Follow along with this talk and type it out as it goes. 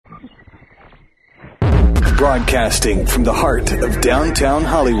Broadcasting from the heart of downtown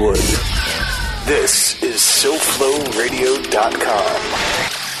Hollywood. This is SoFloRadio.com.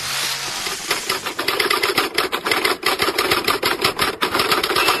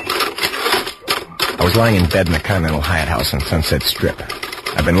 I was lying in bed in the Continental Hyatt House on Sunset Strip.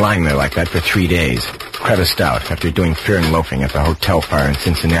 I've been lying there like that for 3 days, creviced out after doing Fear and Loafing at the hotel fire in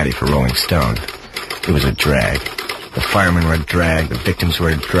Cincinnati for Rolling Stone. It was a drag. The firemen were a drag, the victims were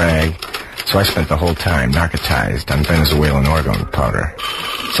a drag, so I spent the whole time narcotized on Venezuelan organ powder.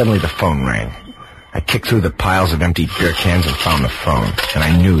 Suddenly the phone rang. I kicked through the piles of empty beer cans and found the phone, and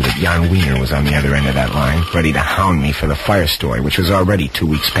I knew that Jan Wiener was on the other end of that line, ready to hound me for the fire story, which was already 2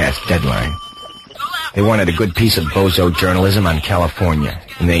 weeks past deadline. They wanted a good piece of bozo journalism on California,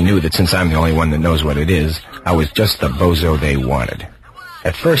 and they knew that since I'm the only one that knows what it is, I was just the bozo they wanted.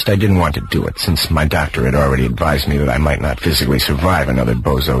 At first, I didn't want to do it, since my doctor had already advised me that I might not physically survive another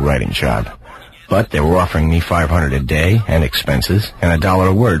bozo writing job. But they were offering me $500 a day, and expenses, and $1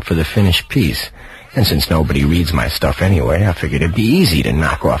 a word for the finished piece. And since nobody reads my stuff anyway, I figured it'd be easy to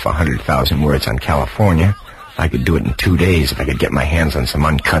knock off 100,000 words on California. I could do it in 2 days if I could get my hands on some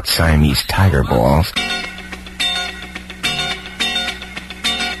uncut Siamese tiger balls.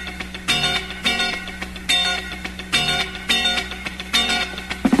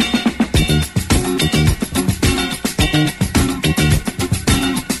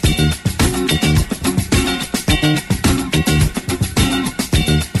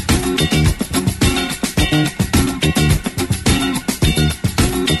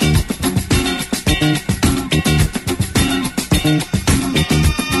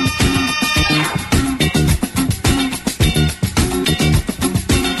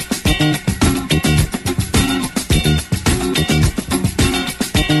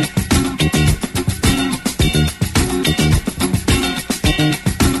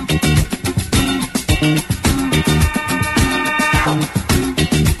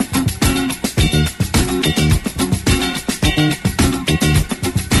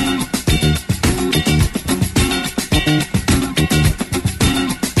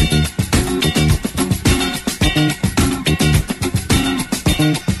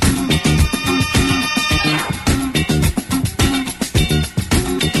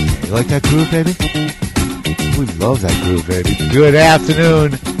 That groove, baby? We love that groove, baby. Good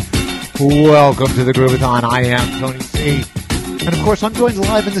afternoon. Welcome to the Groovathon. I am Tony C. And, of course, I'm joined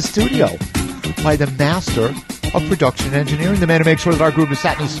live in the studio by the master of production engineering, the man who makes sure that our groove is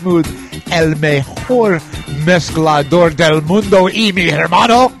satin smooth, el mejor mezclador del mundo y mi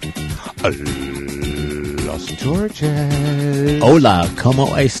hermano, Los Georges. Hola,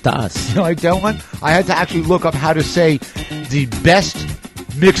 ¿cómo estás? You know, I don't want. I had to actually look up how to say the best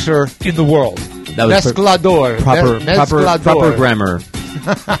mixer in the world. That was Mezclador. Proper grammar.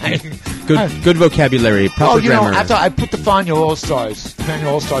 Good vocabulary. Proper grammar. After I put the Fania All-Stars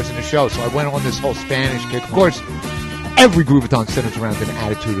in the show, so I went on this whole Spanish kick. Of course, every Groovathon centers around an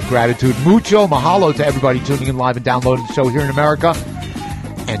attitude of gratitude. Mucho mahalo to everybody tuning in live and downloading the show here in America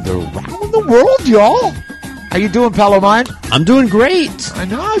and around the world, y'all. How you doing, fellow mine? I'm doing great. I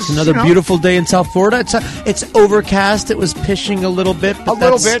know. It's another beautiful day in South Florida. It's overcast. It was pishing a little bit. But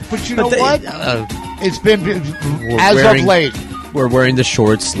but you know what? It's been of late. We're wearing the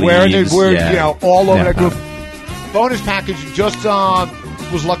short sleeves. We're all over that group. Bonus package. Just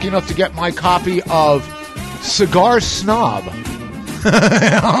was lucky enough to get my copy of Cigar Snob.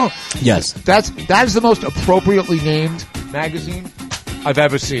 Yes, that is the most appropriately named magazine I've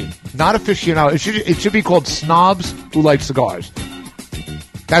ever seen. Not aficionado. It should be called Snobs Who Like Cigars.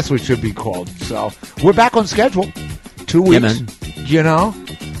 That's what it should be called. So we're back on schedule. 2 weeks. Yeah,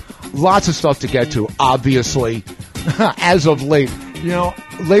 lots of stuff to get to, obviously, as of late.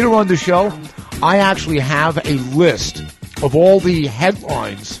 Later on the show, I actually have a list of all the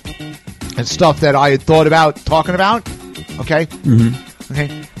headlines and stuff that I had thought about talking about. Okay? Mm-hmm. Okay?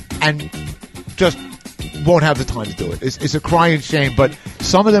 And just won't have the time to do it. It's a crying shame, but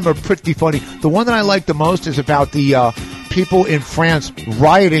some of them are pretty funny. The one that I like the most is about the people in France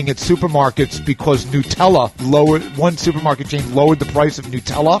rioting at supermarkets because one supermarket chain lowered the price of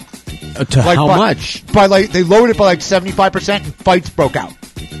Nutella. How much? They lowered it by 75%, and fights broke out.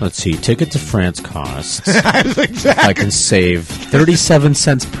 Let's see. Ticket to France costs. Exactly. I can save 37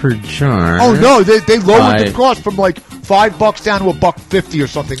 cents per jar. Oh no, they lowered the cost from $5 down to $1.50 or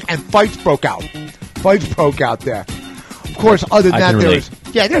something, and fights broke out. Fights broke out there. Of course, other than that,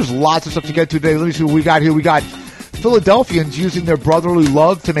 there's lots of stuff to get to today. Let me see what we got here. We got Philadelphians using their brotherly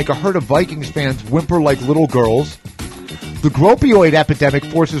love to make a herd of Vikings fans whimper like little girls. The gropioid epidemic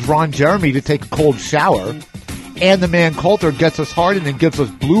forces Ron Jeremy to take a cold shower. And the man Coulter gets us hard and then gives us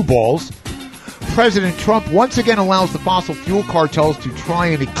blue balls. President Trump once again allows the fossil fuel cartels to try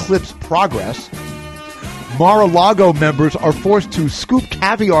and eclipse progress. Mar-a-Lago members are forced to scoop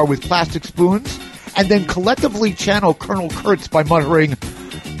caviar with plastic spoons and then collectively channel Colonel Kurtz by muttering,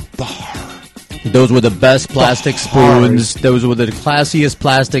 "The horror." Those were the best plastic spoons. Those were the classiest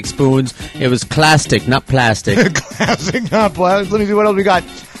plastic spoons. It was plastic, not plastic. Classic, not plastic. Let me see what else we got.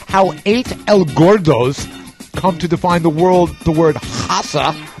 How 8 El Gordos come to define the word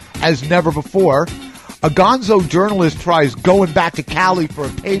hasa as never before. A gonzo journalist tries going back to Cali for a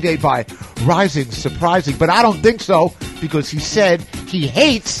payday by rising, surprising, but I don't think so because he said he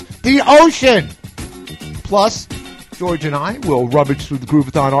hates the ocean. Plus, George and I will rummage through the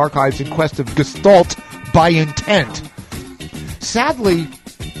Groovathon archives in quest of Gestalt by intent. Sadly,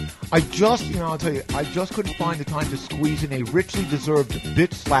 I'll tell you, I just couldn't find the time to squeeze in a richly deserved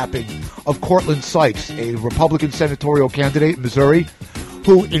bitch slapping of Cortland Sykes, a Republican senatorial candidate in Missouri,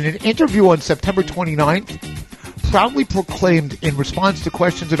 who in an interview on September 29th proudly proclaimed in response to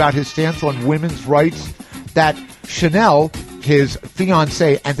questions about his stance on women's rights that Chanel, his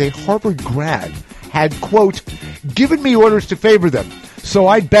fiancée and a Harvard grad, had, quote, given me orders to favor them, so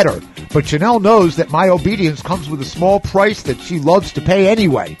I'd better. But Chanel knows that my obedience comes with a small price that she loves to pay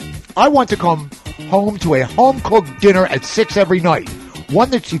anyway. I want to come home to a home-cooked dinner at 6 every night, one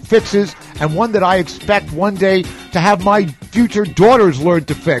that she fixes and one that I expect one day to have my future daughters learn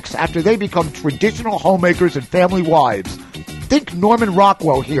to fix after they become traditional homemakers and family wives. Think Norman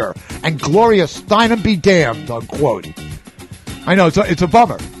Rockwell here, and Gloria Steinem be damned, unquote. I know, it's a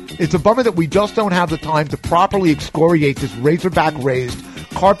bummer. It's a bummer that we just don't have the time to properly excoriate this razorback-raised,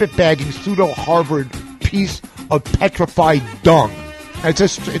 carpet-bagging, pseudo-Harvard piece of petrified dung. It's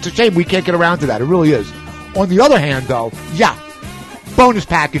a shame we can't get around to that. It really is. On the other hand, though, bonus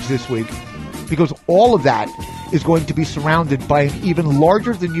package this week, because all of that is going to be surrounded by an even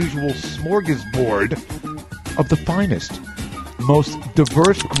larger than usual smorgasbord of the finest, most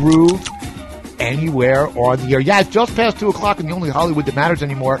diverse groove anywhere on the air. Yeah, it's just past 2 o'clock and the only Hollywood that matters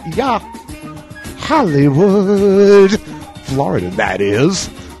anymore. Yeah, Hollywood, Florida, that is.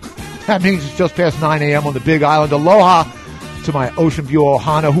 That means it's just past 9 a.m. on the Big Island. Aloha to my Ocean View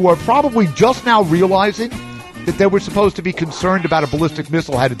Ohana, who are probably just now realizing that they were supposed to be concerned about a ballistic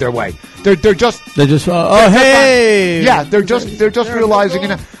missile headed their way. They're just hey! Yeah, they're just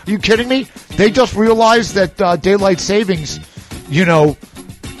realizing. Are you kidding me? They just realized that daylight savings,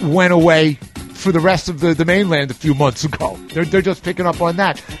 went away for the rest of the mainland a few months ago. They're just picking up on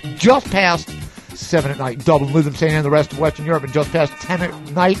that. Just past 7 at night in Dublin, Lytham, St. Anne, and the rest of Western Europe, and just past 10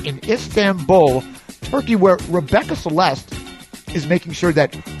 at night in Istanbul, Turkey, where Rebecca Celeste is making sure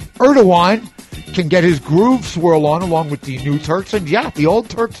that Erdogan can get his groove swirl on along with the new Turks, and the old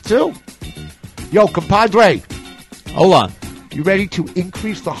Turks too. Yo, compadre. Hola. You ready to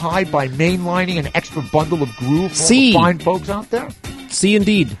increase the high by mainlining an extra bundle of groove for all the fine folks out there? See,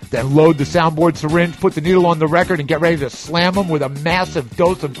 indeed. Then load the soundboard syringe, put the needle on the record, and get ready to slam them with a massive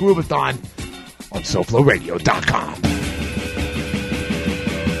dose of Groovathon on SoFloRadio.com.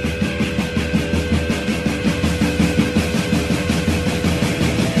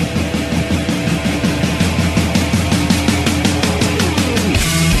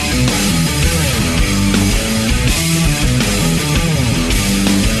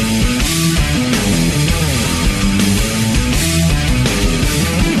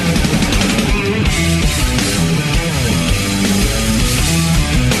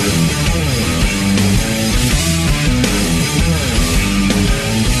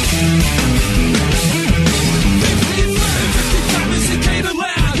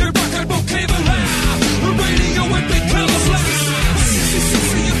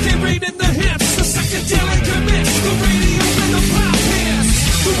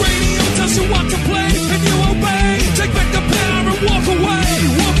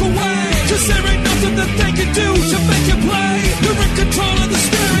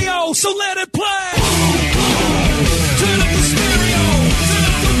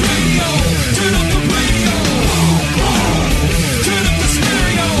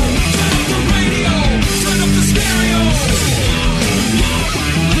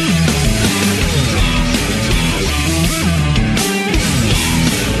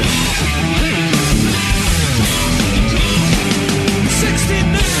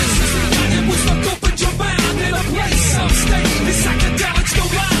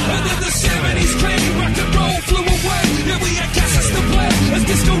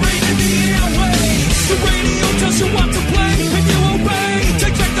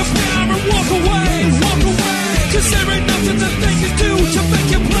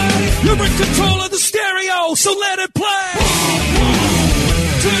 You're in control of the stereo, so let it play.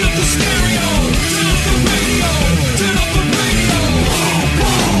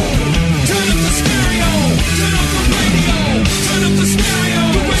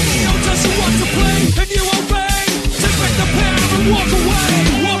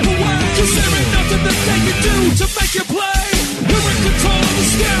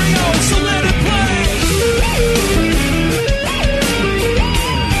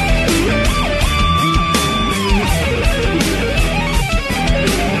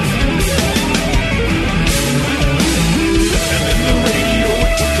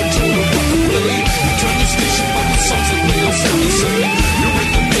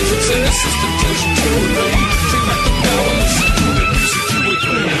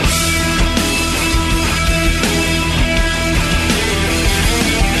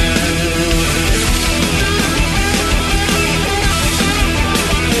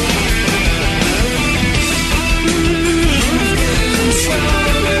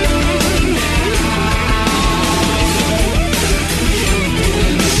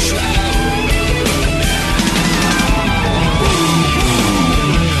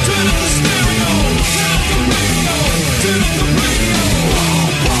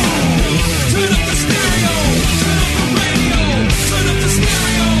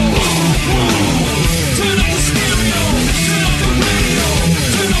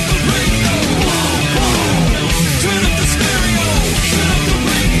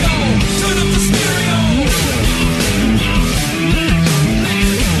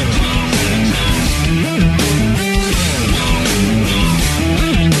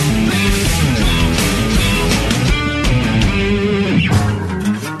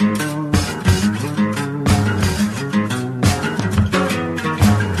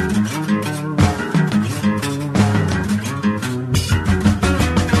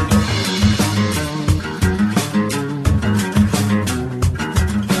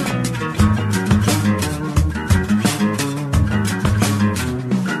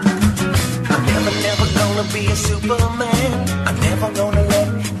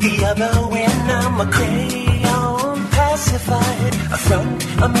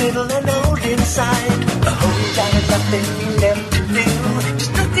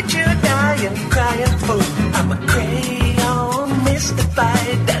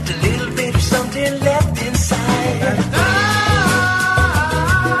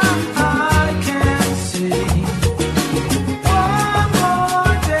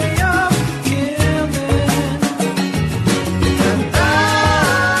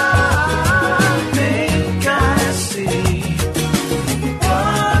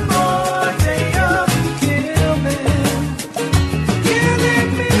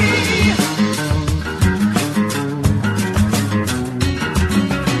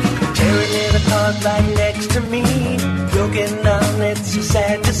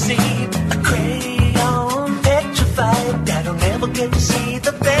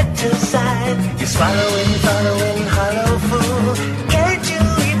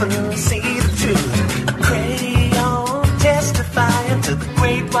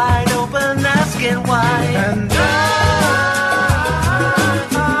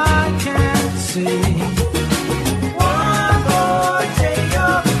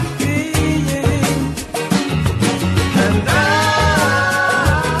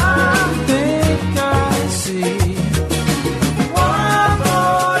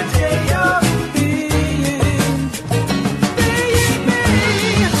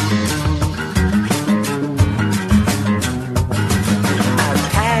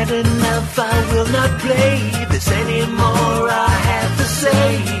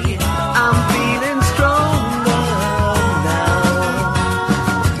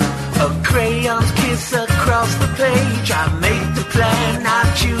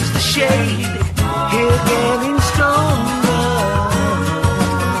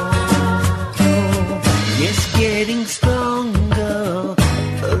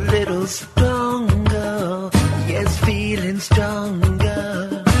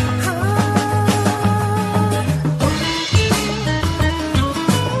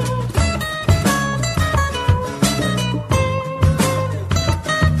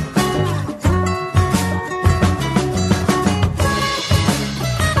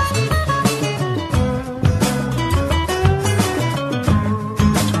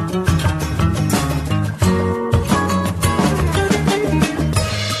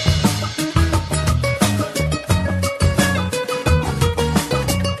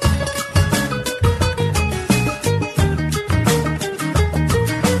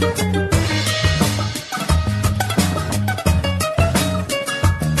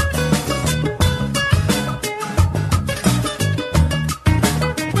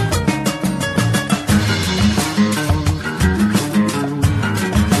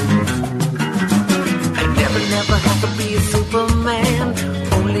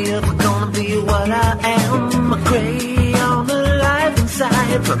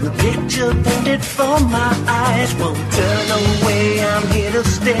 hide from the picture painted for my eyes. Won't turn away, I'm here to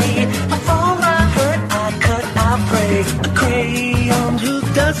stay. Before I hurt, I cut, I pray. A crayon who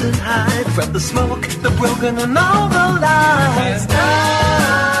doesn't hide from the smoke, the broken and all the lies. And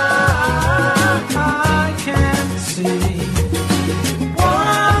I can't see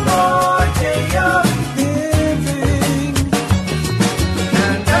one more day of living.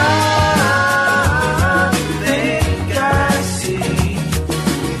 And I think I see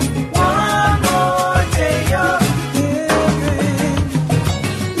one more day of living.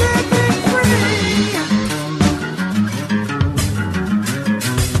 Living free.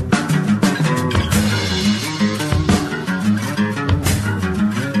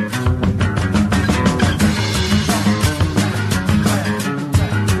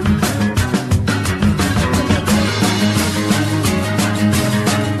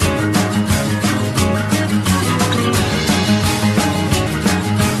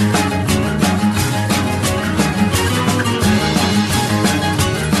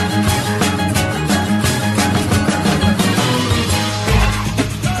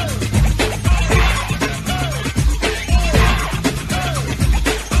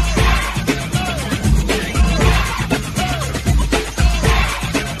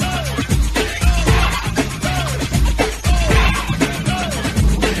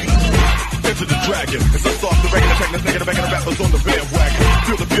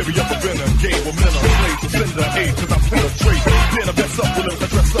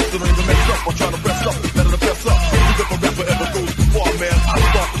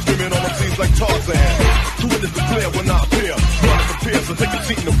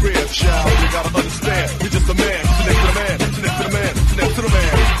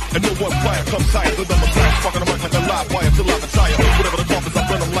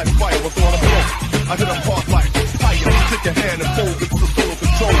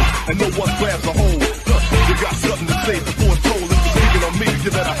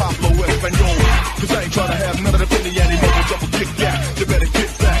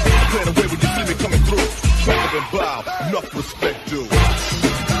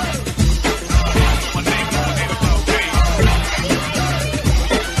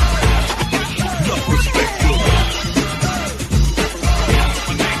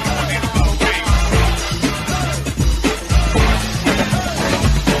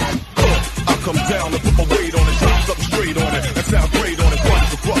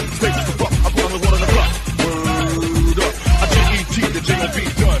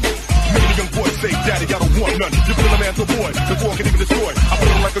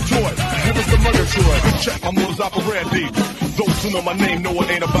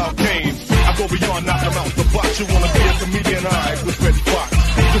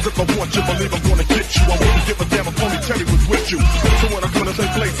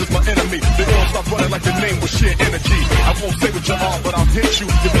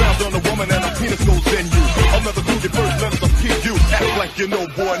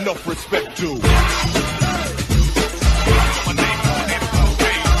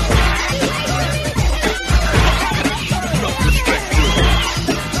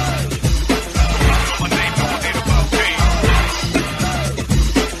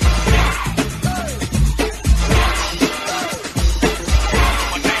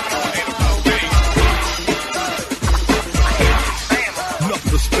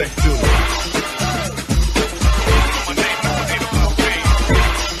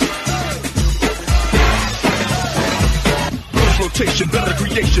 Better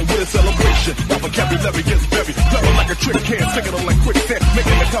creation with a celebration. My vocabulary is very clever like a trick can. Singing them like quicksand,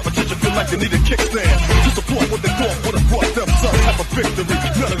 making the competition feel like they need a kickstand. To support what they thought would have brought them some type of victory.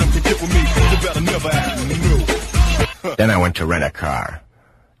 None of them can get with me. They better never act new. Then I went to rent a car.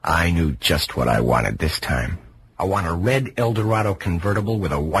 I knew just what I wanted this time. I want a red Eldorado convertible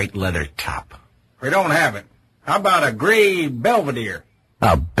with a white leather top. We don't have it. How about a gray Belvedere?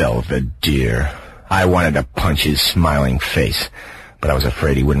 A Belvedere. I wanted to punch his smiling face, but I was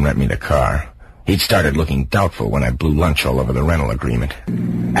afraid he wouldn't rent me the car. He'd started looking doubtful when I blew lunch all over the rental agreement.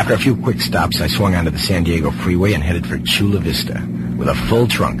 After a few quick stops, I swung onto the San Diego freeway and headed for Chula Vista with a full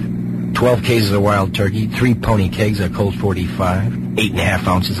trunk. 12 cases of wild turkey, 3 pony kegs of Colt 45, 8.5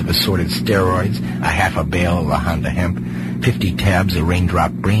 ounces of assorted steroids, a half a bale of La Honda hemp, 50 tabs of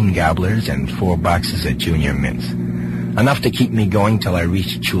Raindrop Brain Gobblers, and 4 boxes of Junior Mints. Enough to keep me going till I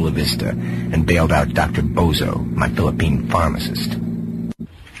reached Chula Vista and bailed out Dr. Bozo, my Philippine pharmacist.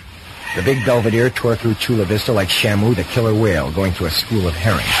 The big Belvedere tore through Chula Vista like Shamu, the killer whale, going through a school of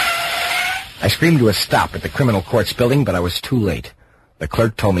herring. I screamed to a stop at the criminal courts building, but I was too late. The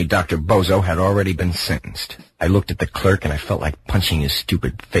clerk told me Dr. Bozo had already been sentenced. I looked at the clerk and I felt like punching his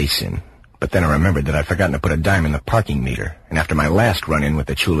stupid face in. But then I remembered that I'd forgotten to put a dime in the parking meter, and after my last run-in with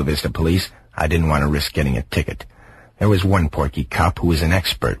the Chula Vista police, I didn't want to risk getting a ticket. There was one porky cop who was an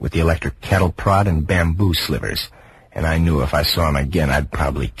expert with the electric cattle prod and bamboo slivers, and I knew if I saw him again, I'd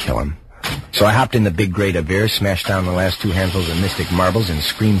probably kill him. So I hopped in the big gray DeVere, smashed down the last 2 handfuls of Mystic Marbles, and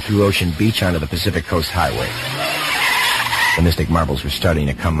screamed through Ocean Beach onto the Pacific Coast Highway. The Mystic Marbles were starting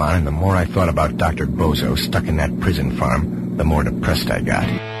to come on, and the more I thought about Dr. Bozo stuck in that prison farm, the more depressed I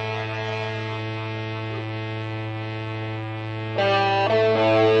got.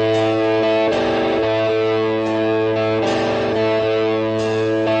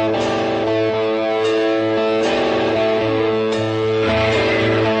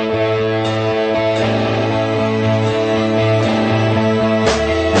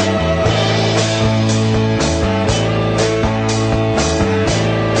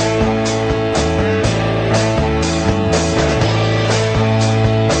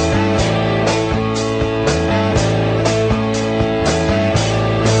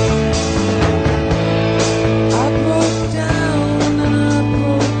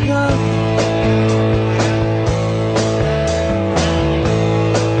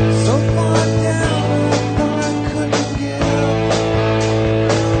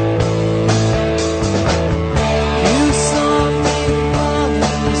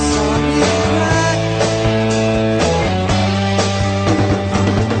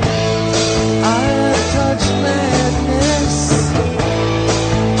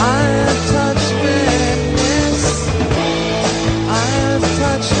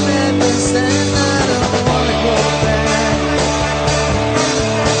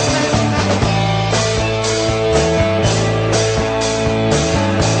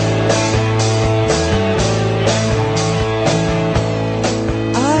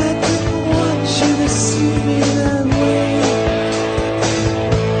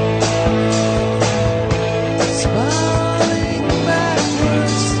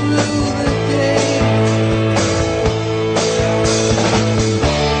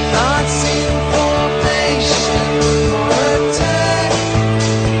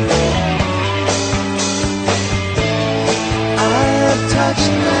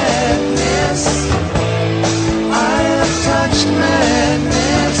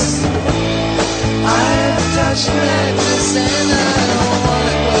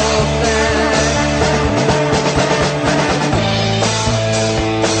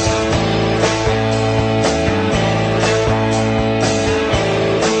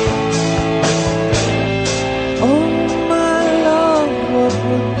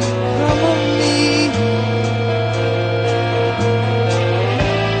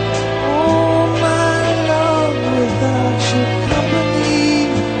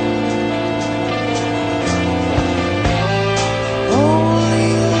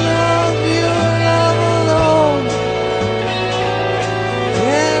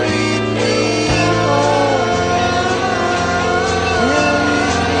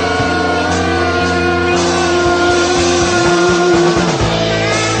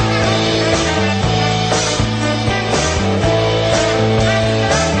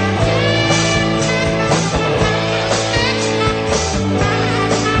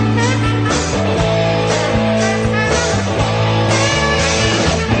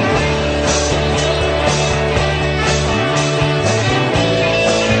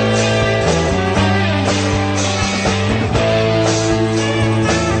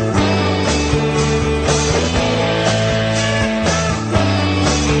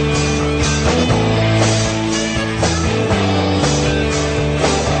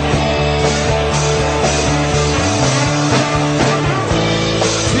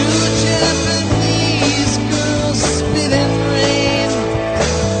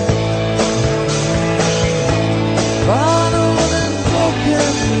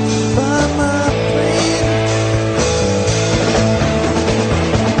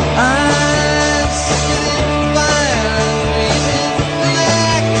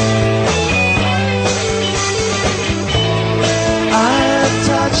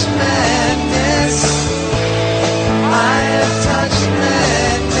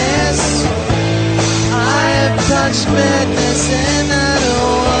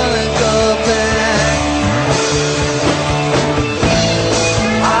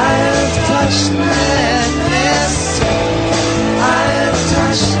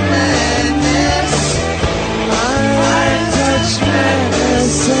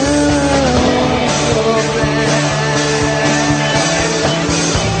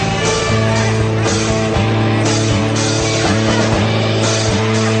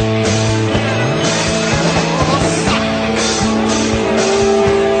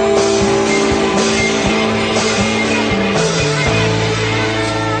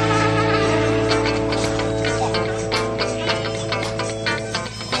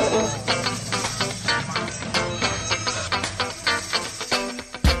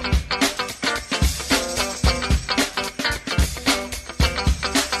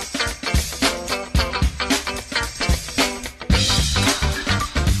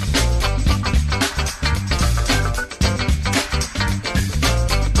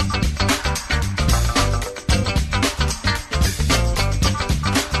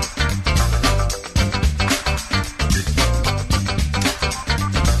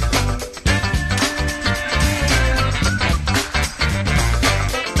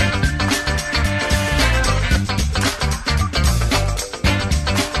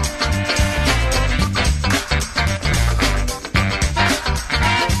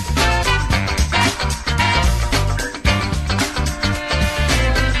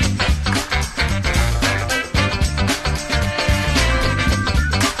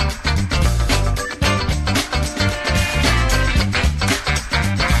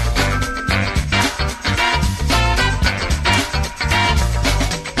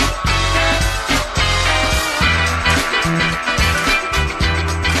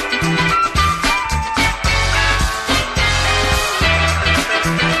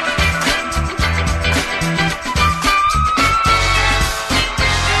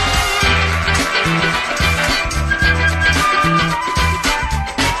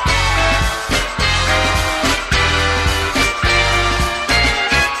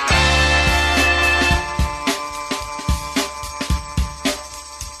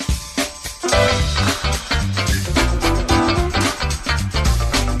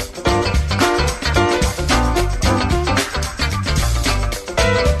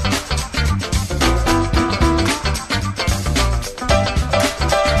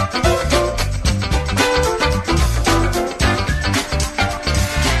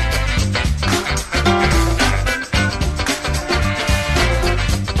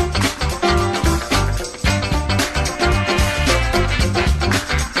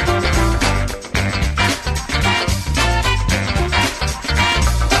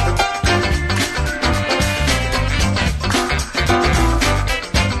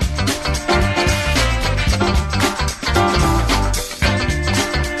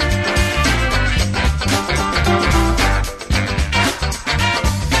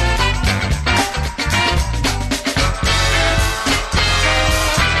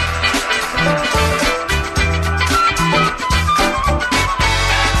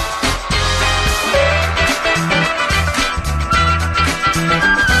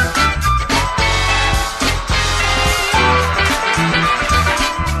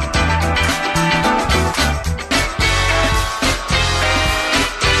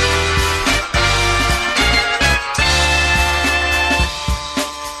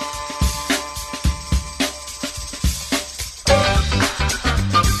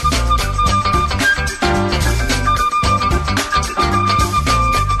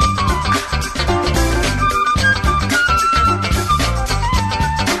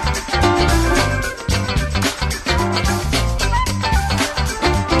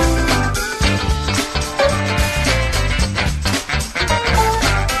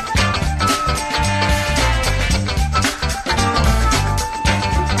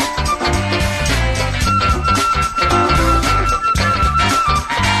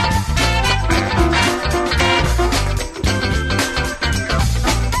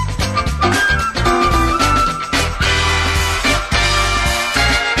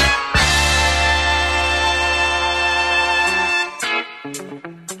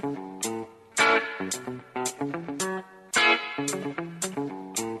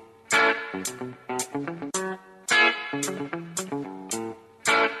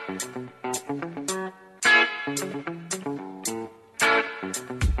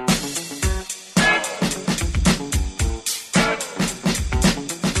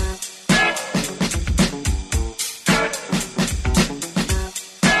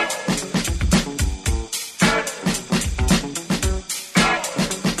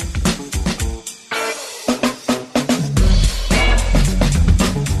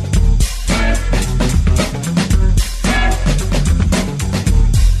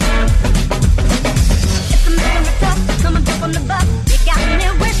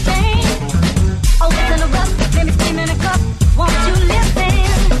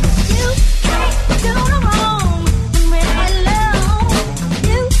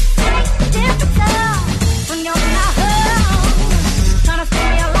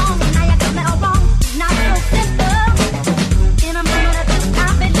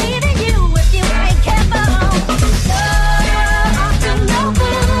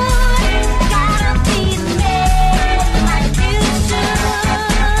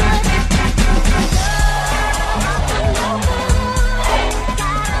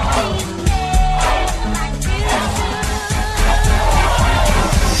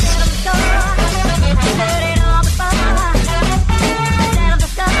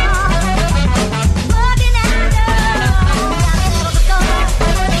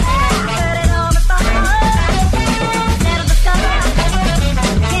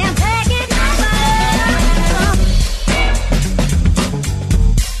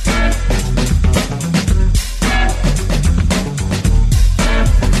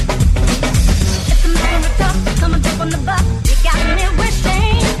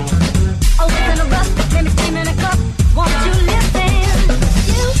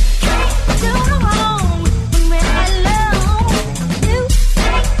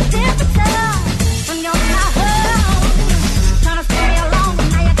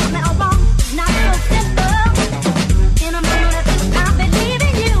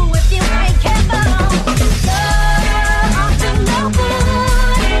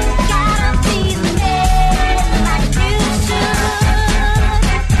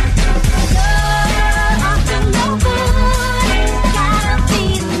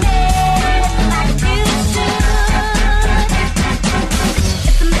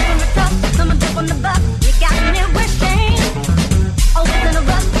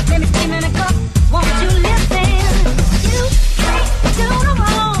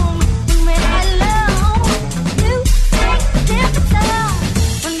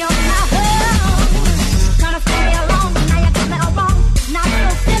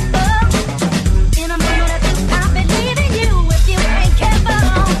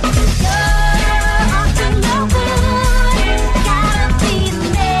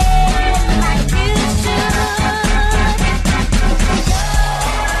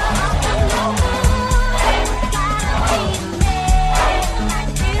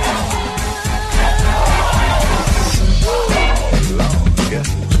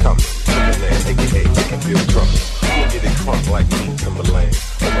 coming. Timberland, aka they can feel trumpets. You'll get it crunk like me, Timberland.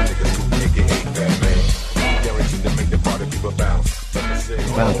 All my niggas who aka Batman. Guaranteed to make the party people bounce.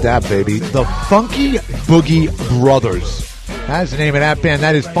 About that, baby. The Funky Boogie Brothers. That's the name of that band.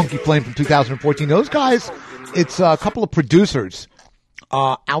 That is Funky Flame from 2014. Those guys, it's a couple of producers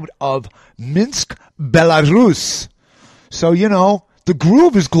out of Minsk, Belarus. So, you know, the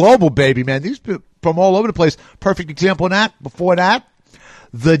groove is global, baby, man. These people from all over the place. Perfect example of that. Before that,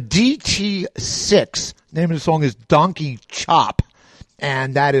 the DT6. Name of the song is Donkey Chop.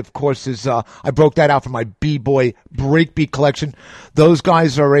 And that, of course, is, I broke that out from my B-Boy Breakbeat collection. Those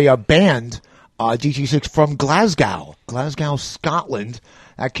guys are a band, DT6, from Glasgow, Scotland.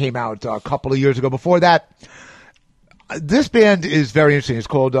 That came out a couple of years ago. Before that, this band is very interesting. It's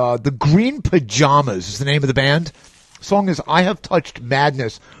called The Green Pajamas is the name of the band. The song is I Have Touched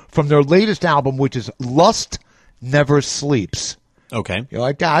Madness from their latest album, which is Lust Never Sleeps. Okay. You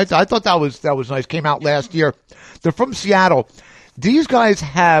like that? I thought that was nice. Came out last year. They're from Seattle. These guys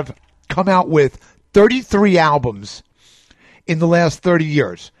have come out with 33 albums in the last 30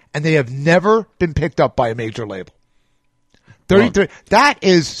 years, and they have never been picked up by a major label. 33. That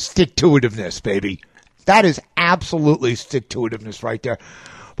is stick-to-itiveness, baby. That is absolutely stick-to-itiveness right there.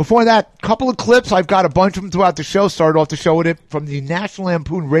 Before that, couple of clips. I've got a bunch of them throughout the show. Started off the show with it from the National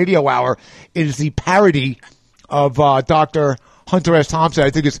Lampoon Radio Hour. It is the parody of Dr. Hunter S. Thompson. I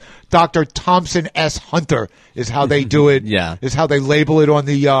think it's Dr. Thompson S. Hunter is how they do it. Yeah. Is how they label it on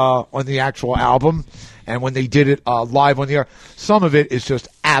the actual album. And when they did it live on the air, some of it is just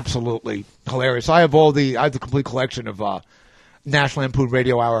absolutely hilarious. I have the complete collection of National Lampoon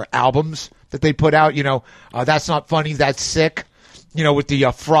Radio Hour albums that they put out. You know, That's Not Funny, That's Sick. You know, with the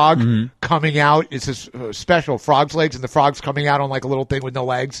frog coming out. It's a special frog's legs, and the frog's coming out on like a little thing with no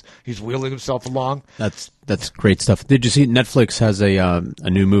legs. He's wheeling himself along. That's great stuff. Did you see Netflix has a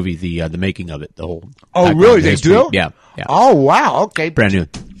new movie, the making of it, the whole. Oh, really? They do? Yeah. Oh, wow. Okay. Brand new.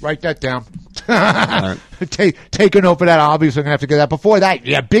 Write that down. Take a note for that. Obviously, I'm going to have to get that. Before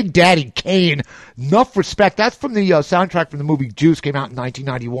that, Big Daddy Kane. Enough Respect. That's from the soundtrack from the movie Juice. Came out in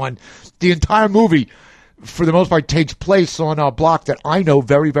 1991. The entire movie, for the most part, takes place on a block that I know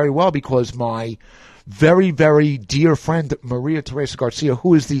very, very well because my very, very dear friend Maria Teresa Garcia,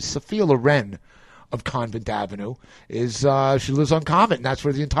 who is the Sophia Loren of Convent Avenue, is she lives on Convent, and that's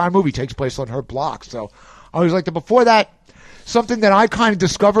where the entire movie takes place, on her block. So I always liked it. Before that, something that I kind of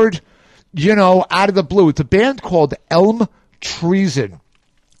discovered, out of the blue. It's a band called Elm Treason.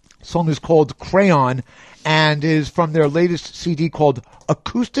 The song is called Crayon and is from their latest CD called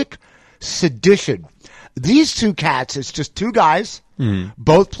Acoustic Sedition. These two cats, it's just two guys,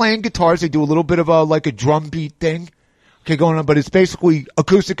 both playing guitars. They do a little bit of a drum beat thing, going on, but it's basically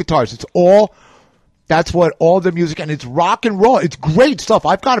acoustic guitars. That's what all the music, and it's rock and roll. It's great stuff.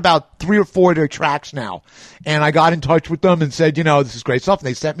 I've got about 3 or 4 of their tracks now, and I got in touch with them and said, this is great stuff, and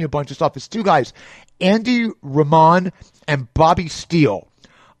they sent me a bunch of stuff. It's two guys, Andy Ramon and Bobby Steele.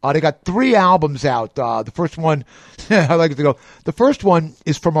 They got 3 albums out. The first one, I like it to go. The first one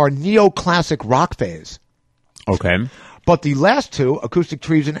is from our neoclassic rock phase. Okay. But the last 2, Acoustic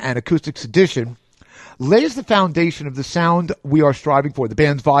Treason and Acoustic Sedition, lays the foundation of the sound we are striving for. The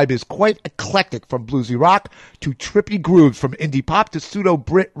band's vibe is quite eclectic, from bluesy rock to trippy grooves, from indie pop to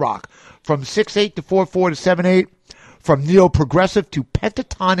pseudo-Brit rock, from 6/8 to 4/4 to 7/8, from neo-progressive to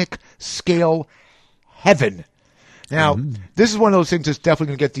pentatonic scale heaven. Now, this is one of those things that's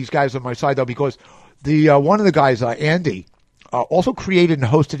definitely going to get these guys on my side, though, because the one of the guys, Andy, also created and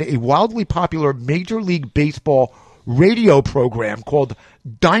hosted a wildly popular Major League Baseball radio program called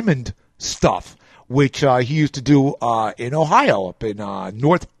Diamond Stuff, which he used to do in Ohio, up in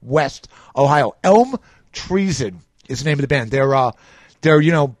northwest Ohio. Elm Treason is the name of the band. They're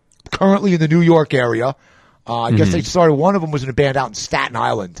currently in the New York area. I guess they started. One of them was in a band out in Staten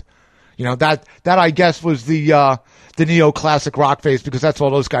Island. That I guess was the neoclassic rock phase, because that's all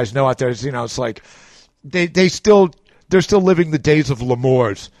those guys know out there. It's like they're still living the days of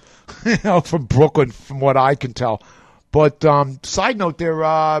L'Amour's, from Brooklyn, from what I can tell. But side note,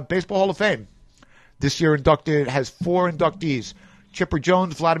 they're Baseball Hall of Fame. This year has 4 inductees: Chipper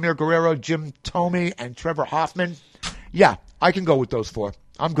Jones, Vladimir Guerrero, Jim Thome, and Trevor Hoffman. Yeah, I can go with those 4.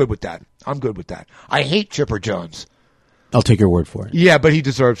 I'm good with that. I hate Chipper Jones. I'll take your word for it. Yeah, but he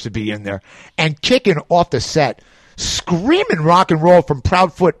deserves to be in there. And kicking off the set, screaming rock and roll from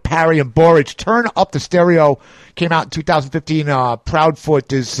Proudfoot, Parry, and Borage. Turn Up the Stereo came out in 2015.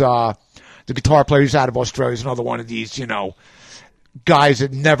 Proudfoot is the guitar player. He's out of Australia. He's another one of these, guys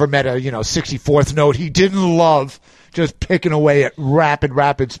that never met a 64th note he didn't love, just picking away at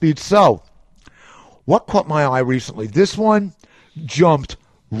rapid speed. So what caught my eye recently? This one jumped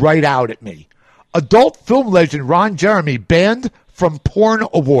right out at me. Adult film legend Ron Jeremy banned from porn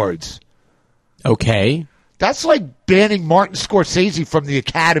awards. Okay. That's like banning Martin Scorsese from the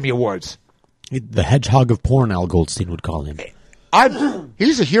Academy Awards. The hedgehog of porn, Al Goldstein would call him.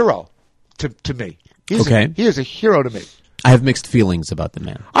 He's a hero to me. Okay. He is a hero to me. I have mixed feelings about the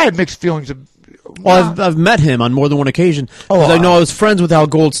man. I have mixed feelings. Well, I've met him on more than one occasion. I know I was friends with Al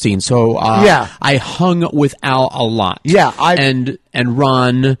Goldstein, so I hung with Al a lot. Yeah, and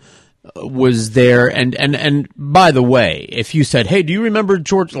Ron was there, and by the way, if you said, "Hey, do you remember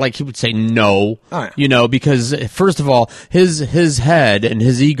George?" Like, he would say no, because first of all, his head and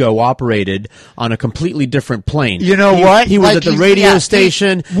his ego operated on a completely different plane. You know what? He was at the radio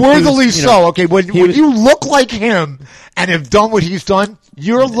station, worthily so. Okay, when you look like him and have done what he's done,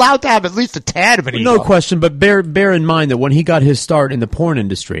 you're allowed to have at least a tad of an ego. No question, but bear in mind that when he got his start in the porn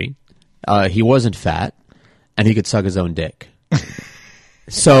industry, he wasn't fat, and he could suck his own dick.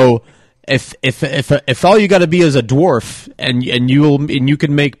 So if all you got to be is a dwarf and you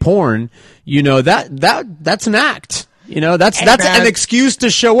can make porn, that's an act. That's an excuse to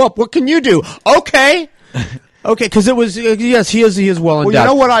show up. What can you do? Okay. Okay, because it was yes, he is well endowed. You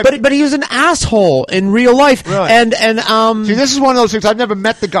know what but he was an asshole in real life, really? And see, this is one of those things. I've never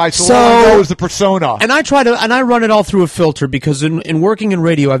met the guy, so all I know is the persona. And I run it all through a filter because in working in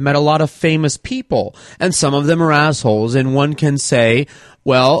radio, I've met a lot of famous people, and some of them are assholes, and one can say,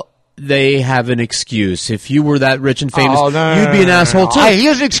 well, they have an excuse. If you were that rich and famous, you'd be an asshole too. He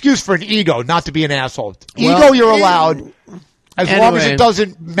has an excuse for an ego, not to be an asshole. Ego, you're allowed. As long as it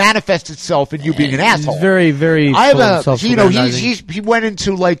doesn't manifest itself in you being an asshole. Very, very. I have he went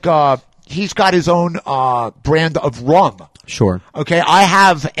into he's got his own brand of rum. Sure. Okay, I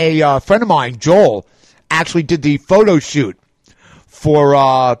have a friend of mine, Joel, actually did the photo shoot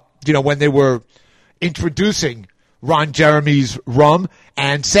for when they were introducing Ron Jeremy's rum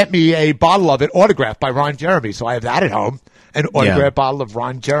and sent me a bottle of it autographed by Ron Jeremy. So I have that at home, an autographed bottle of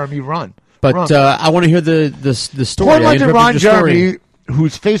Ron Jeremy rum. But I want to hear the story. Porn legend Ron Jeremy,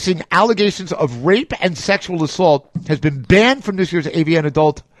 who's facing allegations of rape and sexual assault, has been banned from this year's AVN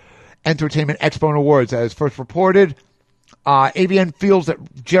Adult Entertainment Expo and Awards. As first reported, AVN feels that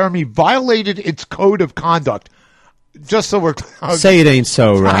Jeremy violated its code of conduct. Just so we're say it ain't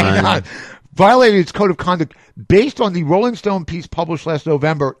so, Ron. Violated its code of conduct based on the Rolling Stone piece published last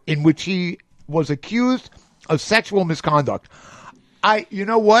November, in which he was accused of sexual misconduct. You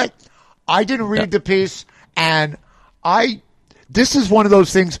know what? I didn't read the piece, and this is one of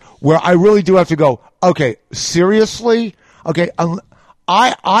those things where I really do have to go, okay, seriously? Okay, I'm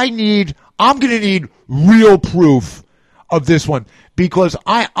going to need real proof of this one, because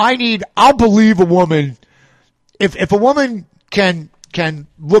I'll believe a woman, if a woman can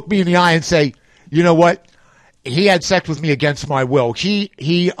look me in the eye and say, you know what, he had sex with me against my will.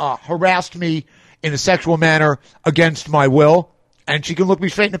 He harassed me in a sexual manner against my will. And she can look me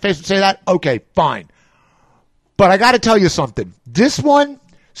straight in the face and say that, okay, fine. But I got to tell you something. This one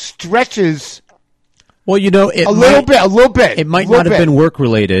stretches. Well, a little bit. It might not have been work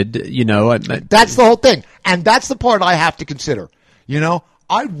related. That's the whole thing, and that's the part I have to consider.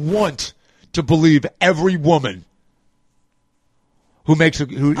 I want to believe every woman who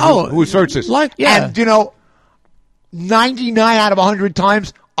asserts this. And 99 out of 100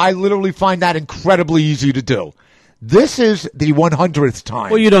 times, I literally find that incredibly easy to do. This is the 100th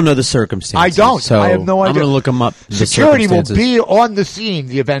time. Well, you don't know the circumstances. I don't. So I have no idea. I'm going to look them up. Security will be on the scene,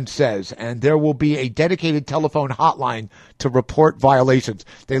 the event says, and there will be a dedicated telephone hotline to report violations.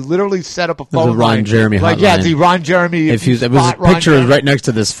 They literally set up a phone line. The Ron Jeremy hotline. The Ron Jeremy. If you, it was a picture is right next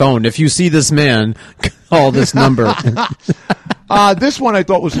to this phone. If you see this man, call this number. This one I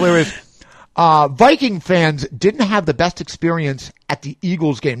thought was hilarious. Viking fans didn't have the best experience at the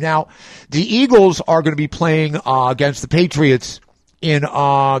Eagles game. Now, the Eagles are going to be playing against the Patriots in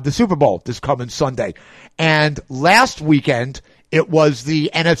the Super Bowl this coming Sunday. And last weekend, it was the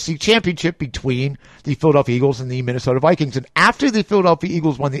NFC Championship between the Philadelphia Eagles and the Minnesota Vikings. And after the Philadelphia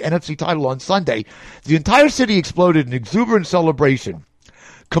Eagles won the NFC title on Sunday, the entire city exploded in exuberant celebration,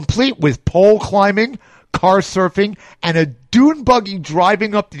 complete with pole climbing, car surfing, and a dune buggy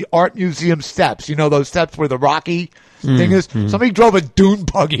driving up the art museum steps. You know those steps where the Rocky thing is? Somebody drove a dune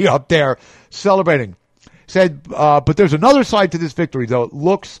buggy up there celebrating. Said, but there's another side to this victory, though. It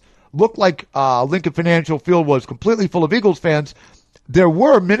looked like Lincoln Financial Field was completely full of Eagles fans. There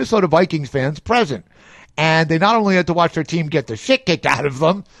were Minnesota Vikings fans present. And they not only had to watch their team get the shit kicked out of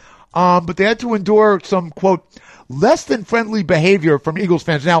them, but they had to endure some, quote, less than friendly behavior from Eagles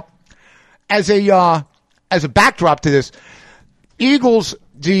fans. Now, as a backdrop to this, Eagles,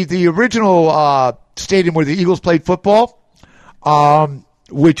 the original stadium where the Eagles played football,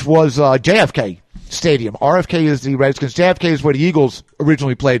 which was JFK Stadium. RFK is the Redskins. JFK is where the Eagles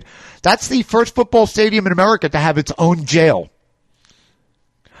originally played. That's the first football stadium in America to have its own jail.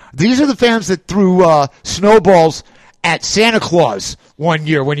 These are the fans that threw snowballs at Santa Claus one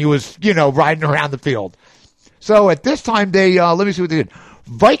year when he was, riding around the field. So at this time, they let me see what they did.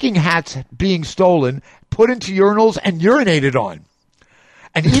 Viking hats being stolen, put into urinals, and urinated on.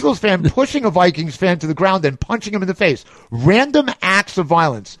 An Eagles fan pushing a Vikings fan to the ground and punching him in the face. Random acts of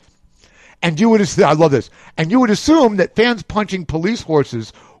violence. And you would, I love this. And you would assume that fans punching police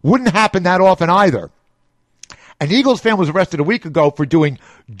horses wouldn't happen that often either. An Eagles fan was arrested a week ago for doing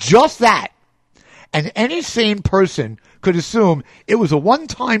just that. And any sane person could assume it was a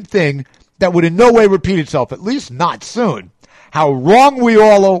one-time thing that would in no way repeat itself, at least not soon. How wrong we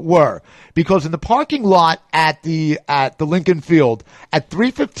all were. Because in the parking lot at the Lincoln Field at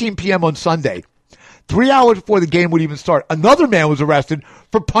 3:15 p.m. on Sunday, 3 hours before the game would even start, another man was arrested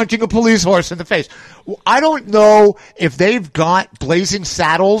for punching a police horse in the face. I don't know if they've got Blazing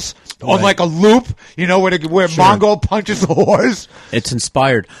Saddles on like a loop, where Sure. Mongo punches the horse. It's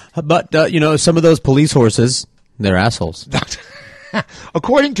inspired. But, some of those police horses, they're assholes.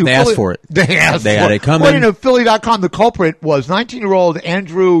 According to They asked for it. They asked They for had it. it coming. According to Philly.com, the culprit was 19-year-old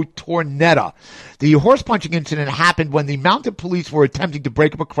Andrew Tornetta. The horse punching incident happened when the mounted police were attempting to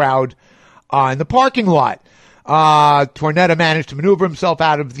break up a crowd in the parking lot. Tornetta managed to maneuver himself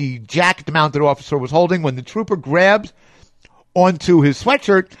out of the jacket the mounted officer was holding. When the trooper grabbed onto his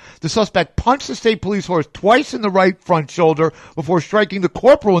sweatshirt, the suspect punched the state police horse twice in the right front shoulder before striking the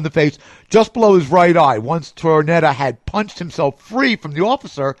corporal in the face just below his right eye. Once Tornetta had punched himself free from the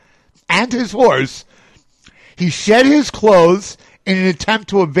officer and his horse, he shed his clothes in an attempt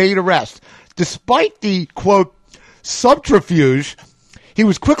to evade arrest. Despite the, quote, subterfuge, he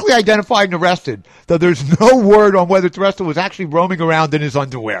was quickly identified and arrested, though there's no word on whether Tornetta was actually roaming around in his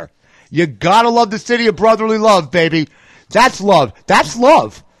underwear. You gotta love the city of brotherly love, baby. That's love. That's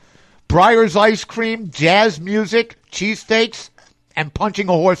love. Breyer's ice cream, jazz music, cheesesteaks, and punching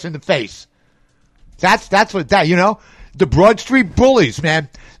a horse in the face. That's what that, the Broad Street Bullies, man.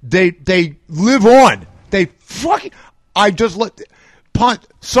 They live on. They fucking,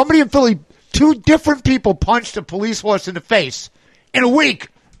 somebody in Philly, 2 different people punched a police horse in the face in a week.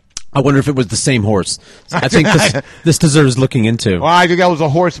 I wonder if it was the same horse. I think this deserves looking into. Well, I think that was a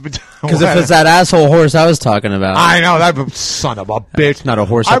horse. Because if it's that asshole horse I was talking about. I know, that son of a bitch. It's not a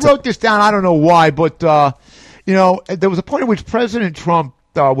horse. I wrote this down. I don't know why, but, there was a point at which President Trump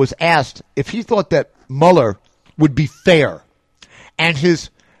was asked if he thought that Mueller would be fair. And his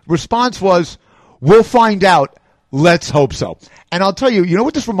response was, we'll find out. Let's hope so. And I'll tell you, you know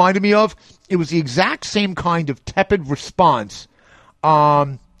what this reminded me of? It was the exact same kind of tepid response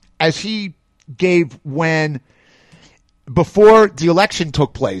as he gave before the election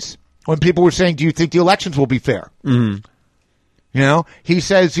took place, when people were saying, do you think the elections will be fair? Mm-hmm. He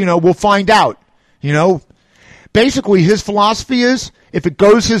says, we'll find out. Basically his philosophy is, if it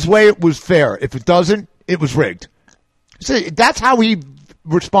goes his way, it was fair. If it doesn't, it was rigged. So that's how he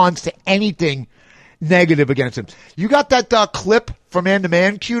responds to anything negative against him. You got that clip from Ann the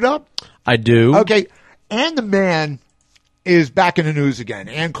Man queued up? I do. Okay. Ann the Man is back in the news again,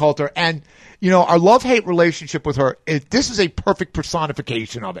 Ann Coulter. And, our love-hate relationship with her, this is a perfect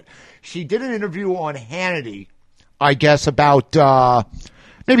personification of it. She did an interview on Hannity, I guess, about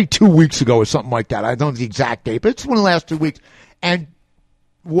maybe 2 weeks ago or something like that. I don't know the exact date, but it's one of the last 2 weeks. And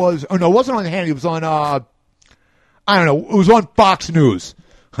it wasn't on Hannity. It was on, it was on Fox News,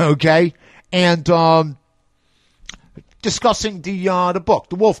 okay? And discussing the book,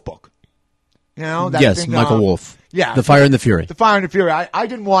 the Wolf book. Yes, thing, Michael Wolff. Yeah. The Fire and the Fury. The Fire and the Fury. I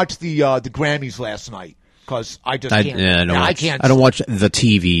didn't watch the Grammys last night because I just can't. I can't. I don't watch the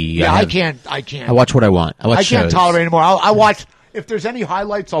TV. Yeah, I can't. I watch what I want. I watch shows. Can't tolerate anymore. I watch, if there's any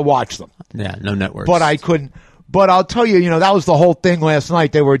highlights, I'll watch them. Yeah, no networks. But I couldn't. But I'll tell you, that was the whole thing last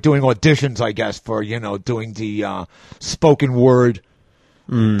night. They were doing auditions, I guess, for, doing the spoken word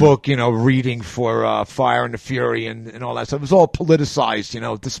book, reading for Fire and the Fury and all that stuff. It was all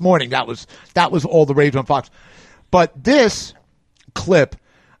politicized, This morning, that was all the rage on Fox. But this clip,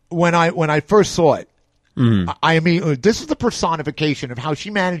 when I first saw it, I mean, this is the personification of how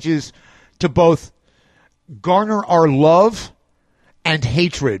she manages to both garner our love and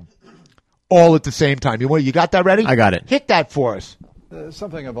hatred all at the same time. You got that ready? I got it. Hit that for us.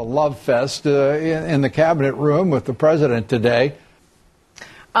 Something of a love fest in the cabinet room with the president today.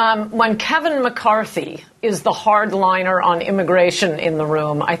 When Kevin McCarthy is the hardliner on immigration in the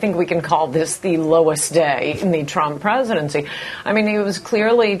room, I think we can call this the lowest day in the Trump presidency. I mean, he was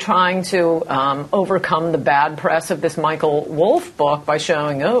clearly trying to overcome the bad press of this Michael Wolff book by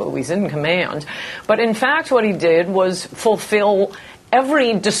showing, oh, he's in command. But in fact, what he did was fulfill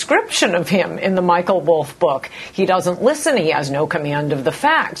every description of him in the Michael Wolff book. He doesn't listen. He has no command of the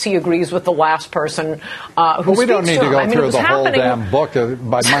facts. He agrees with the last person who we don't speaks need to him. go through the whole damn book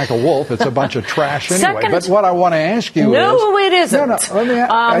by Michael Wolff. It's a bunch of trash anyway. But what I want to ask you is... No, it isn't. No, let me,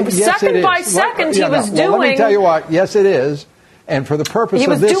 yes, second by second, he was doing... Well, let me tell you what. Yes, it is. And for the purpose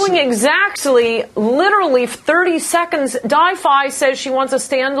of this... He was doing exactly, literally 30 seconds. Di-Fi says she wants a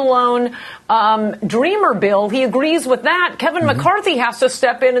standalone Dreamer bill. He agrees with that. Kevin McCarthy has to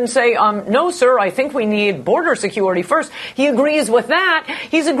step in and say, no, sir, I think we need border security first. He agrees with that.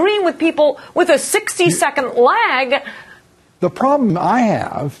 He's agreeing with people with a 60-second lag. The problem I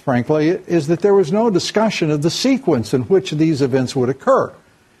have, frankly, is that there was no discussion of the sequence in which these events would occur.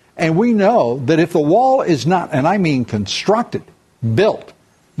 And we know that if the wall is not, and I mean constructed, built,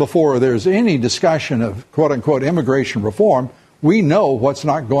 before there's any discussion of quote-unquote immigration reform, we know what's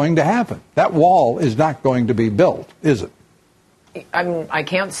not going to happen. That wall is not going to be built, is it? I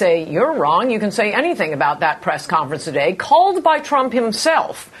can't say you're wrong. You can say anything about that press conference today, called by Trump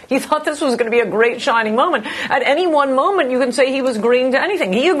himself. He thought this was going to be a great shining moment. At any one moment, you can say he was agreeing to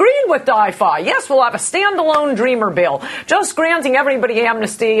anything. He agreed with Di-Fi. Yes, we'll have a standalone Dreamer bill, just granting everybody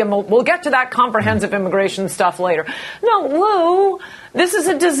amnesty, and we'll get to that comprehensive immigration stuff later. No, Lou, this is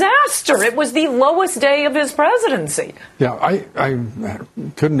a disaster. It was the lowest day of his presidency. Yeah, I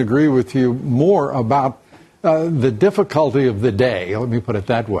couldn't agree with you more about the difficulty of the day, let me put it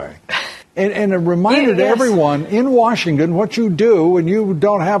that way. And a reminder to everyone in Washington, what you do when you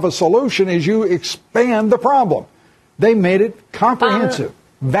don't have a solution is you expand the problem. They made it comprehensive,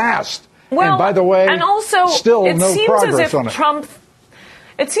 vast. Well, and by the way, and also, still it no seems progress as if on it. Trump...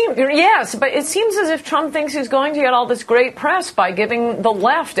 It seems, yes, but it seems as if Trump thinks he's going to get all this great press by giving the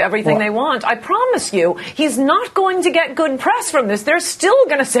left everything they want. I promise you, he's not going to get good press from this. They're still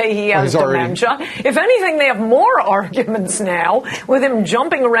going to say he has dementia. If anything, they have more arguments now with him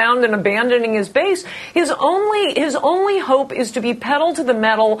jumping around and abandoning his base. His only hope is to be pedal to the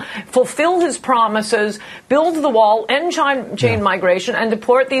metal, fulfill his promises, build the wall, end chain migration, and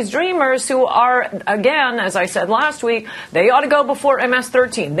deport these dreamers who are, again, as I said last week, they ought to go before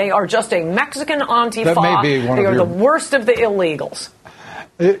MS-13. They are just a Mexican Antifa. That may be one they of are your... the worst of the illegals.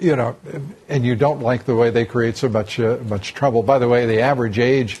 You know, and you don't like the way they create so much trouble. By the way, the average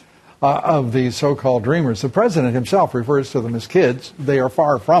age of these so-called dreamers, the president himself refers to them as kids. They are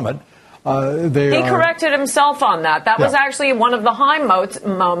far from it. He corrected himself on that. That was actually one of the high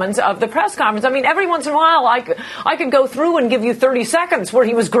moments of the press conference. I mean, every once in a while, I could go through and give you 30 seconds where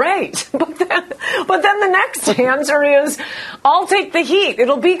he was great. But then the next answer is, I'll take the heat.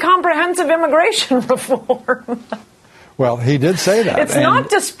 It'll be comprehensive immigration reform. Well, he did say that. It's not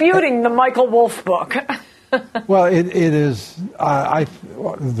disputing the Michael Wolff book. Well, it is. The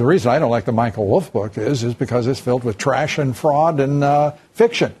reason I don't like the Michael Wolff book is because it's filled with trash and fraud and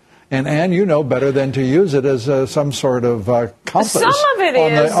fiction. And you know better than to use it as some sort of compass. Some of it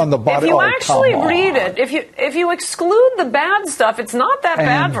is on the body. If you actually read it, if you exclude the bad stuff, it's not that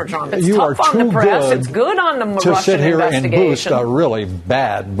bad for Trump. It's tough on the press. It's good on the Russian investigation. To sit here and boost a really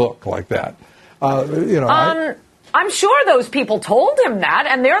bad book like that. I'm sure those people told him that,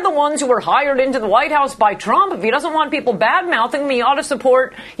 and they're the ones who were hired into the White House by Trump. If he doesn't want people bad-mouthing him, he ought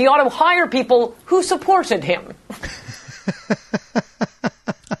to hire people who supported him.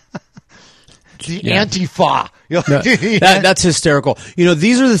 The Antifa. No, that's hysterical. You know,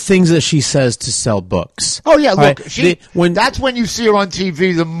 these are the things that she says to sell books. Oh yeah, look, right? that's when you see her on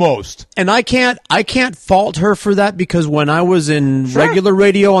TV the most. And I can't fault her for that, because when I was in regular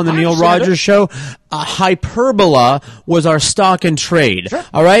radio on the Neil Rogers show, hyperbola was our stock and trade. Sure.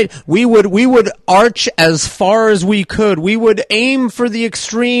 All right, we would arch as far as we could. We would aim for the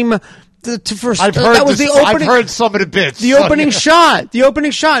extreme. I've heard some of the bits. The opening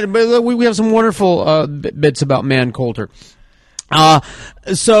shot. But we have some wonderful bits about Man Coulter. But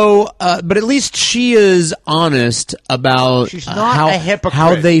at least she is honest about she's not a hypocrite.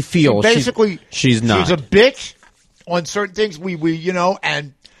 How they feel. She's not. She's a bitch on certain things. We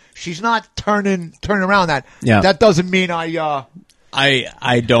and she's not turning around that. Yeah. That doesn't mean I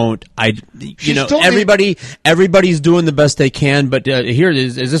everybody's doing the best they can, but here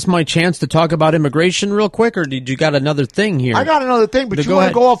is this my chance to talk about immigration real quick, or did you got another thing here? I got another thing, but you want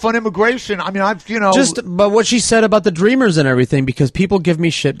to go off on immigration? I mean, but what she said about the Dreamers and everything, because people give me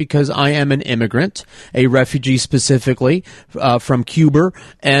shit because I am an immigrant, a refugee specifically from Cuba,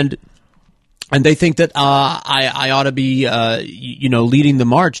 and they think that I ought to be leading the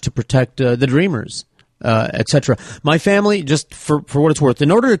march to protect the Dreamers. Etc. My family, just for what it's worth, in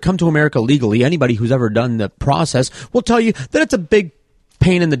order to come to America legally, anybody who's ever done the process will tell you that it's a big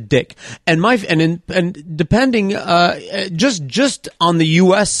pain in the dick. And depending just on the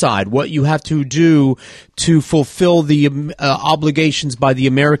U.S. side, what you have to do to fulfill the obligations by the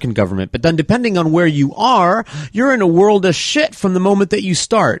American government. But then depending on where you are, you're in a world of shit from the moment that you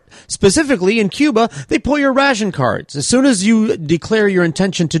start. Specifically in Cuba, they pull your ration cards. As soon as you declare your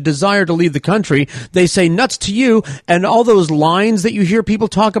intention to desire to leave the country, they say nuts to you, and all those lines that you hear people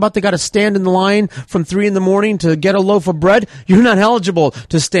talk about, they got to stand in the line from 3 a.m. to get a loaf of bread. You're not eligible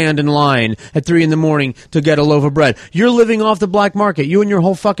to stand in line at 3 a.m. to get a loaf of bread. You're living off the black market. You and your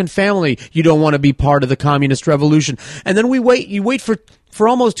whole fucking family, you don't want to be part of the communist revolution. And then you wait for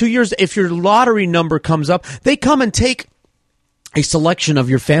almost 2 years. If your lottery number comes up, they come and take a selection of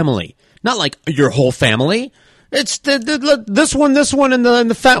your family. Not like your whole family. It's this one, and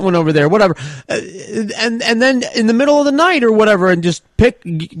the fat one over there, whatever. And then in the middle of the night or whatever, and just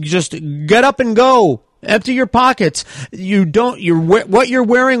get up and go. Empty your pockets. What you're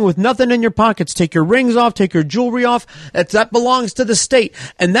wearing with nothing in your pockets. Take your rings off. Take your jewelry off. That belongs to the state.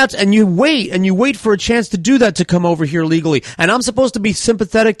 And you wait for a chance to do that, to come over here legally. And I'm supposed to be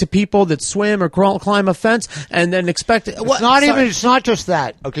sympathetic to people that swim or climb a fence and then expect It's not just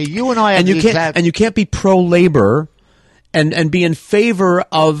that. Okay, you and I have you can't be pro-labor and be in favor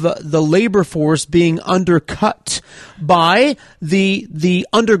of the labor force being undercut by the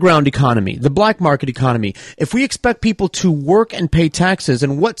underground economy, the black market economy. If we expect people to work and pay taxes,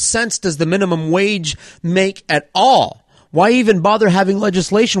 in what sense does the minimum wage make at all? Why even bother having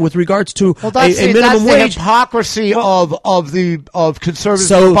legislation with regards to a minimum wage? The hypocrisy of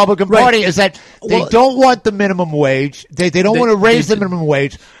conservative Republican Party is that they don't want the minimum wage. They don't want to raise the minimum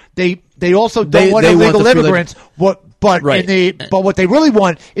wage. They also don't want illegal immigrants. But what they really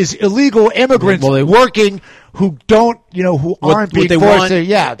want is illegal immigrants working who aren't being forced to,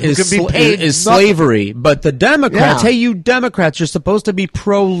 who can be paid is slavery. But the Democrats, hey, you Democrats, you're supposed to be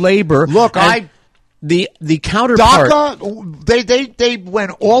pro-labor. Look, the counterpart. DACA, they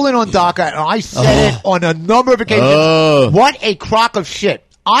went all in on DACA, and I said it on a number of occasions. What a crock of shit.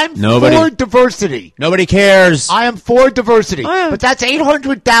 I'm for diversity. Nobody cares. I am for diversity. But that's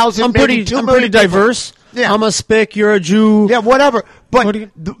 800,000, I'm pretty diverse. Yeah. I'm a spick, you're a Jew. Yeah, whatever. But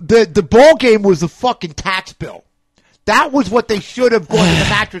the ball game was the fucking tax bill. That was what they should have gone to the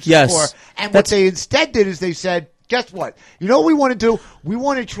mattresses for. And what they instead did is they said, guess what? You know what we want to do? We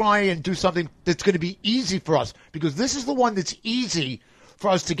want to try and do something that's going to be easy for us, because this is the one that's easy for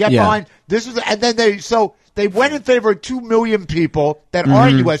us to get behind. They went in favor of 2 million people that are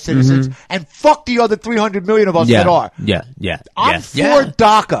U.S. citizens and fuck the other 300 million of us that are. I'm for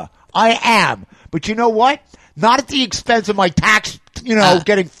DACA. I am. But you know what? Not at the expense of my tax,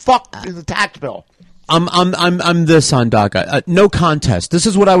 getting fucked in the tax bill. I'm this on DACA. No contest. This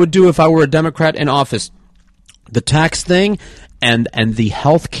is what I would do if I were a Democrat in office. The tax thing and the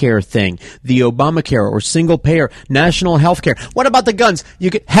health care thing, the Obamacare or single payer, national health care. What about the guns?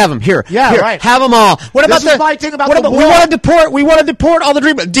 You could have them here. Yeah, here, right. Have them all. What about my thing about the war. We want to deport all the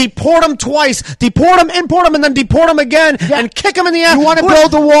dreamers. Deport them twice. Deport them, import them, and then deport them again and kick them in the ass. You want to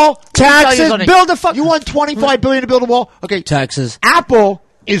build the wall? Taxes. Build the fuck. You want $25 billion to build a wall? Okay. Taxes. Apple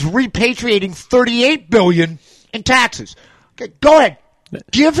is repatriating $38 billion in taxes. Okay, go ahead.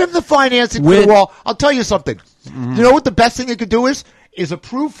 Give him the financing for the wall. I'll tell you something. You know what the best thing they could do is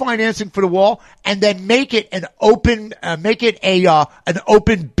approve financing for the wall and then make it an open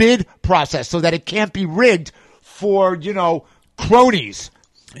bid process so that it can't be rigged for cronies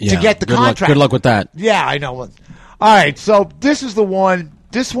to get the contract. Good luck with that. Yeah, I know. All right, so this is the one.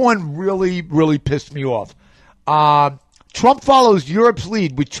 This one really, really pissed me off. Trump follows Europe's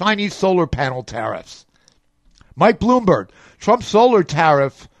lead with Chinese solar panel tariffs. Mike Bloomberg. Trump's solar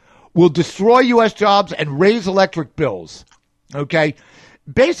tariff will destroy U.S. jobs and raise electric bills. Okay?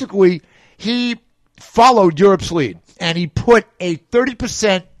 Basically, he followed Europe's lead, and he put a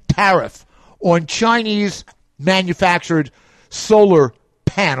 30% tariff on Chinese-manufactured solar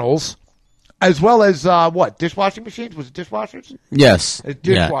panels, as well as, dishwashing machines? Was it dishwashers? Yes.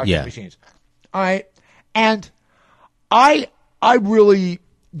 Dishwashing machines. All right. And I really,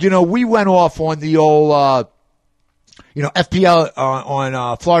 we went off on the old... FPL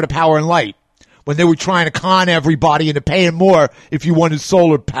on Florida Power and Light, when they were trying to con everybody into paying more if you wanted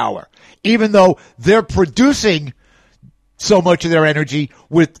solar power, even though they're producing so much of their energy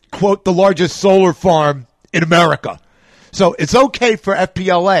with, quote, the largest solar farm in America. So it's okay for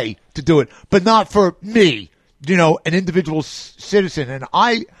FPLA to do it, but not for me, an individual citizen. And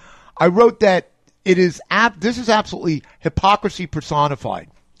I wrote that this is absolutely hypocrisy personified.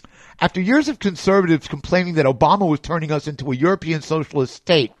 After years of conservatives complaining that Obama was turning us into a European socialist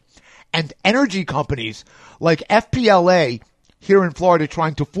state, and energy companies like FPLA here in Florida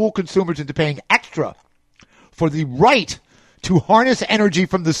trying to fool consumers into paying extra for the right to harness energy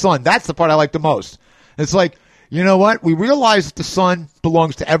from the sun. That's the part I like the most. It's like, you know what? We realize that the sun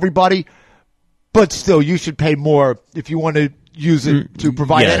belongs to everybody, but still you should pay more if you want to use it to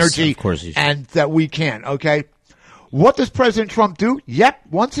provide energy, of course you should. And that we can, okay? What does President Trump do? Yep,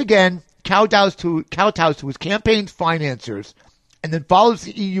 once again, kowtows to his campaign's financiers, and then follows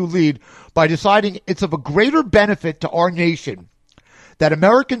the EU lead by deciding it's of a greater benefit to our nation that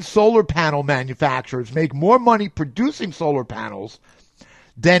American solar panel manufacturers make more money producing solar panels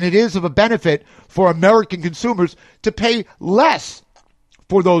than it is of a benefit for American consumers to pay less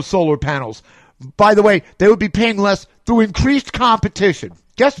for those solar panels. By the way, they would be paying less through increased competition.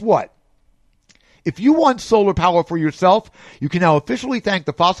 Guess what? If you want solar power for yourself, you can now officially thank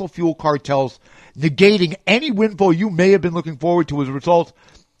the fossil fuel cartels, negating any windfall you may have been looking forward to as a result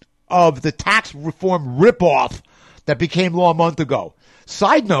of the tax reform ripoff that became law a month ago.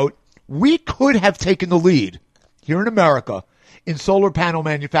 Side note, we could have taken the lead here in America in solar panel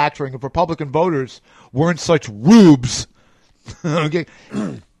manufacturing if Republican voters weren't such rubes. Okay.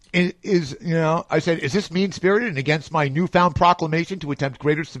 I said, is this mean-spirited and against my newfound proclamation to attempt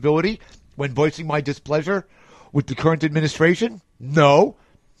greater civility when voicing my displeasure with the current administration? No,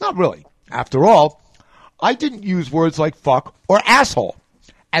 not really. After all, I didn't use words like fuck or asshole.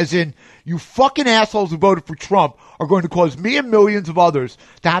 As in, you fucking assholes who voted for Trump are going to cause me and millions of others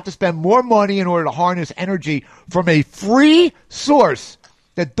to have to spend more money in order to harness energy from a free source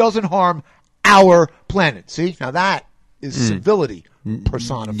that doesn't harm our planet. See, now that is civility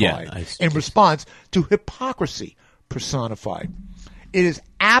personified in response to hypocrisy personified. It is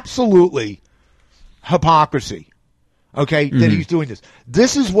absolutely hypocrisy, okay, that he's doing this.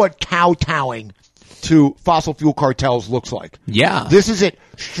 This is what kowtowing to fossil fuel cartels looks like. Yeah. This is it,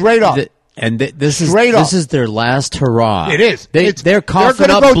 straight up. This is their last hurrah. It is. They're coughing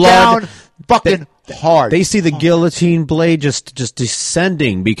gonna up go blood. Down fucking hard. They see the guillotine blade just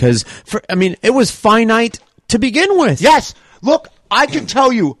descending because, it was finite to begin with. Yes. Look, I can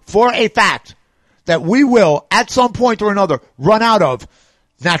tell you for a fact that we will, at some point or another, run out of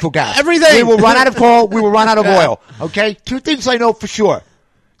natural gas. Everything. We will run out of coal. We will run out of oil. Okay? Two things I know for sure.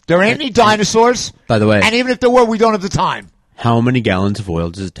 There ain't any dinosaurs. By the way. And even if there were, we don't have the time. How many gallons of oil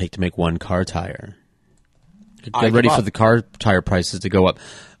does it take to make one car tire? Get ready for the car tire prices to go up.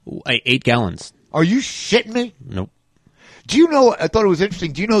 8 gallons. Are you shitting me? Nope. Do you know, I thought it was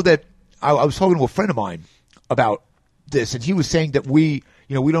interesting, do you know that I was talking to a friend of mine about this, and he was saying that we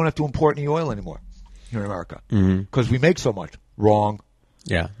don't have to import any oil anymore here in America because we make so much. Wrong.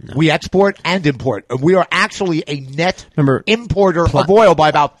 Yeah. No. We export and import. We are actually a net importer of oil by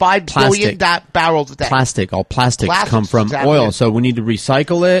about 5 billion barrels a day. All plastics come from oil, so we need to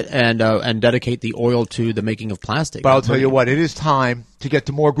recycle it and dedicate the oil to the making of plastic. But I'll tell you what, it is time to get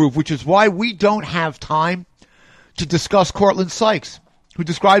to more groove, which is why we don't have time to discuss Cortland Sykes, who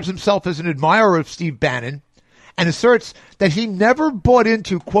describes himself as an admirer of Steve Bannon and asserts that he never bought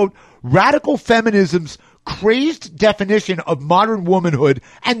into, quote, radical feminism's crazed definition of modern womanhood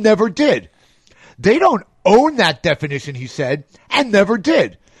and never did. They don't own that definition, he said, and never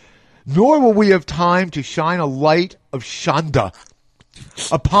did. Nor will we have time to shine a light of Shonda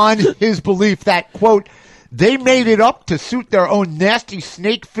upon his belief that, quote, they made it up to suit their own nasty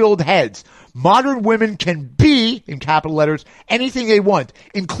snake-filled heads. Modern women can be, in capital letters, anything they want,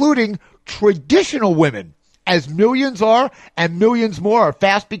 including traditional women, as millions are and millions more are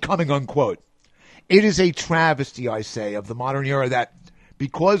fast becoming, unquote. It is a travesty, I say, of the modern era that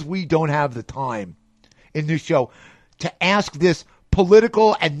because we don't have the time in this show to ask this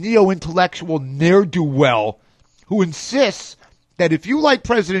political and neo-intellectual ne'er-do-well who insists that if you like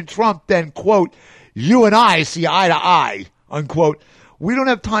President Trump, then, quote, you and I see eye to eye, unquote. We don't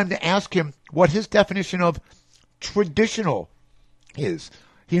have time to ask him what his definition of traditional is.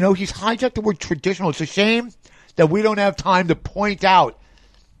 You know, he's hijacked the word traditional. It's a shame that we don't have time to point out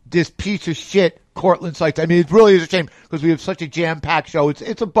this piece of shit, Cortland Sykes. I mean, it really is a shame because we have such a jam-packed show.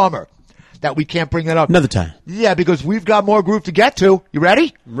 It's a bummer that we can't bring that up. Another time. Yeah, because we've got more groove to get to. You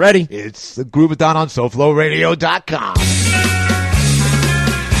ready? Ready. It's the Groovathon on SoFloRadio.com.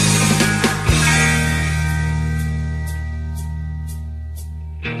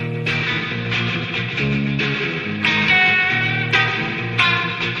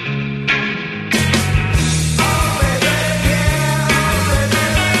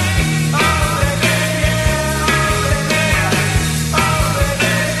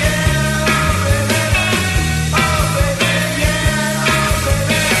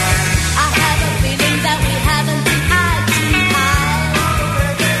 I have a feeling that we haven't been eye to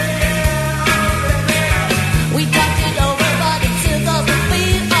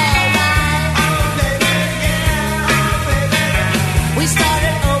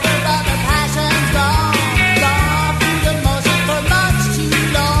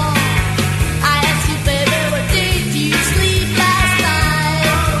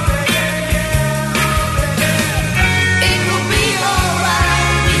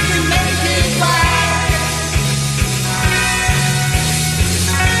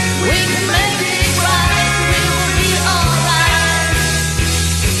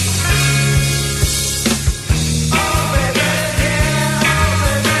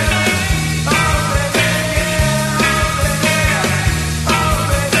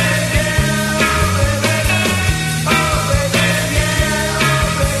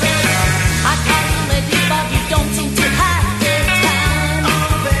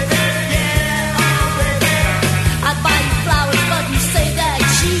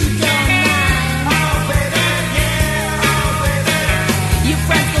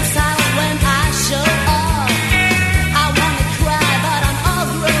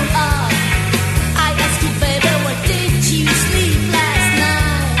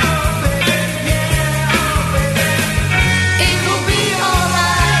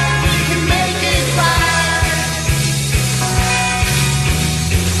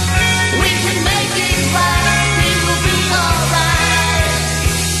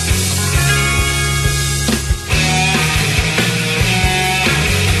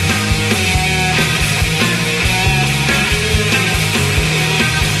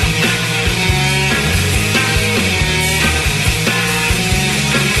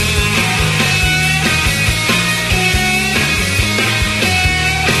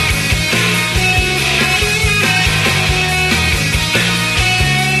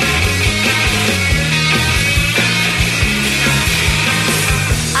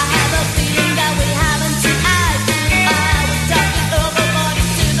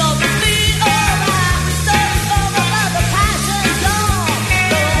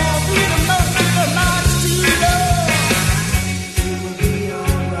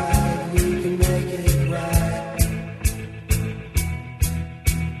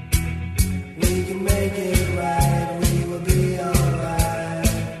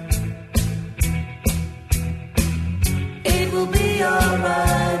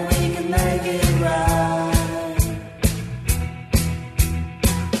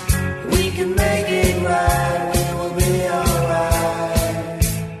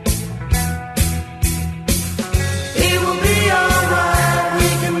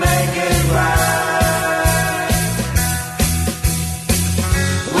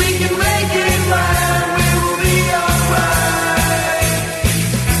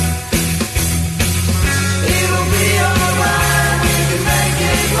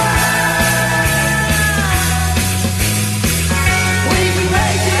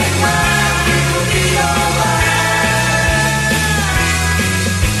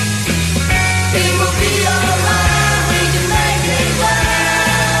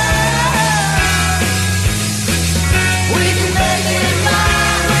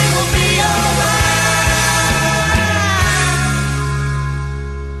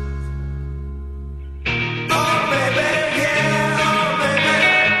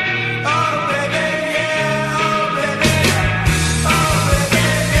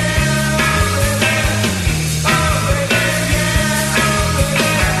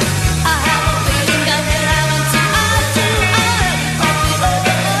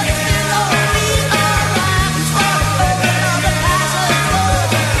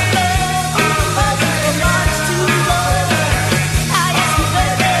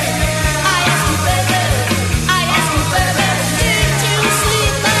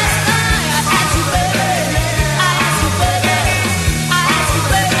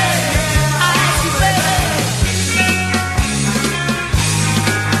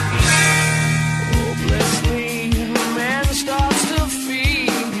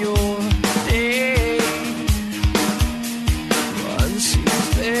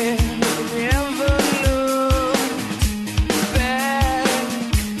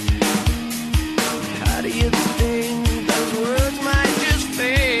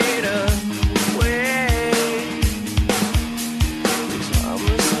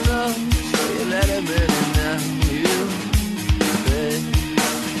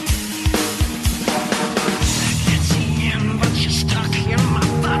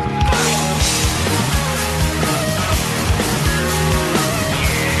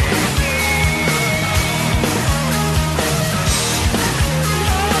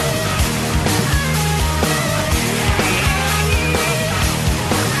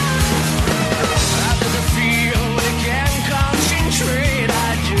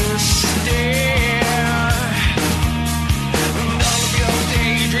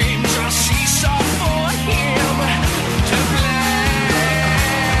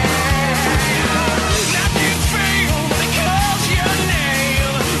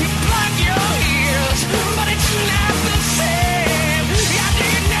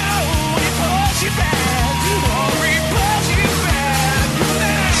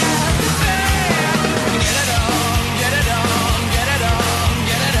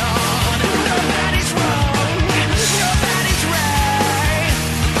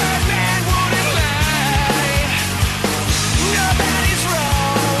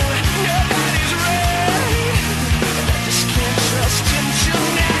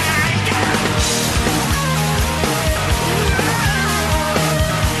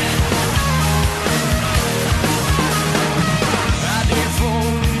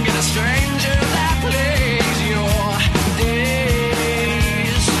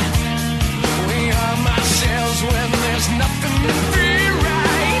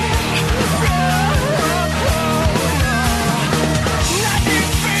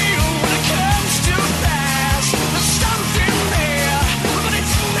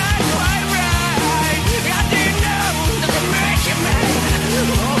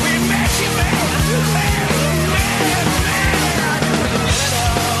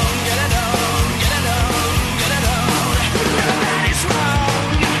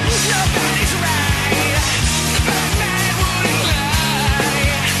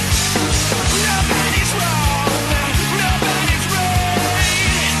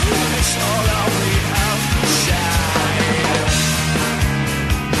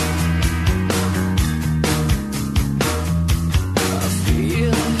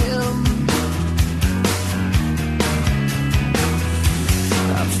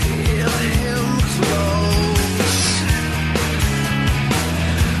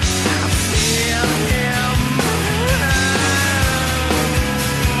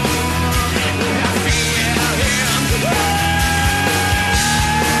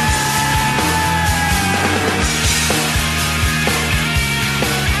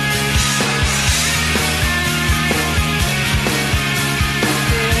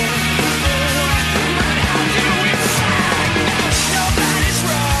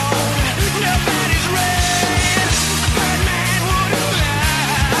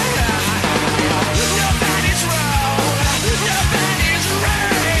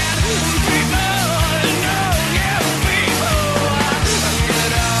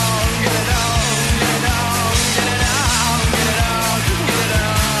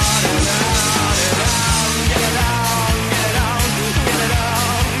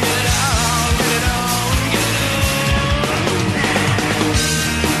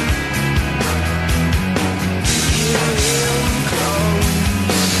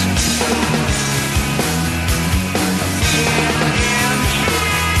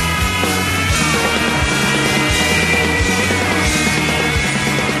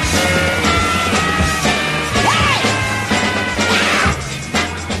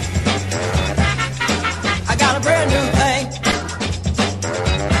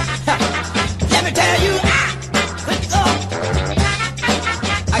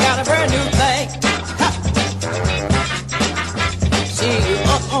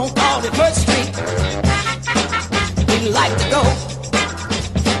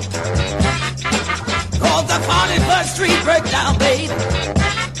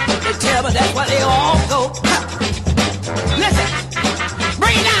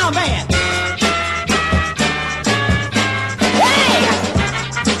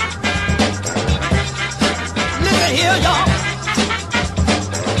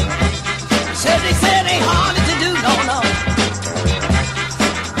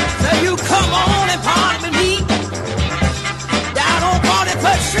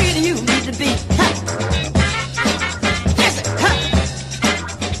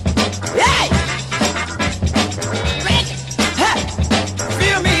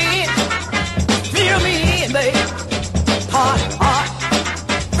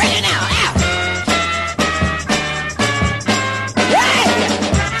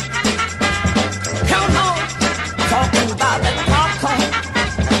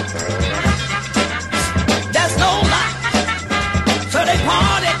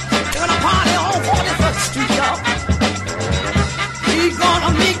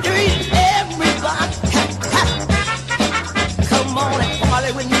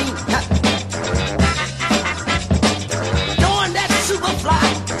party with me. Doing that super fly.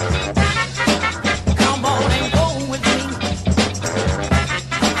 Come on and go with me.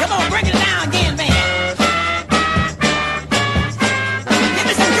 Come on, break it down again, man. Give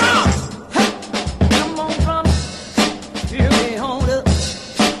me some drums. Come on, drums. Feel me hold up.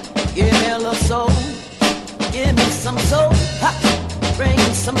 Give me a little soul. Give me some soul. Bring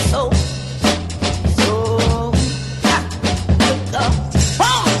some soul.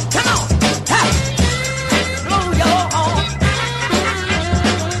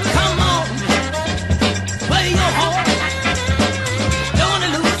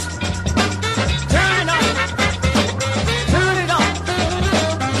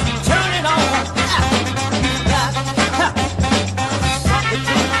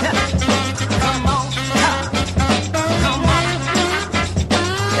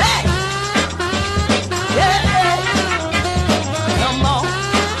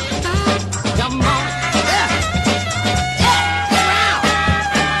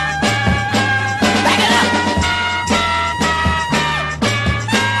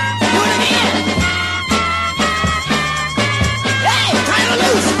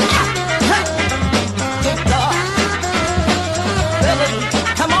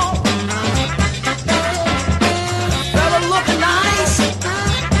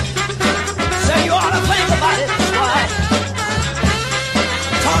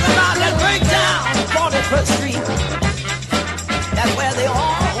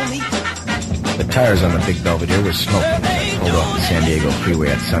 Tires on the big Belvedere were smoking as I pulled off the San Diego freeway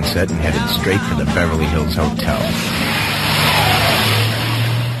at sunset and headed straight for the Beverly Hills Hotel.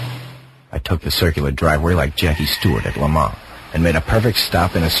 I took the circular driveway like Jackie Stewart at Le Mans and made a perfect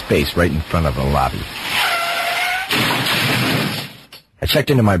stop in a space right in front of the lobby. I checked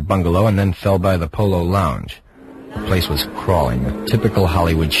into my bungalow and then fell by the Polo Lounge. The place was crawling with typical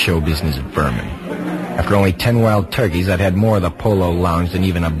Hollywood show business vermin. After only 10 wild turkeys, I'd had more of the Polo Lounge than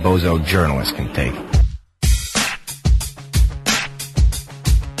even a bozo journalist can take.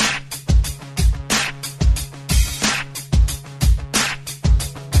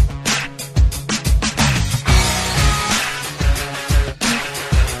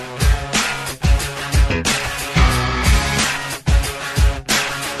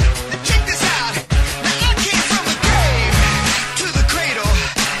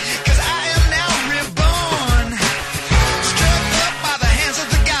 Struck up by the hands of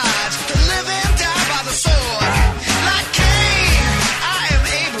the gods to live and die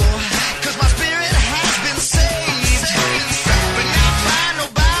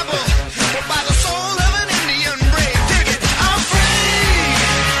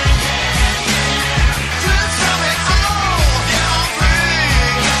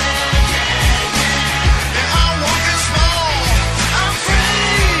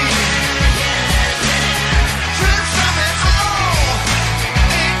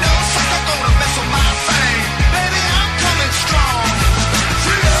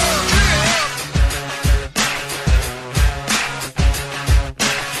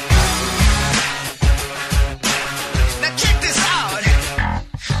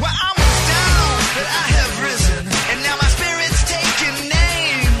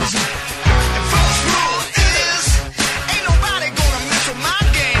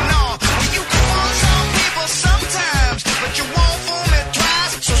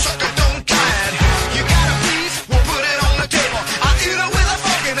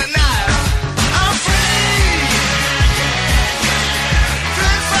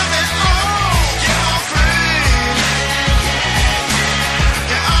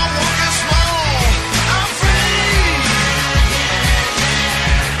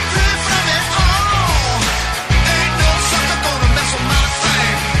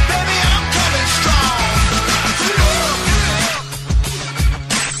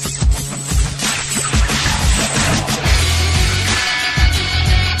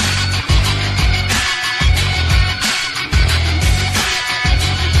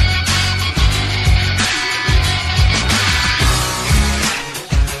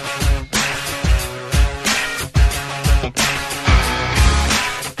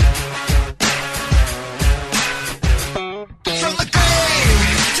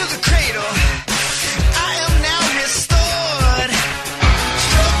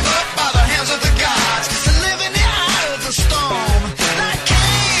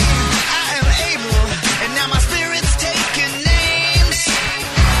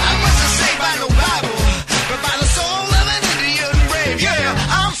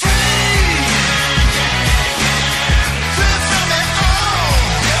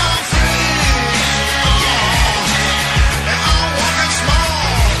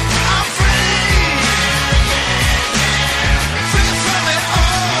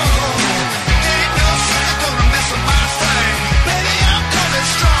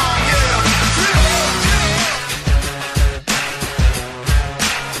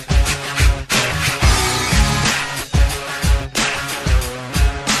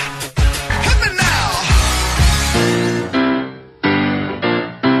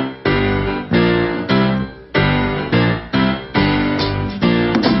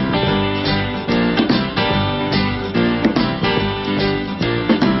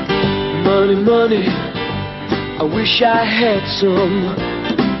money, I wish I had some.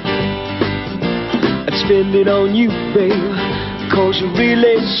 I'd spend it on you, babe, 'cause you're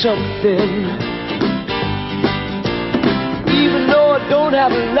really something. Even though I don't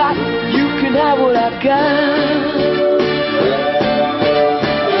have a lot, you can have what I got.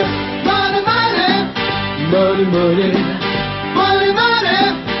 Money, money, money, money, money,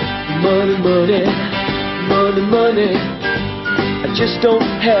 money, money, money, money. I just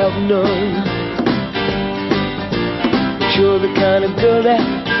don't have none. But you're the kind of girl that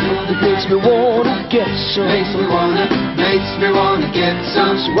makes me wanna get some. Makes me wanna get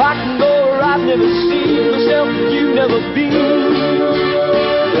some. So I can go where I've never seen myself, you've never been.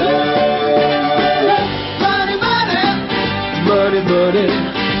 Money, money, money, money,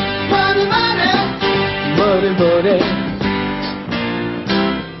 money, money, money, money.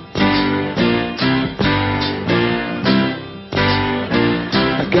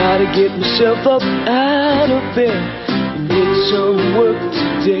 Gotta get myself up out of bed and get some work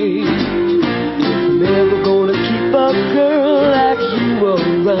today. I'm never gonna keep a girl like you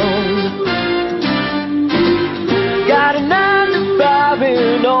around. Got a 9 to 5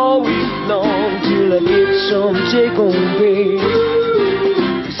 and all week long till I get some take-home pay.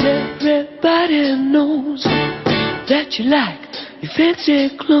 'Cause everybody knows that you like your fancy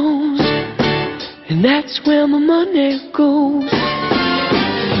clothes, and that's where my money goes.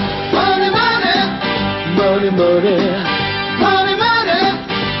 Money, money, money, money, money,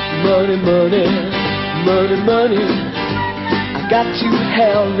 money, money, money, money. I got to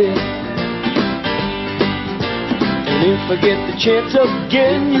have it. And if I get the chance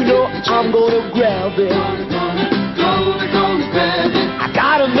again, you know I'm gonna grab it. Gonna grab it. I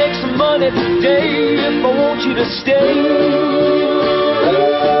gotta make some money today if I want you to stay.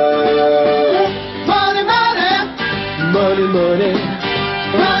 Money, money, money, money.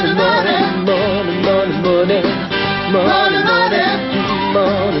 Money, money, money, money, money, money,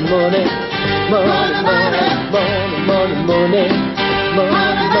 money, money, money, money,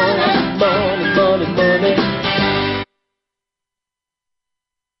 money, money, money, money.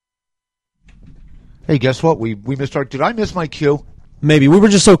 Hey, guess what? We missed our. Did I miss my cue? Maybe we were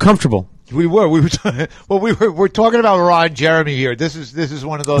just so comfortable. We were. We're talking about Ron Jeremy here. This is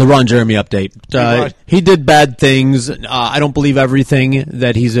one of those. The Ron Jeremy update. He did bad things. I don't believe everything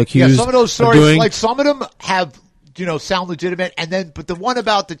that he's accused. Yeah, some of those stories, doing. like some of them have, sound legitimate, but the one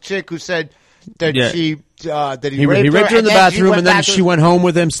about the chick who said that he raped her in the bathroom, and then she went home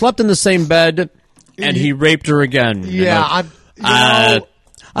with him, slept in the same bed, and he raped her again. Yeah, but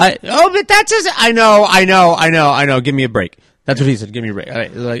that's just. I know. Give me a break. That's what he said. Give me a break.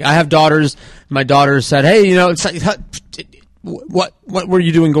 Like, I have daughters. My daughter said, "Hey, it's like, what were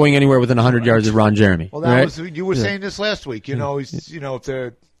you doing going anywhere within 100 yards of Ron Jeremy?" Well, that was you were saying this last week. He's, if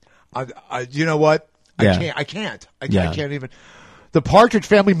they're, you know what? I can't even. The Partridge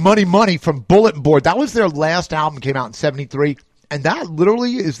Family, Money from Bulletin Board. That was their last album. Came out in '73, and that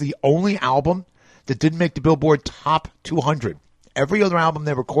literally is the only album that didn't make the Billboard Top 200. Every other album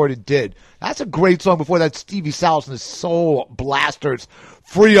they recorded did. That's a great song. Before that, Stevie Salas and the Soul Blasters.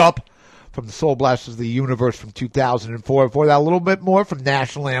 Free Up from the Soul Blasters of the Universe from 2004. Before that, a little bit more from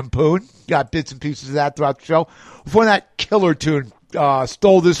National Lampoon. Got bits and pieces of that throughout the show. Before that, killer tune.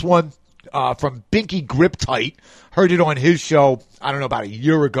 Stole this one from Binky Griptite. Heard it on his show, I don't know, about a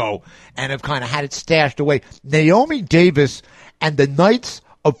year ago. And have kind of had it stashed away. Naomi Davis and the Knights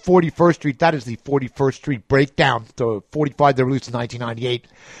of 41st Street. That is the 41st Street Breakdown. The 45 they released in 1998.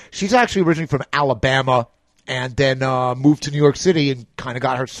 She's actually originally from Alabama and then moved to New York City and kind of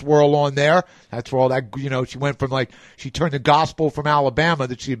got her swirl on there. That's where all that, she went from she turned the gospel from Alabama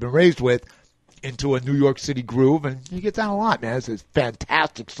that she had been raised with into a New York City groove. And you get that a lot, man. It's a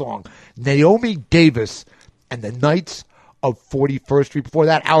fantastic song. Naomi Davis and the Knights of 41st Street. Before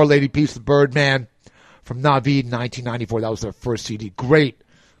that, Our Lady Peace, the Birdman from Naveed in 1994. That was their first CD. Great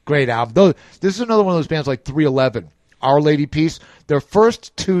album. This is another one of those bands like 311, Our Lady Peace. Their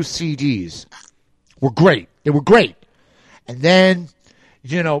first 2 CDs were great. They were great. And then,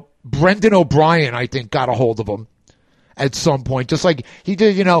 Brendan O'Brien, I think, got a hold of them at some point. Just like he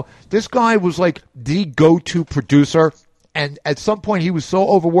did, this guy was like the go-to producer. And at some point he was so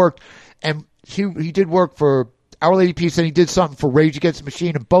overworked. And he did work for Our Lady Peace and he did something for Rage Against the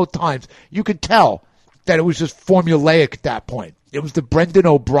Machine. And both times you could tell that it was just formulaic at that point. It was the Brendan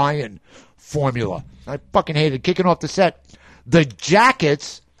O'Brien formula. I fucking hated it. Kicking off the set, the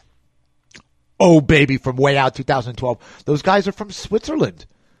Jackets, Oh Baby from Way Out 2012. Those guys are from Switzerland.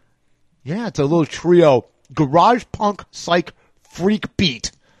 Yeah, it's a little trio. Garage punk, psych, freak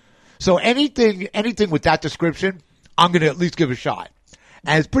beat. So anything with that description, I'm going to at least give a shot.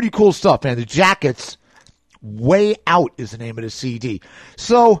 And it's pretty cool stuff, man. The jackets, Way Out is the name of the CD.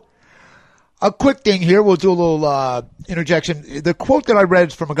 So, a quick thing here. We'll do a little interjection. The quote that I read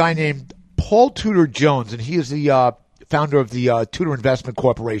is from a guy named Paul Tudor Jones, and he is the founder of the Tudor Investment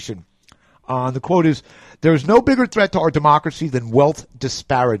Corporation. The quote is, "There is no bigger threat to our democracy than wealth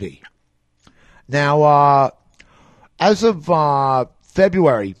disparity." Now, as of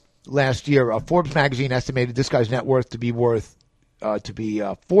February last year, Forbes magazine estimated this guy's net worth to be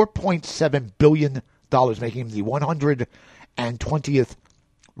 $4.7 billion, making him the 120th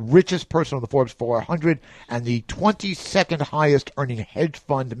richest person on the Forbes 400 and the 22nd highest earning hedge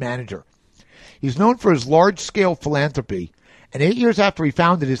fund manager. He's known for his large-scale philanthropy, and 8 years after he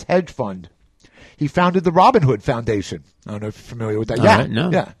founded his hedge fund, he founded the Robin Hood Foundation. I don't know if you're familiar with that.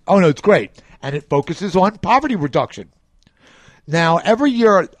 No. Yeah. Oh, no, it's great. And it focuses on poverty reduction. Now, every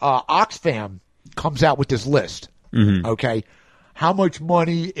year, Oxfam comes out with this list, okay? How much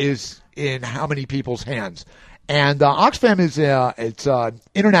money is in how many people's hands? And Oxfam is it's an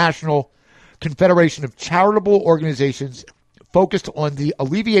international confederation of charitable organizations focused on the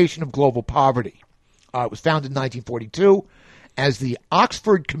alleviation of global poverty. It was founded in 1942 as the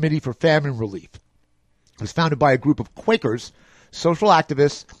Oxford Committee for Famine Relief. It was founded by a group of Quakers, social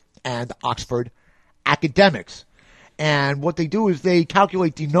activists, and Oxford academics. And what they do is they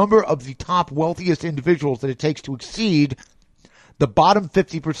calculate the number of the top wealthiest individuals that it takes to exceed the bottom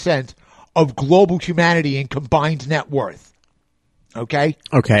 50% of global humanity in combined net worth. Okay?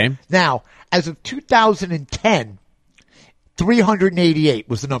 Okay. Now, as of 2010, 388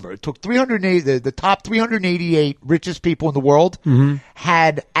 was the number. It took 380, the top 388 richest people in the world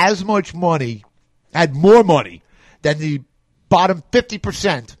had as much money, had more money than the bottom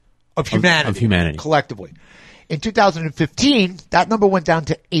 50% of humanity. Collectively. In 2015, that number went down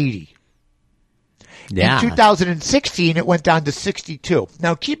to 80. Yeah. In 2016, it went down to 62.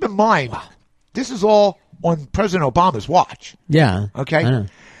 Now, keep in mind, this is all on President Obama's watch. Yeah. Okay? I know.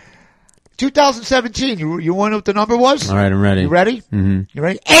 2017, you want to know what the number was? All right, I'm ready. You ready? Mm-hmm. You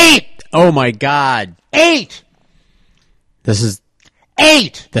ready? 8! Oh, my God. 8! This is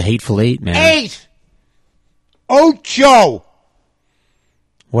 8! the Hateful Eight, man. 8! Ocho!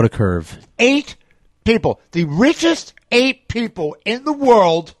 What a curve. 8 people. The richest 8 people in the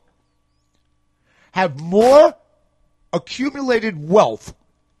world have more accumulated wealth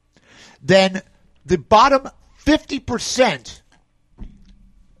than the bottom 50%.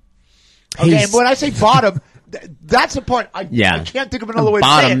 Okay, and when I say bottom, that's the part I can't think of another way to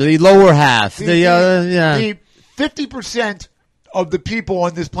say it. Bottom, the lower half. The 50% of the people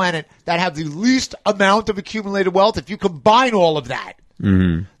on this planet that have the least amount of accumulated wealth, if you combine all of that,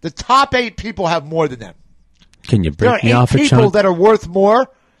 the top 8 people have more than them. Can you break me There are 8 off a people chunk? that are worth more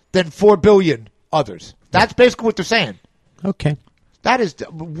than 4 billion others. That's basically what they're saying. Okay. That is,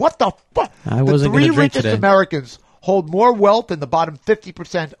 what the fuck? I wasn't The gonna 3 drink richest today. Americans hold more wealth than the bottom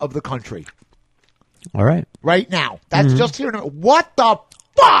 50% of the country All right. right now. That's just here. What the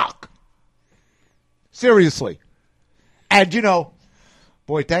fuck? Seriously. And,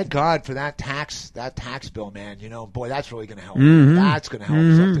 boy, thank God for that tax bill, man. Boy, that's really going to help. That's going to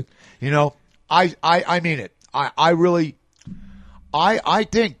help something. I mean it. I really, I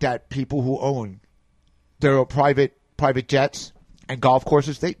think that people who own their private jets and golf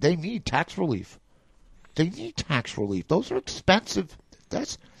courses, they need tax relief. They need tax relief. Those are expensive. Do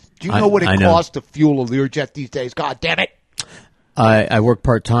you know what it costs to fuel a Learjet these days? God damn it. I work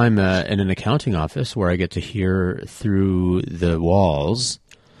part-time in an accounting office where I get to hear through the walls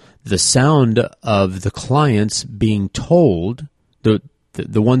the sound of the clients being told, the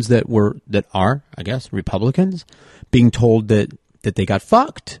ones that are, I guess, Republicans, being told that they got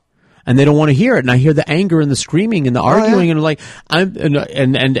fucked. And they don't want to hear it, and I hear the anger and the screaming and the arguing, and like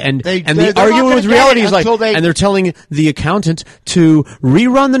the arguing with reality is like, and they're telling the accountant to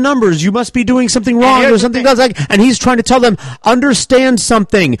rerun the numbers. You must be doing something wrong or something does like, and he's trying to tell them, understand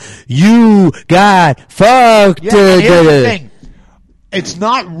something. You got fucked. Yeah, here's the thing. It's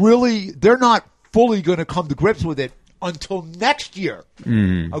not really. They're not fully going to come to grips with it until next year,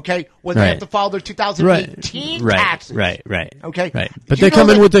 okay? When they have to file their 2018 taxes. Right. Okay? Right. But they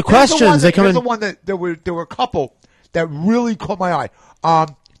come in with the questions. Here's the one that there were a couple that really caught my eye.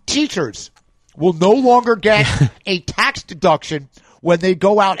 Teachers will no longer get a tax deduction when they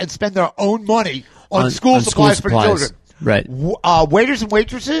go out and spend their own money on school supplies for children. Right. Waiters and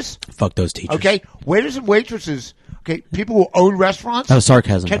waitresses. Fuck those teachers. Okay? Waiters and waitresses, okay, people who own restaurants that was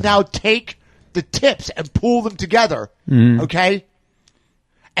sarcasm, can now take the tips and pool them together, okay,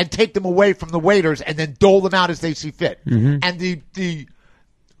 and take them away from the waiters and then dole them out as they see fit. And the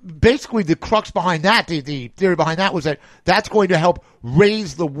basically the crux behind that, the theory behind that was that that's going to help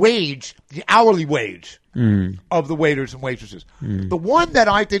raise the wage, the hourly wage of the waiters and waitresses. The one that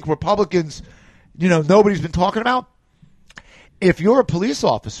I think Republicans, nobody's been talking about, if you're a police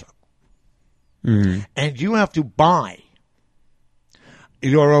officer and you have to buy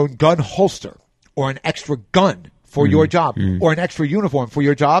your own gun holster or an extra gun for your job or an extra uniform for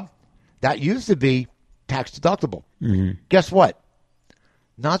your job, that used to be tax deductible. Guess what?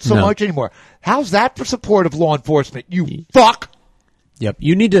 Not so much anymore. How's that for support of law enforcement, you fuck? Yep.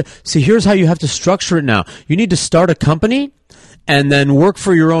 You need to see. Here's how you have to structure it now. You need to start a company and then work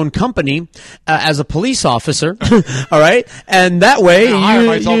for your own company as a police officer. All right, and that way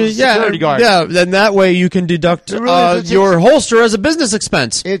security guard. Yeah, then that way you can deduct your holster as a business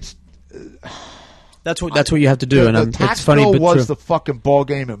expense. That's what you have to do. The tax bill was the fucking ball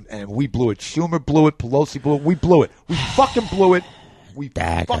game, and we blew it. Schumer blew it. Pelosi blew it. We blew it. We fucking blew it. We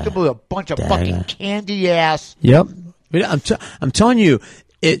fucking blew it. A bunch of fucking candy ass. Yep. I'm telling you,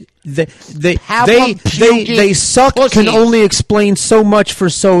 they suck. Pussies. Can only explain so much for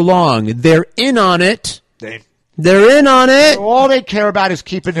so long. They're in on it. They're in on it. All they care about is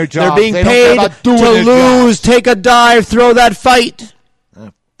keeping their jobs. They're being paid to lose, take a dive, throw that fight.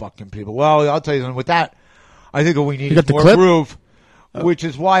 Fucking people. Well, I'll tell you something. With that, I think what we need is more groove, which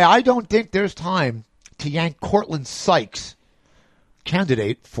is why I don't think there's time to yank Cortland Sykes,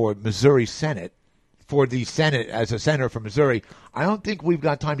 candidate for Missouri Senate, for the Senate as a senator from Missouri. I don't think we've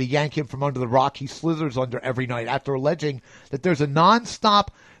got time to yank him from under the rock he slithers under every night after alleging that there's a nonstop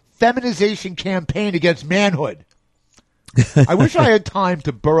feminization campaign against manhood. I wish I had time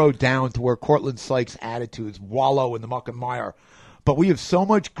to burrow down to where Cortland Sykes' attitudes wallow in the muck and mire, but we have so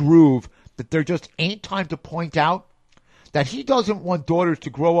much groove that there just ain't time to point out that he doesn't want daughters to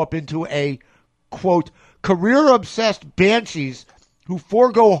grow up into a, quote, career-obsessed banshees who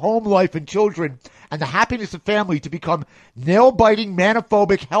forego home life and children and the happiness of family to become nail-biting,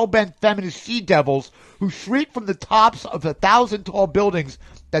 manophobic, hell-bent feminist she-devils who shriek from the tops of 1,000-tall buildings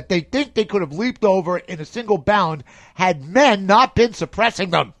that they think they could have leaped over in a single bound had men not been suppressing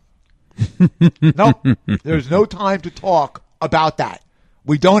them. Nope. There's no time to talk about that.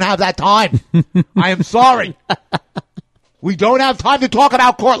 We don't have that time. I am sorry. We don't have time to talk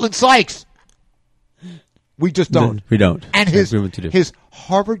about Cortland Sykes. We just don't. We don't. And his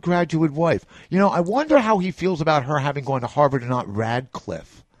Harvard graduate wife. I wonder how he feels about her having gone to Harvard and not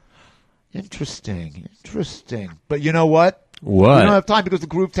Radcliffe. Interesting. But you know what? What? We don't have time because the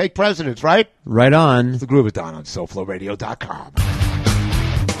Groove take precedence, right? Right on. The Groove is done on SoFloRadio.com.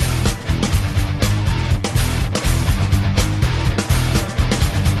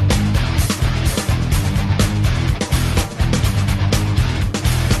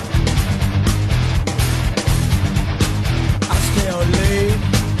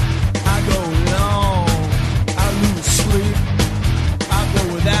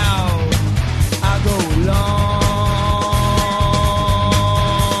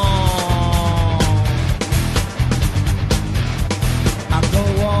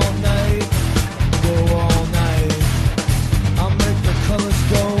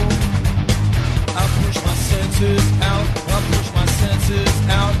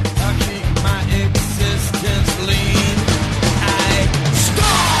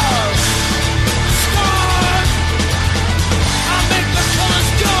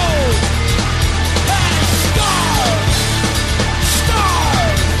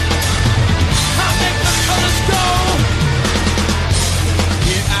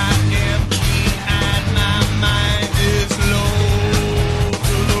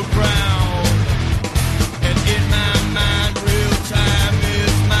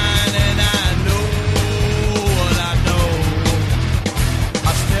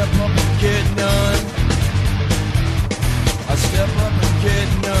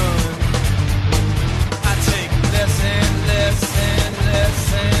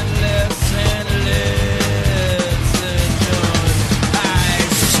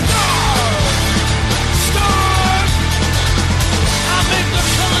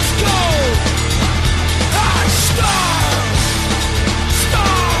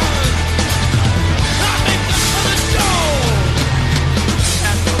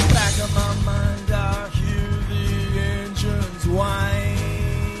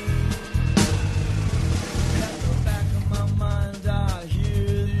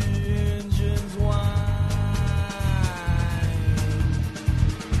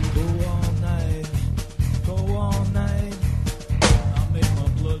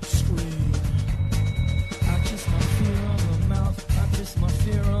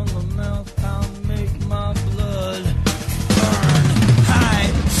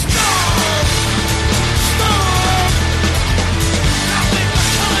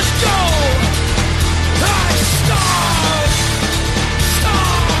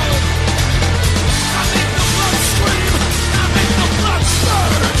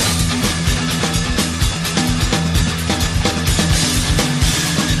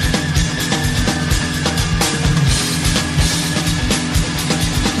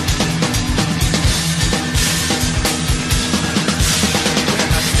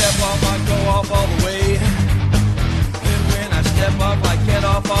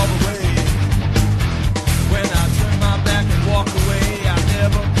 all the way. When I turn my back and walk away, I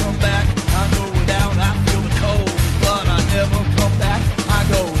never come back. I go down, I feel the cold, but I never come back. I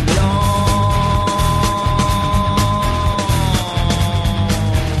go long.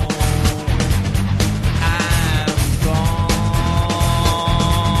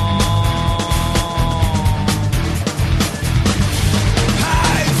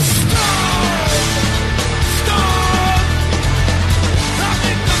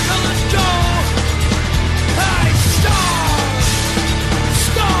 Color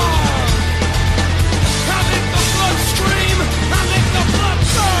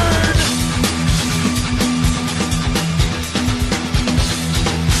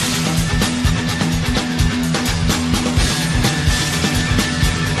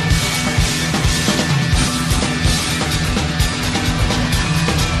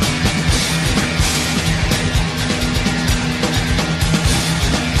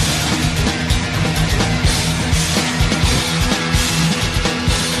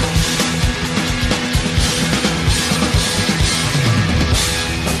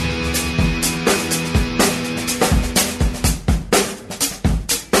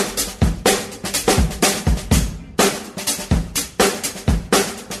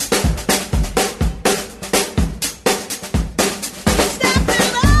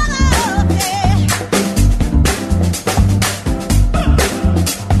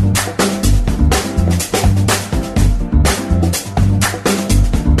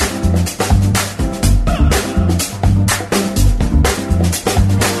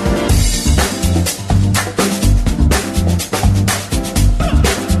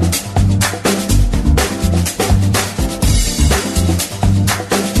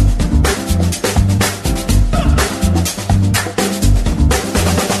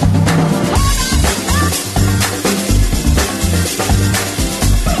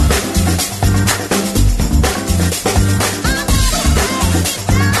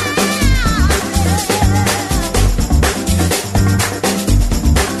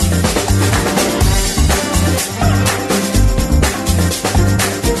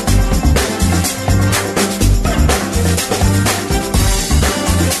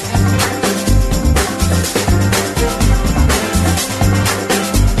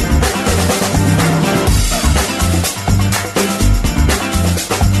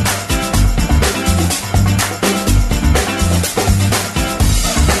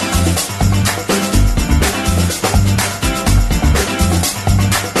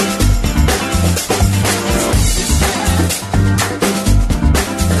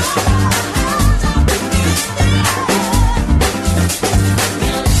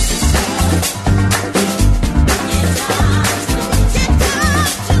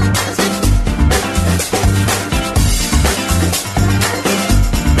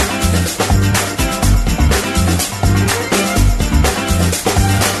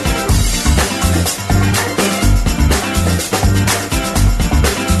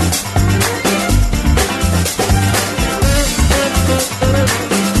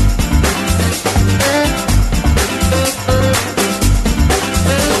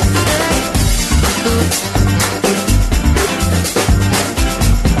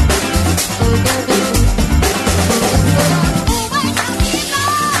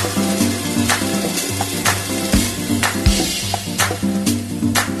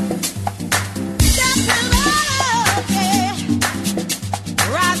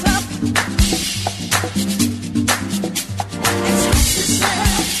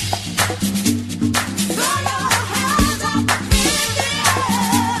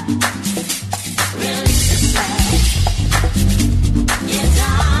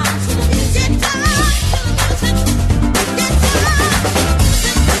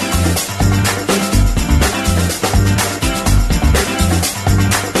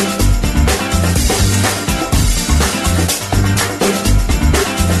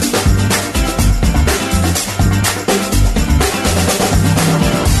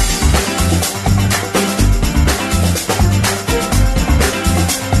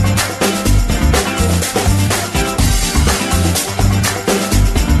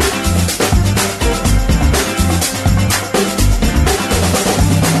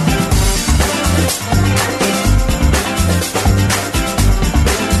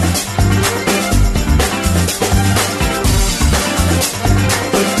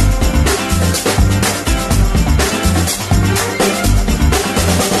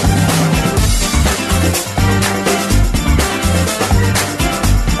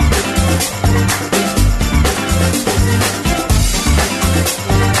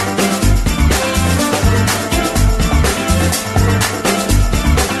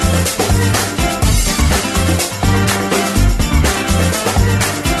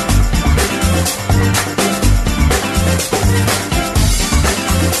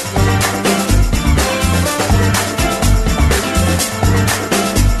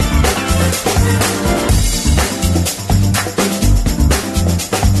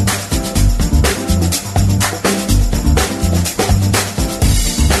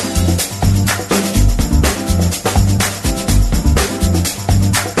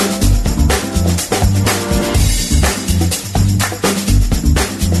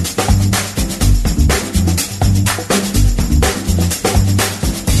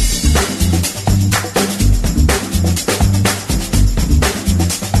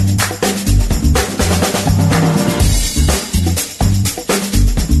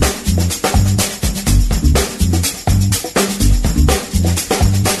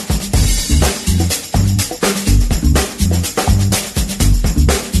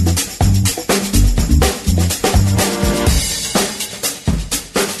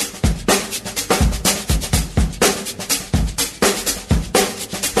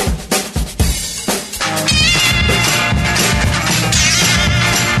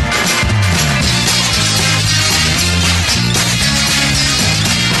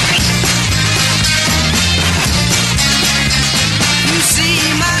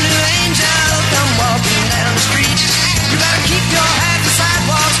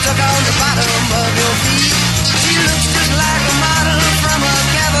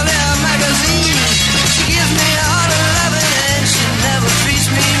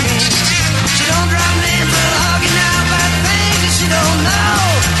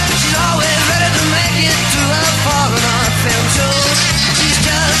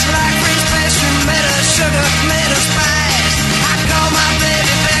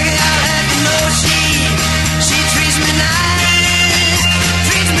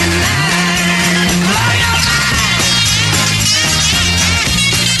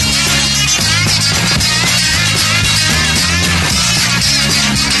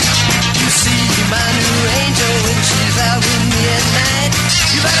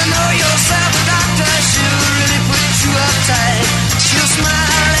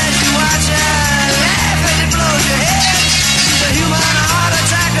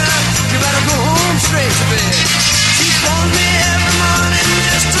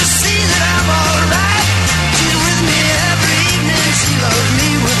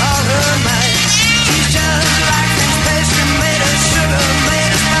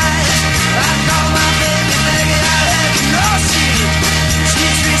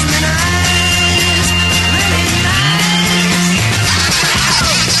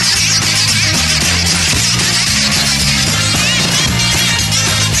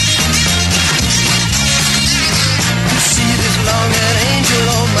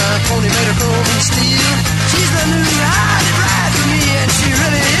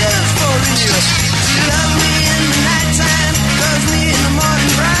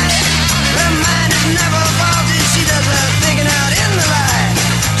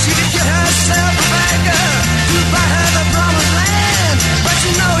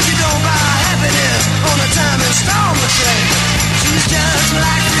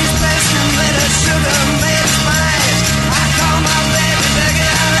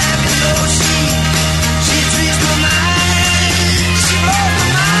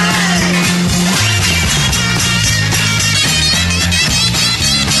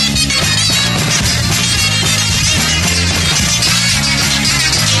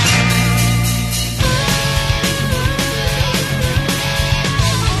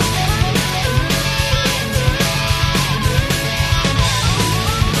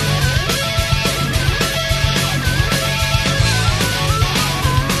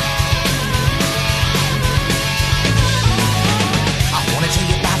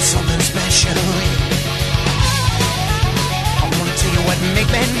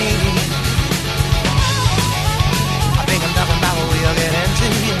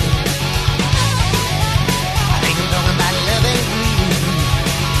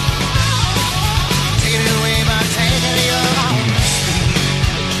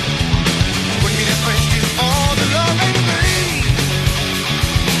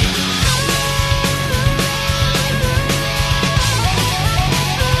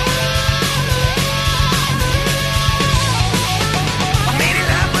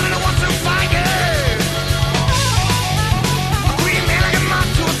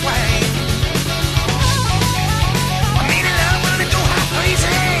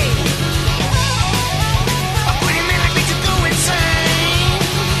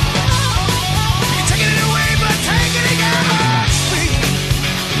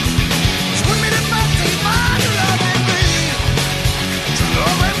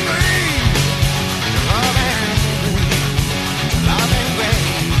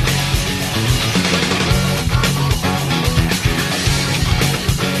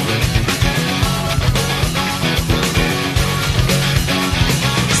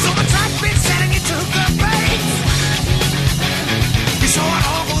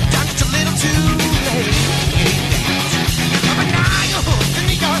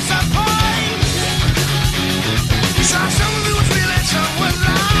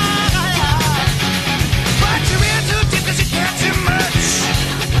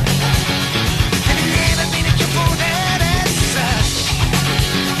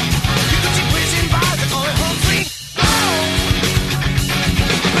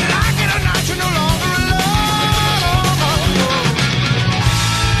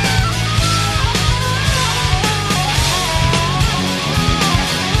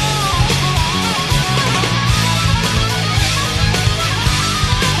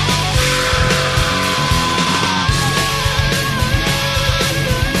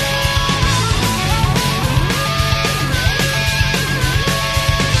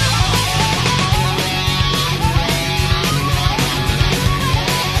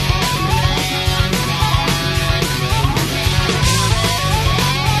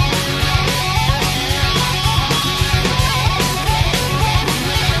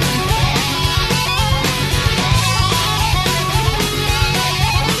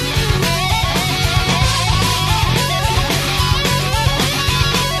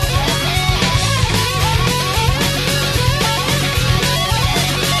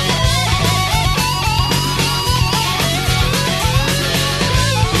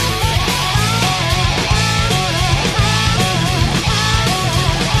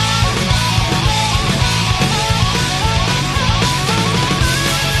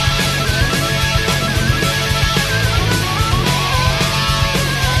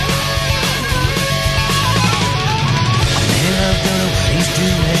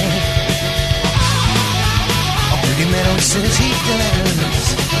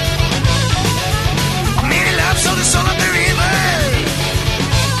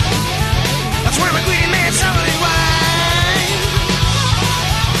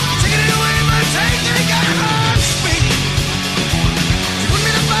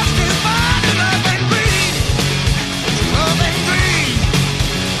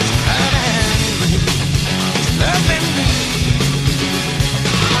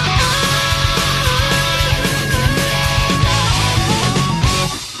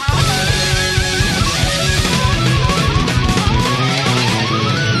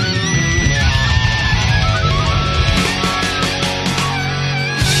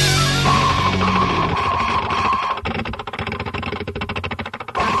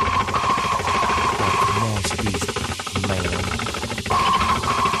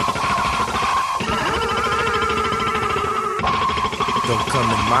come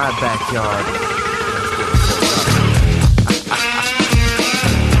in my backyard.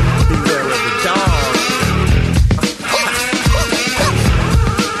 Beware of the dog.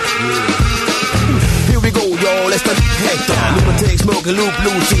 Here we go, y'all. Let's start Hector. Lunatic smoking loop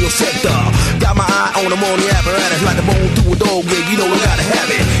loose in your sector. Got my eye on the morning apparatus like a bone through a dog leg. You know I gotta have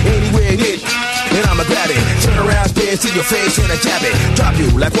it. Anywhere it is. And I'ma grab it, turn around, spin to your face and I jab it. Drop you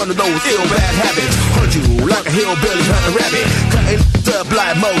like one of those ill bad habits. Hurt you like a hillbilly hunting rabbit. Cutting up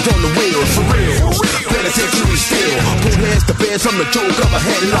like modes on the wheels, for real. Penitentiary still. Put heads to bed from the joke of a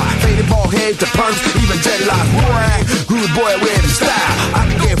headlock. Faded ball heads to perms, even dreadlock. Boy, good boy with the style.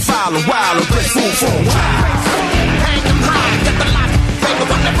 I can get foul and wild and play fool for a while. Hang them high, get the lock. Baby,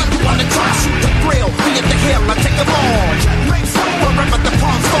 whenever you wanna try, shoot the grill. Be at the hill, I take them on. Wherever the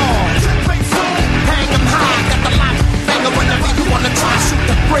palms fall. Hang them high, got the lock. Banger whenever you wanna try, shoot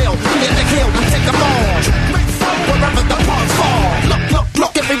the grill. Be in the hill, we take them on. Wherever the pawns fall. Look, look,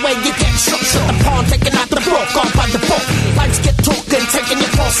 look, everywhere you get shook. Shut the pawn, taking out the book, all by the book. Lights get talking, taking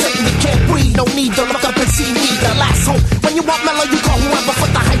your pulse, saying you can't breathe. No need to look up and see me, the last hope. When you want mellow, you call whoever for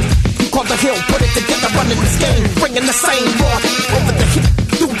the hype. You call the hill, put it together, running this game. Bringing the same raw over the hip.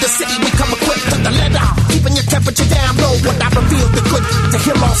 Through the city, we come equipped to the letter. Keeping your temperature down low. When I reveal the good to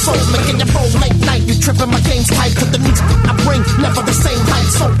heal all souls, making your roll late night. You tripping my game's tight to the music I bring, never the same height.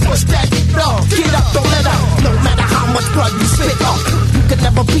 So push that dog, get up, don't let up. No matter how much blood you spit up, you can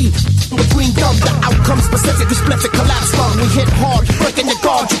never be with green gum. The outcome specific is split, it collapse long. We hit hard, breaking your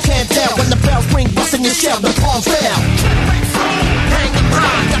guard. You can't tell when the bells ring, busting your shell. The palms fell. Hang them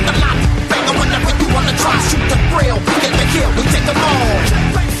high, got the lock. Banger whenever you wanna try, shoot the grill. We get the hill, we take them on.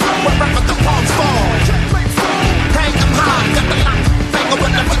 Wherever the palms fall. Hang them high, got the lock. Banger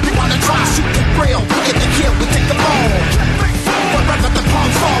whenever you wanna try, shoot the grill. We get the hill, we take them on. Wherever the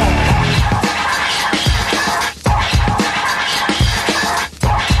palms fall.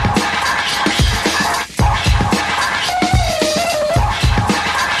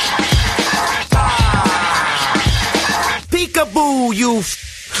 Peekaboo, you.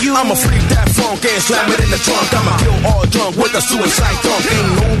 I'ma freak that funk and slam it in the trunk. I'ma kill all drunk with a suicide thunk.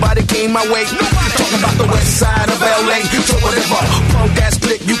 Ain't nobody came my way. Talking about the west side of LA. So whatever punk ass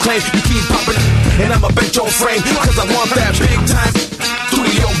click you claim, you keep popping. And I'ma bend your frame, cause I want that big time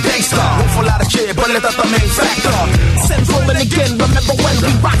studio gangsta. Won't fall out of shit, but let that the main factor. Sends rolling again, remember when we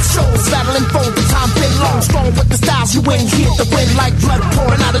rock shows. Battling for the time been long. Strong with the styles you ain't here to win. Like blood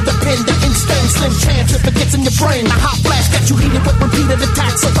pouring out of the pen. The instinct, slim chance if it gets in your brain. A hot flash got you heated with repeated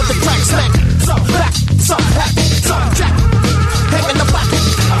attacks. Over the track smack, some back, some hat, some jack. Hanging the back,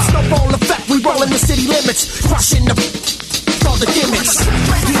 snowball effect. We rollin' the city limits, crushing the all the gimmicks. Yeah,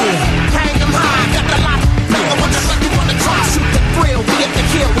 hang them high, got the lot. Banger whenever you wanna try, shoot the grill. We get the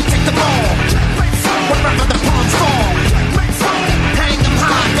kill, we take them all. Wherever the palms fall. Hang them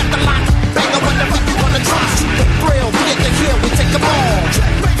high, got the lot. Banger whenever you wanna try, shoot the grill. We get the kill, we take them all.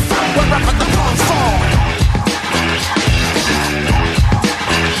 Wherever the palms fall.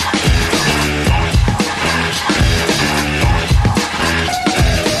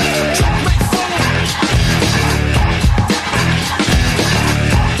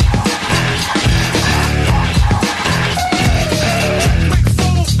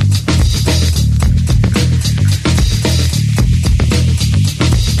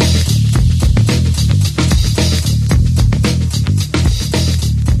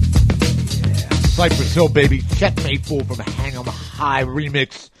 Cypress Hill, baby. Checkmate Fool from Hang 'em High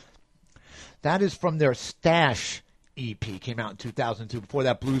remix. That is from their Stash EP. Came out in 2002. Before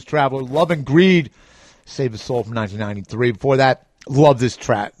that, Blues Traveler, Love and Greed, Save a Soul from 1993. Before that, love this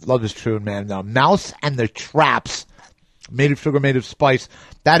track. Love this tune, man. Mouse and the Traps, Made of Sugar, Made of Spice.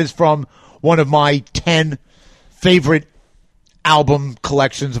 That is from one of my 10 favorite album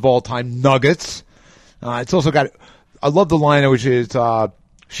collections of all time, Nuggets. It's also got, I love the line which is,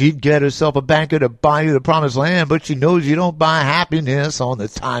 she'd get herself a banker to buy you the promised land, but she knows you don't buy happiness on the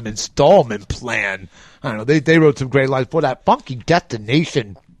time installment plan. I don't know. They wrote some great lines for that. Funky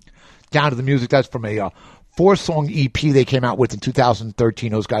Destination, Down to the Music. That's from a 4-song EP they came out with in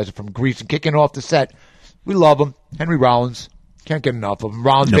 2013. Those guys are from Greece. And kicking off the set, we love them. Henry Rollins. Can't get enough of them.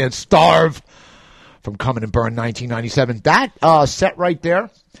 Rollins Band, Starve, from Come and Burn 1997. That set right there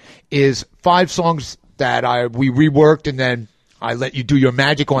is 5 songs that we reworked and then I let you do your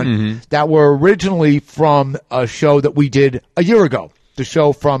magic on, that were originally from a show that we did a year ago. The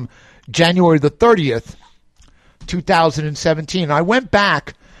show from January the 30th, 2017. I went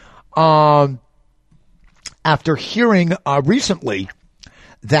back after hearing recently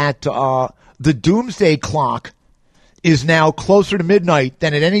that the Doomsday Clock is now closer to midnight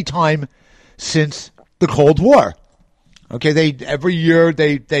than at any time since the Cold War. Okay, every year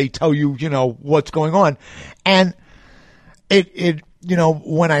they tell you, what's going on. And it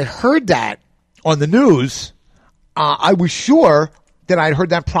when I heard that on the news, I was sure that I'd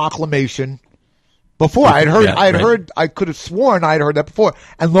heard that proclamation before. I could have sworn I'd heard that before.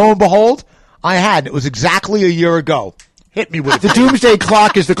 And lo and behold, I had. It was exactly a year ago. Hit me with it. The doomsday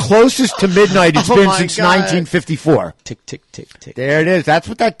clock is the closest to midnight it's been since 1954. Tick, tick, tick, tick. There it is. That's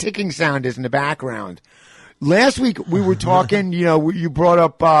what that ticking sound is in the background. Last week we were talking, you brought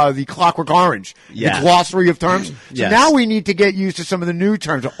up the Clockwork Orange, the glossary of terms. So now we need to get used to some of the new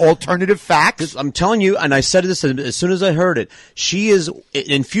terms, alternative facts. I'm telling you, and I said this as soon as I heard it, she is,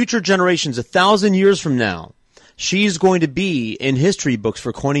 in future generations, 1,000 years from now, she's going to be in history books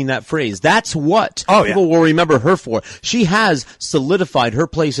for coining that phrase. That's what people will remember her for. She has solidified her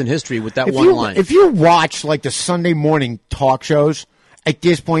place in history with that one line. If you watch like the Sunday morning talk shows at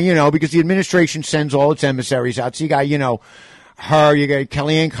this point, because the administration sends all its emissaries out. So you got, her, you got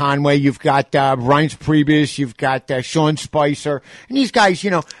Kellyanne Conway, you've got Reince Priebus, you've got Sean Spicer. And these guys,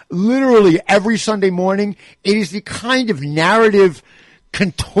 literally every Sunday morning, it is the kind of narrative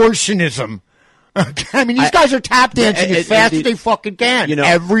contortionism. Okay, I mean, these guys are tap dancing as fast as they fucking can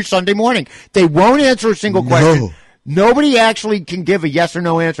every Sunday morning. They won't answer a single question. No. Nobody actually can give a yes or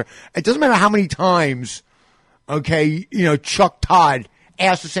no answer. It doesn't matter how many times, Chuck Todd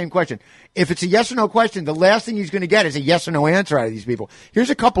asked the same question. If it's a yes or no question, the last thing he's going to get is a yes or no answer out of these people. Here's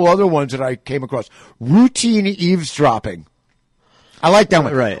a couple other ones that I came across. Routine eavesdropping. I like that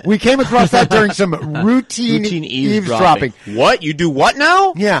one. Right. We came across that during some routine eavesdropping. What? You do what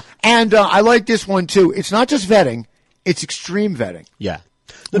now? Yeah. And I like this one, too. It's not just vetting. It's extreme vetting. Yeah.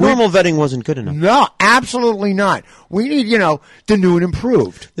 The normal vetting wasn't good enough. No, absolutely not. We need, the new and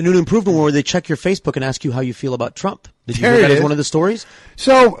improved. The new and improved one where they check your Facebook and ask you how you feel about Trump. Did you hear that as one of the stories?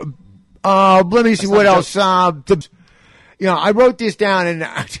 So, let me see what else. I wrote this down and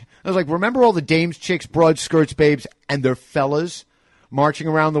I was like, remember all the dames, chicks, broads, skirts, babes, and their fellas marching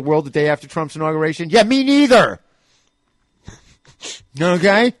around the world the day after Trump's inauguration? Yeah, me neither.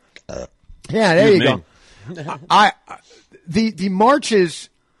 Okay? Yeah, there you go. The marches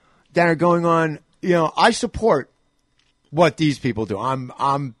that are going on, I support what these people do.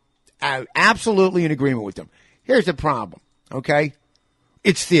 I'm absolutely in agreement with them. Here's the problem, okay?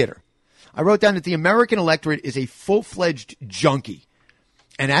 It's theater. I wrote down that the American electorate is a full-fledged junkie,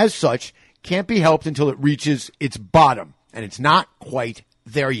 and as such, can't be helped until it reaches its bottom, and it's not quite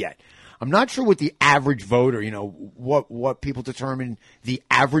there yet. I'm not sure what the average voter, what people determine the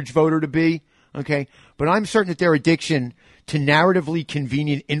average voter to be, okay? But I'm certain that their addiction to narratively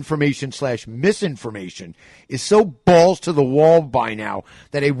convenient information/misinformation is so balls to the wall by now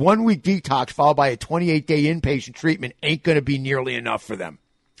that a 1-week detox followed by a 28-day inpatient treatment ain't going to be nearly enough for them.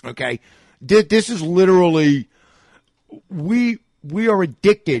 Okay? This is literally, we are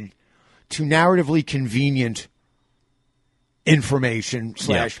addicted to narratively convenient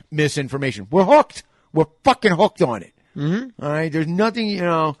information/misinformation. We're hooked. We're fucking hooked on it. Mm-hmm. All right? There's nothing,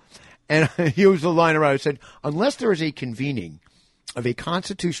 And here's the line around. It said, unless there is a convening of a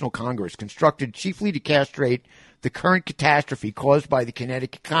constitutional Congress constructed chiefly to castrate the current catastrophe caused by the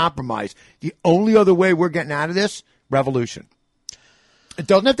Connecticut Compromise, the only other way we're getting out of this, revolution. It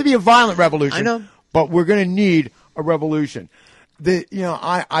doesn't have to be a violent revolution. I know. But we're going to need a revolution.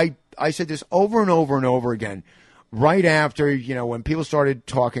 I said this over and over and over again, right after, when people started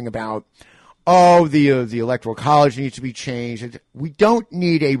talking about, the Electoral College needs to be changed. We don't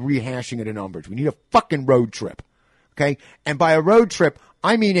need a rehashing of the numbers. We need a fucking road trip, okay? And by a road trip,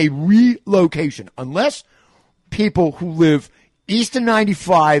 I mean a relocation. Unless people who live east of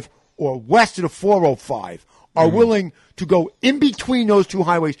 95 or west of the 405 are willing to go in between those two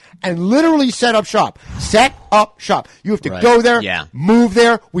highways and literally set up shop. Set up shop. You have to go there, move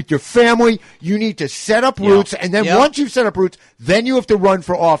there with your family. You need to set up roots, and then once you've set up roots, then you have to run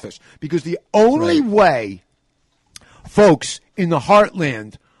for office. Because the only way folks in the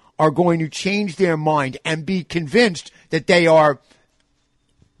heartland are going to change their mind and be convinced that they are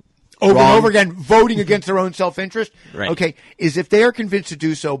over and over again voting against their own self-interest, okay, is if they are convinced to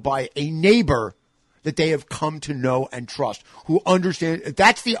do so by a neighbor that they have come to know and trust, who understand.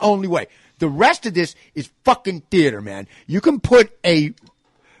 That's the only way. The rest of this is fucking theater, man. You can put you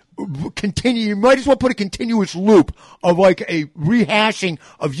might as well put a continuous loop of like a rehashing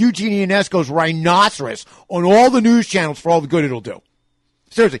of Eugene Ionesco's Rhinoceros on all the news channels for all the good it'll do.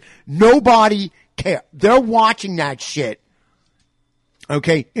 Seriously. Nobody cares. They're watching that shit,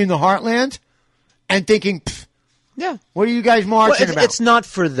 okay, in the heartland and thinking, Yeah. What are you guys marching about? It's not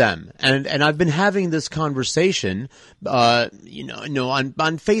for them, and I've been having this conversation, on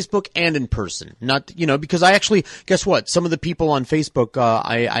Facebook and in person. Not because I actually guess what, some of the people on Facebook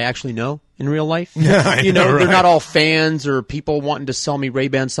I actually know in real life. I know, they're right. not all fans or people wanting to sell me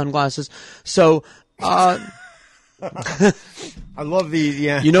Ray-Ban sunglasses. So. I love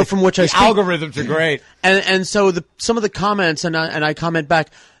the from which I speak. algorithms are great. And so some of the comments and I comment back,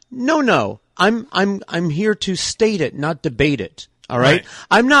 no, I'm here to state it, not debate it. All right?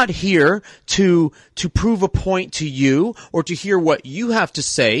 I'm not here to prove a point to you or to hear what you have to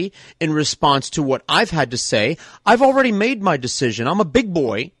say in response to what I've had to say. I've already made my decision. I'm a big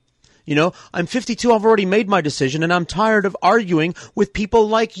boy. I'm 52. I've already made my decision, and I'm tired of arguing with people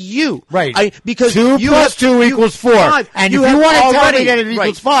like you. Right. Because 2 plus 2 equals 4. And if you want to tell me that it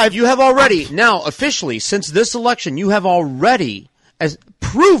equals 5. You have already, now officially, since this election, you have already as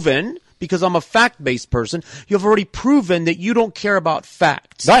proven, because I'm a fact-based person, you have already proven that you don't care about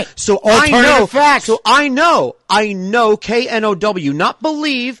facts. Right. So Alternative facts. So I know, KNOW, not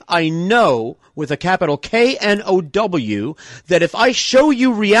believe, I know, with a capital KNOW, that if I show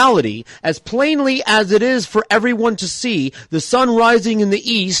you reality as plainly as it is for everyone to see, the sun rising in the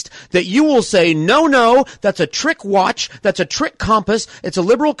east, that you will say, no, that's a trick watch, that's a trick compass, it's a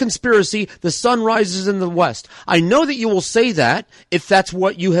liberal conspiracy, the sun rises in the west. I know that you will say that if that's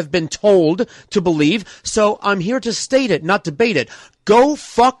what you have been told to believe, so I'm here to state it, not debate it. Go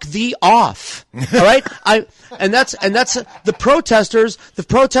fuck thee off. All right? And that's the protesters. The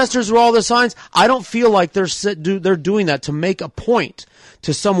protesters with all the signs. I don't feel like they're doing that to make a point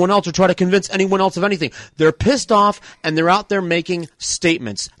to someone else or try to convince anyone else of anything. They're pissed off and they're out there making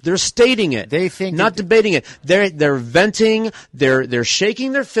statements. They're stating it. They think not debating it. They're venting. They're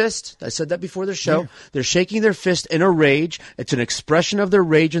shaking their fist. I said that before the show. Yeah. They're shaking their fist in a rage. It's an expression of their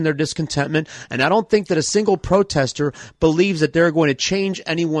rage and their discontentment. And I don't think that a single protester believes that they're going to change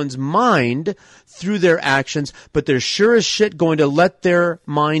anyone's mind through their actions, but they're sure as shit going to let their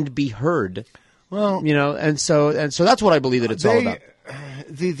mind be heard. Well, and so that's what I believe that it's all about.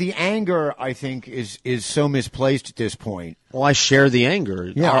 The anger, I think, is so misplaced at this point. Well, I share the anger.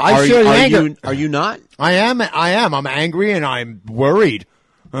 Yeah, I share the anger. Are you not? I am. I'm angry and I'm worried.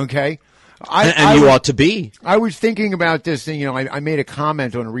 Okay. And you ought to be. I was thinking about this thing. I made a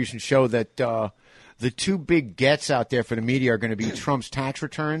comment on a recent show that the two big gets out there for the media are going to be Trump's tax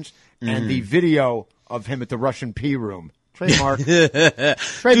returns and the video of him at the Russian pee room. Trademark.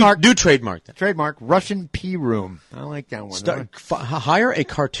 Do trademark that. Trademark. Russian pee room. I like that one. Hire a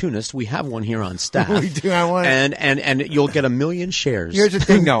cartoonist. We have one here on staff. We do have one. And you'll get 1 million shares. Here's the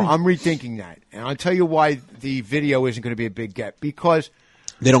thing, though. I'm rethinking that. And I'll tell you why the video isn't going to be a big get. Because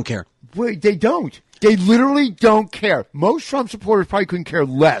they don't care. They don't. They literally don't care. Most Trump supporters probably couldn't care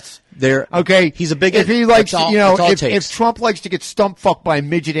less. Okay. He's a bigot. If he likes, if Trump likes to get stump fucked by a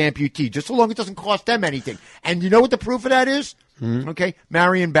midget amputee, just so long as it doesn't cost them anything. And you know what the proof of that is? Mm-hmm. Okay.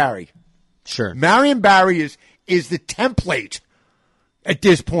 Marion Barry. Sure. Marion Barry is the template at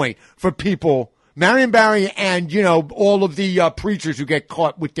this point for people. Marion Barry and, all of the preachers who get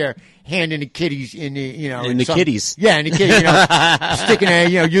caught with their hand in the kitties in the, in the kitties. Yeah, in the kitties, sticking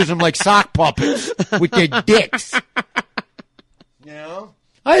there, use them like sock puppets with their dicks.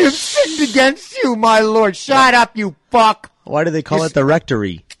 I have sinned against you, my lord. Shut up, you fuck. Why do they call it the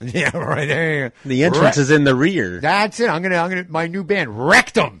rectory? Yeah, right there. The entrance is in the rear. That's it. I'm gonna my new band,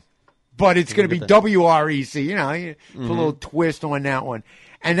 Rectum. But it's gonna be WREC, put a little twist on that one.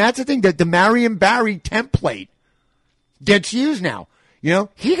 And that's the thing, that the Marion Barry template gets used now.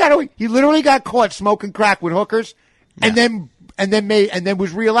 He literally got caught smoking crack with hookers, and then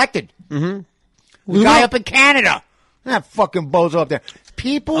was reelected. Mm-hmm. The guy up in Canada, that fucking bozo up there.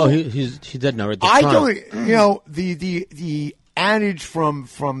 People, oh, he's dead now. I don't. The adage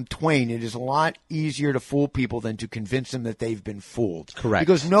from Twain: it is a lot easier to fool people than to convince them that they've been fooled. Correct.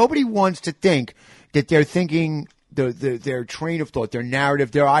 Because nobody wants to think that they're thinking. Their train of thought, their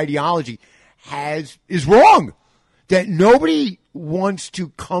narrative, their ideology is wrong. That nobody wants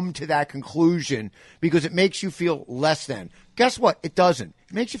to come to that conclusion because it makes you feel less than. Guess what? It doesn't.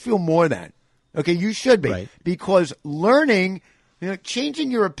 It makes you feel more than. Okay, you should be. Right. Because learning, changing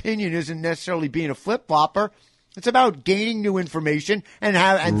your opinion isn't necessarily being a flip-flopper. It's about gaining new information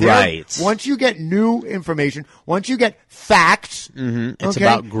once you get new information, once you get facts, it's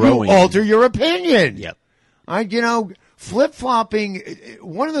about growing. You alter your opinion. Yep. Flip-flopping,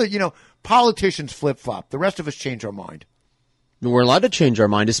 one of the, politicians flip-flop. The rest of us change our mind. We're allowed to change our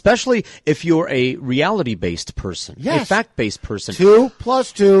mind, especially if you're a reality-based person, a Yes. fact-based person. 2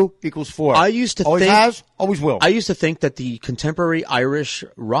 + 2 = 4. I used to always think, has, always will. I used to think that the contemporary Irish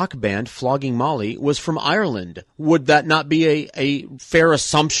rock band Flogging Molly was from Ireland. Would that not be a fair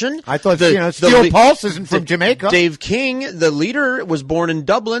assumption? I thought Steel Pulse isn't from Jamaica. Dave King, the leader, was born in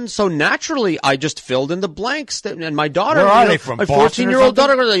Dublin, so naturally I just filled in the blanks. And my daughter, Where are they from, my Boston or 14-year-old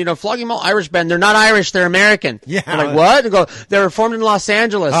something? daughter, Flogging Molly, Irish band. They're not Irish, they're American. Yeah. I'm like, what? And go, they were formed in Los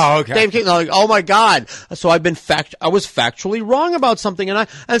Angeles. Oh, okay. Dave King, like, oh my God. So I was factually wrong about something,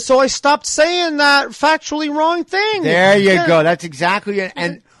 and so I stopped saying that factually wrong thing. There you go. That's exactly it.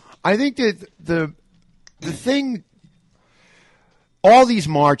 And I think that the thing, all these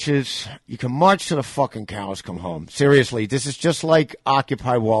marches, you can march till the fucking cows come home. Seriously, this is just like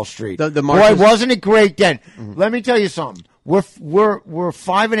Occupy Wall Street. The marches, boy, wasn't it great then? Mm-hmm. Let me tell you something. We're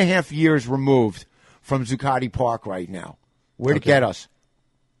 5.5 years removed from Zuccotti Park right now. Where'd it get us?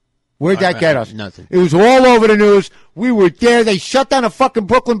 Where'd that get us? Nothing. It was all over the news. We were there. They shut down a fucking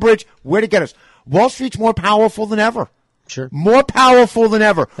Brooklyn Bridge. Where'd it get us? Wall Street's more powerful than ever. Sure. More powerful than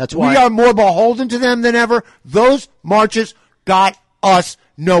ever. That's why we are more beholden to them than ever. Those marches got us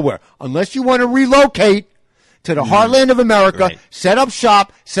nowhere. Unless you want to relocate to the heartland of America, right. Set up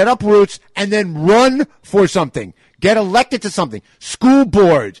shop, set up roots, and then run for something. Get elected to something. School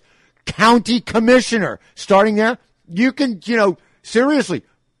boards, county commissioner. Starting there, you can, seriously,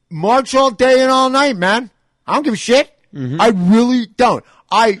 march all day and all night, man. I don't give a shit. Mm-hmm. I really don't.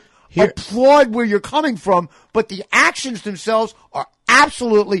 I applaud where you're coming from, but the actions themselves are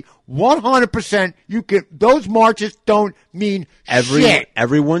absolutely 100%. Those marches don't mean shit.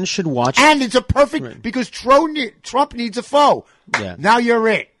 Everyone should watch. And it's a perfect because Trump needs a foe. Yeah. Now you're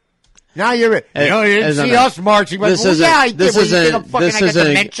it. Now you're it. You didn't see us marching. But, This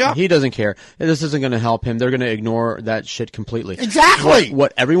isn't. He doesn't care. This isn't going to help him. They're going to ignore that shit completely. Exactly.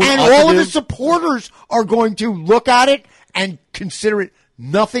 What everyone and ought to all of do, his supporters are going to look at it and consider it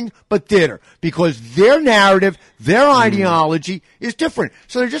nothing but theater because their narrative, their ideology is different.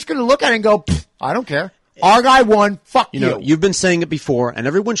 So they're just going to look at it and go, I don't care. Our guy won. Fuck you. You've been saying it before, and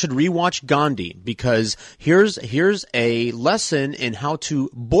everyone should rewatch Gandhi because here's a lesson in how to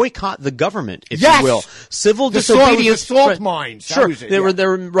boycott the government, if you will. Civil disobedience. The salt mines. Sure, they were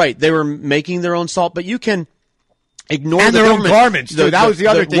right. They were making their own salt, but you can ignore and the their government. own garments. Too. That was the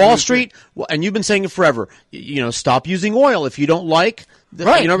other thing. Wall Street, and you've been saying it forever. Stop using oil if you don't like.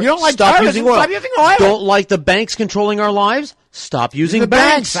 Right. You don't like stop terrorism, using oil. Stop using oil. Don't like the banks controlling our lives. Stop using the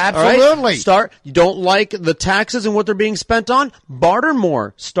banks. Absolutely. All right? You don't like the taxes and what they're being spent on? Barter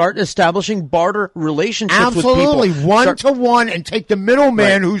more. Start establishing barter relationships with people. Absolutely. One-to-one and take the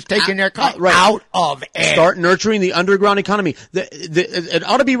middleman who's taking their cut out of it. Start nurturing the underground economy. It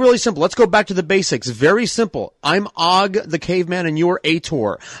ought to be really simple. Let's go back to the basics. Very simple. I'm Og the caveman and you're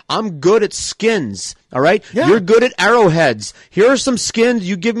Ator. I'm good at skins. All right? Yeah. You're good at arrowheads. Here are some skins.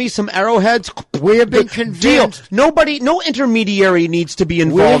 You give me some arrowheads. We have been convinced. No intermediary needs to be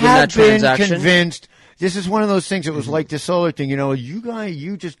involved in that transaction. We have been convinced. This is one of those things. It was like the solar thing.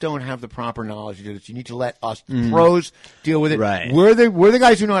 You just don't have the proper knowledge to do this. You need to let us pros deal with it. Right. We're the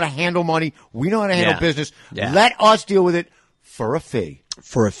guys who know how to handle money. We know how to handle business. Yeah. Let us deal with it for a fee.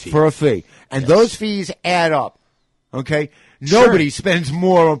 For a fee. And those fees add up. Okay? Nobody spends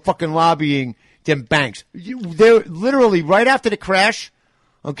more on fucking lobbying than banks. They're literally right after the crash,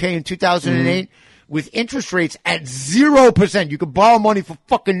 okay, in 2008, with interest rates at 0%. You could borrow money for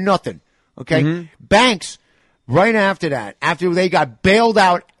fucking nothing. Okay? Banks, right after that, after they got bailed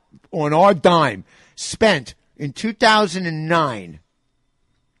out on our dime, spent in 2010,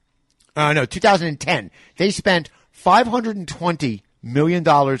 they spent $520 million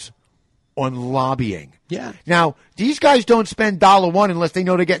on lobbying. Yeah. Now, these guys don't spend $1 unless they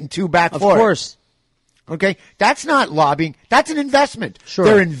know they're getting $2 back for it. Of course. Okay? That's not lobbying. That's an investment. Sure.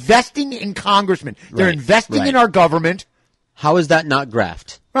 They're investing in congressmen. They're investing in our government. How is that not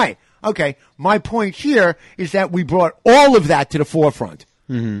graft? Right. Okay. My point here is that we brought all of that to the forefront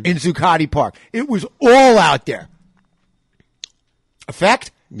in Zuccotti Park. It was all out there.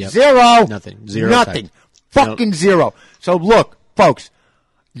 Effect? Yep. Zero. Nothing. Zero Nothing. effect. Fucking zero. So look, folks,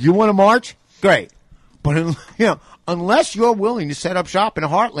 you want to march? Great. But, unless you're willing to set up shop in the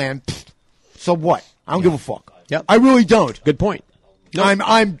heartland, so what? I don't give a fuck. Yep. I really don't. Good point. No.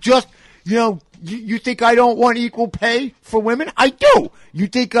 I'm just, you think I don't want equal pay for women? I do. You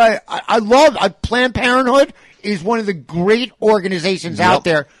think I love Planned Parenthood is one of the great organizations out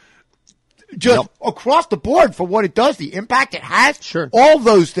there just across the board for what it does, the impact it has. Sure. All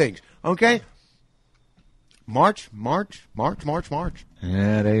those things. Okay? March.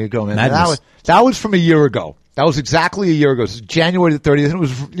 Yeah, there you go, man. Madness. That was from a year ago. That was exactly a year ago. This is January the 30th. And it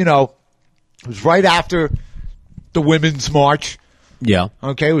was, it was right after the Women's March. Yeah.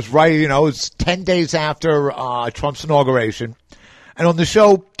 Okay, it was right, it was 10 days after Trump's inauguration. And on the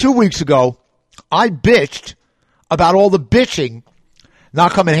show 2 weeks ago, I bitched about all the bitching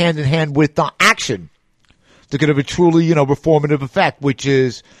not coming hand in hand with the action to get a truly, reformative effect, which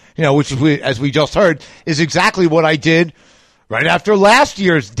is, as we just heard, is exactly what I did right after last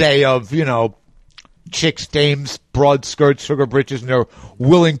year's day of, chicks, dames, broad skirts, sugar britches, and their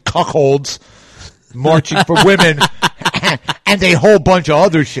willing cuckolds marching for women and a whole bunch of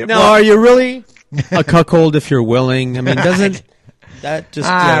other shit. Now, are you really a cuckold if you're willing? I mean, doesn't that just...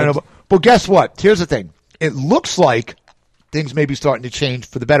 I don't know. But guess what? Here's the thing. It looks like things may be starting to change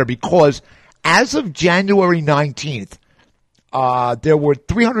for the better because as of January 19th, there were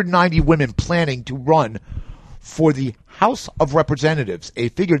 390 women planning to run for the House of Representatives, a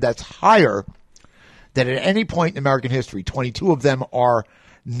figure that's higher than at any point in American history. 22 of them are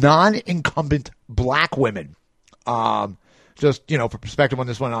non-incumbent black women. Just, for perspective on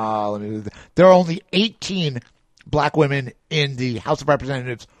this one, there are only 18 black women in the House of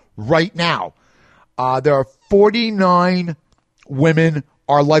Representatives right now. There are 49 women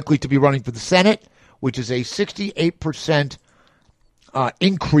are likely to be running for the Senate, which is a 68%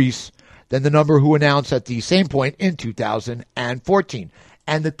 increase than the number who announced at the same point in 2014.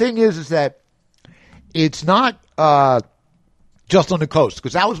 And the thing is that it's not just on the coast,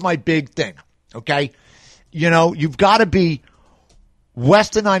 because that was my big thing, okay? You've got to be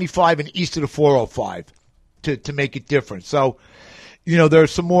west of 95 and east of the 405 to make it different. So,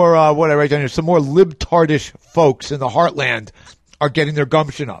 there's some more, what I write down here, some more libtardish folks in the heartland are getting their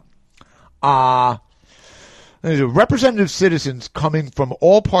gumption up. Representative citizens coming from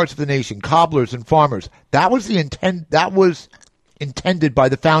all parts of the nation, cobblers and farmers. That was intended by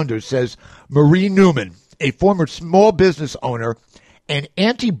the founders, says Marie Newman, a former small business owner and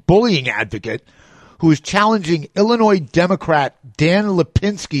anti-bullying advocate who is challenging Illinois Democrat Dan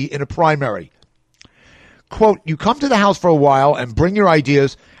Lipinski in a primary. Quote, you come to the House for a while and bring your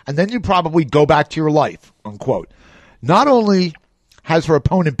ideas, and then you probably go back to your life, unquote. Not only has her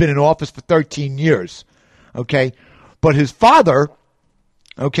opponent been in office for 13 years, okay, but his father,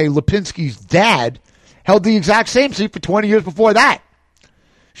 okay, Lipinski's dad, held the exact same seat for 20 years before that.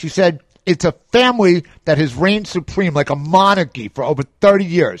 She said, it's a family that has reigned supreme like a monarchy for over 30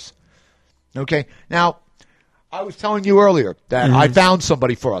 years. Okay, now, I was telling you earlier that I found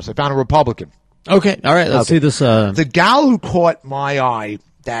somebody for us. I found a Republican. Okay, all right, let's see this. The gal who caught my eye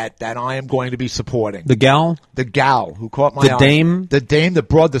that I am going to be supporting. The gal? The gal who caught my eye. The dame? The dame that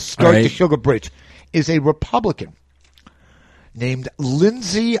brought the skirt to Sugar Bridge is a Republican named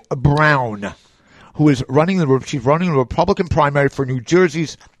Lindsey Brown, who is running the Republican primary for New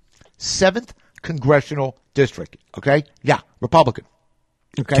Jersey's 7th Congressional District. Okay? Yeah, Republican.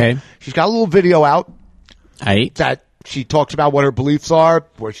 Okay. She's got a little video out that she talks about what her beliefs are,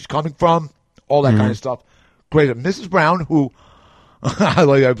 where she's coming from, all that kind of stuff. Great. Mrs. Brown, who I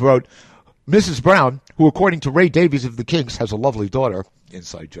wrote, Mrs. Brown, who according to Ray Davies of the Kinks has a lovely daughter.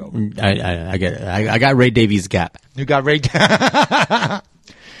 Inside joke. I get it. I got Ray Davies' gap. You got Ray.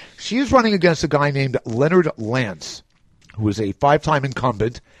 She is running against a guy named Leonard Lance, who is a 5-time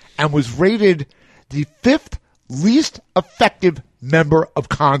incumbent and was rated the 5th least effective member of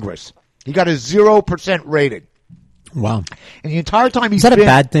Congress. He got a 0% rating. Wow. And the entire time is that a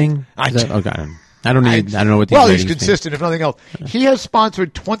bad thing? Okay. I don't know what these well, he's consistent, if nothing else. He has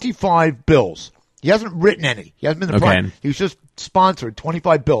sponsored 25 bills. He hasn't written any. He hasn't been the prime. He's just sponsored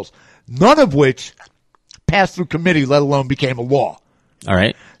 25 bills, none of which passed through committee, let alone became a law. All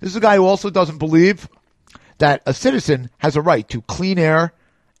right. This is a guy who also doesn't believe that a citizen has a right to clean air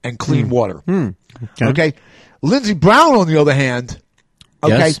and clean water. Okay. Lindsey Brown, on the other hand,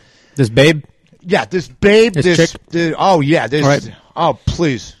 okay. Yes. This babe? Yeah, this babe. This chick? Oh, yeah. This. Right. Oh,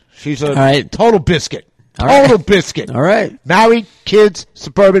 please. She's a total biscuit. Total biscuit. All right. Married, kids,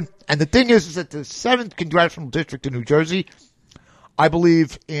 suburban. And the thing is that the 7th Congressional District in New Jersey, I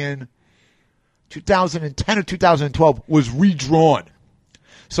believe in 2010 or 2012, was redrawn.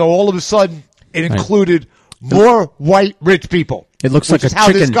 So all of a sudden, it included more white rich people. It looks like a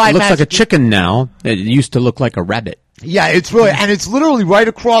chicken. It looks like a chicken now. It used to look like a rabbit. Yeah, it's really, and it's literally right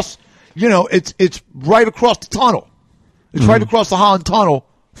across. It's right across the tunnel. It's right across the Holland Tunnel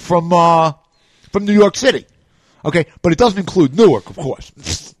from New York City. Okay, but it doesn't include Newark, of course.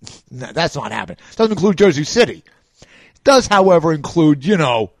 No, that's not happening. It doesn't include Jersey City. It does, however, include,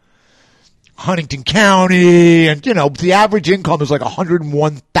 Huntington County, and, the average income is like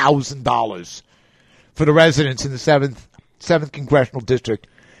 $101,000 for the residents in the 7th Congressional District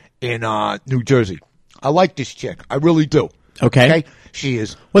in New Jersey. I like this chick. I really do. Okay. She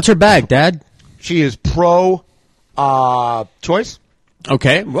is. What's her bag, Dad? She is pro choice.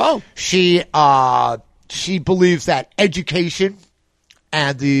 Okay. Well, she believes that education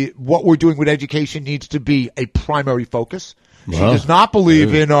and what we're doing with education needs to be a primary focus. She does not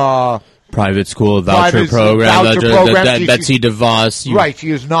believe in private school voucher program. Betsy DeVos. Right. She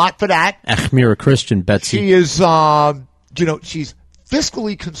is not for that. Achmira Christian Betsy. She is, she's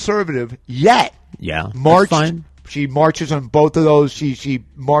fiscally conservative, yet marched. Fine. She marches on both of those. She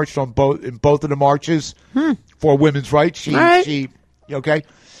marched in both of the marches for women's rights. She Lindsey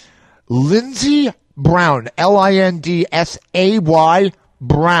Brown, Lindsay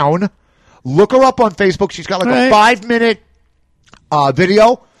Brown. Look her up on Facebook. She's got like a 5-minute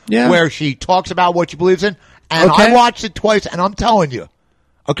video where she talks about what she believes in. And I watched it twice, and I'm telling you,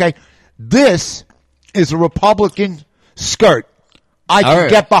 this is a Republican skirt I can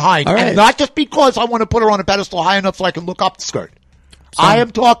get behind. And not just because I want to put her on a pedestal high enough so I can look up the skirt. I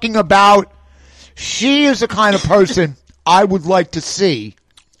am talking about she is the kind of person I would like to see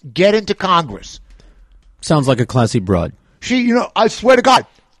get into Congress. Sounds like a classy broad. She, I swear to God,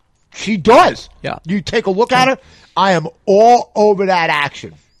 she does. Yeah. You take a look at her. I am all over that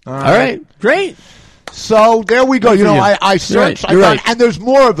action. All right. Great. So there we go. I searched. You're right. And there's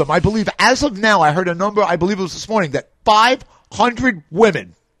more of them. I believe as of now, I heard a number, I believe it was this morning, that 500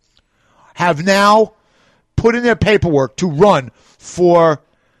 women have now put in their paperwork to run for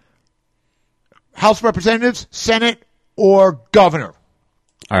House of Representatives, Senate, or governor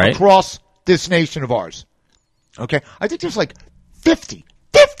across this nation of ours. Okay? I think there's like 50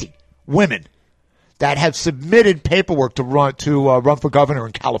 women that have submitted paperwork to run for governor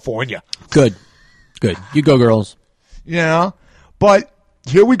in California. Good. You go, girls. But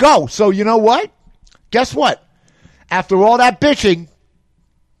here we go. So you know what? Guess what? After all that bitching,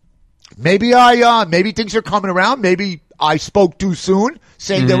 maybe things are coming around. Maybe I spoke too soon,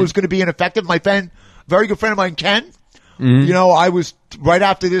 saying there was going to be ineffective. My friend, very good friend of mine, Ken. I was right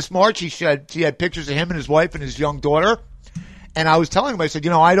after this march. He had pictures of him and his wife and his young daughter, and I was telling him, I said,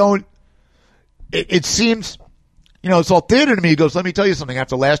 I don't. It seems, it's all theater to me. He goes, let me tell you something.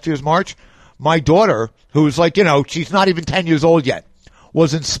 After last year's march, my daughter, who's like, she's not even 10 years old yet,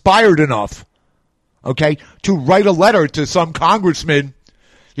 was inspired enough, to write a letter to some congressman,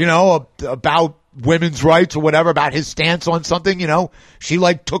 about women's rights or whatever, about his stance on something, She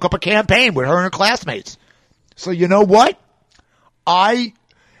took up a campaign with her and her classmates. So you know what?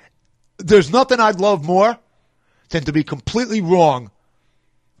 There's nothing I'd love more than to be completely wrong,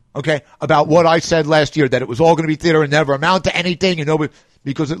 about what I said last year, that it was all going to be theater and never amount to anything,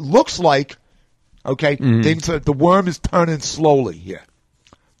 because it looks like, things, the worm is turning slowly here.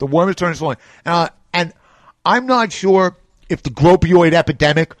 The worm is turning slowly. And I'm not sure if the gropioid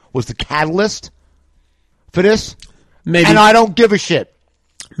epidemic was the catalyst for this. Maybe. And I don't give a shit.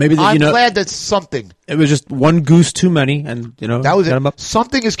 Maybe I'm glad that something. It was just one goose too many, and that was it.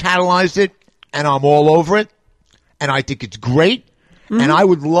 Something has catalyzed it, and I'm all over it, and I think it's great, and I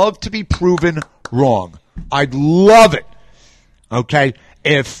would love to be proven wrong. I'd love it.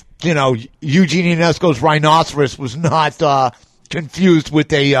 If Eugene Ionesco's rhinoceros was not confused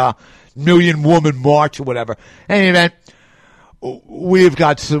with a million woman march or whatever. In any event, we've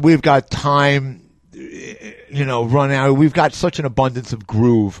got time. Run out. We've got such an abundance of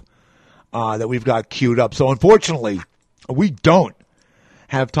groove that we've got queued up. So unfortunately, we don't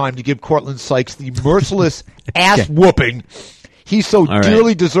have time to give Cortland Sykes the merciless ass whooping he so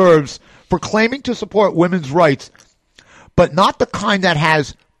dearly deserves for claiming to support women's rights, but not the kind that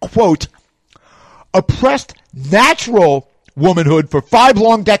has, quote, oppressed natural womanhood for 5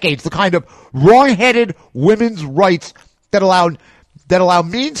 long decades, the kind of wrong-headed women's rights that allow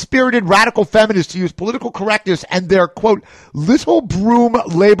mean-spirited radical feminists to use political correctness and their, quote, little broom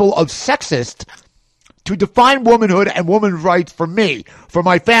label of sexist to define womanhood and women's rights for me, for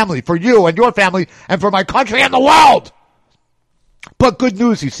my family, for you and your family, and for my country and the world. But good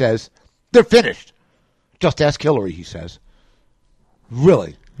news, he says, they're finished. Just ask Hillary, he says.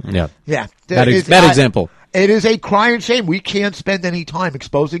 Really? Yeah. Yeah. Bad example. It is a crying shame. We can't spend any time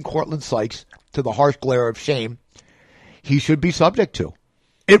exposing Cortland Sykes to the harsh glare of shame he should be subject to.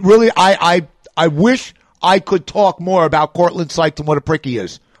 It really, I wish I could talk more about Cortland Sykes and what a prick he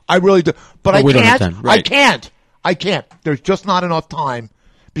is. I really do. But I can't. Right. I can't. There's just not enough time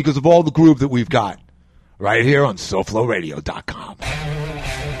because of all the groove that we've got right here on SoFloRadio.com.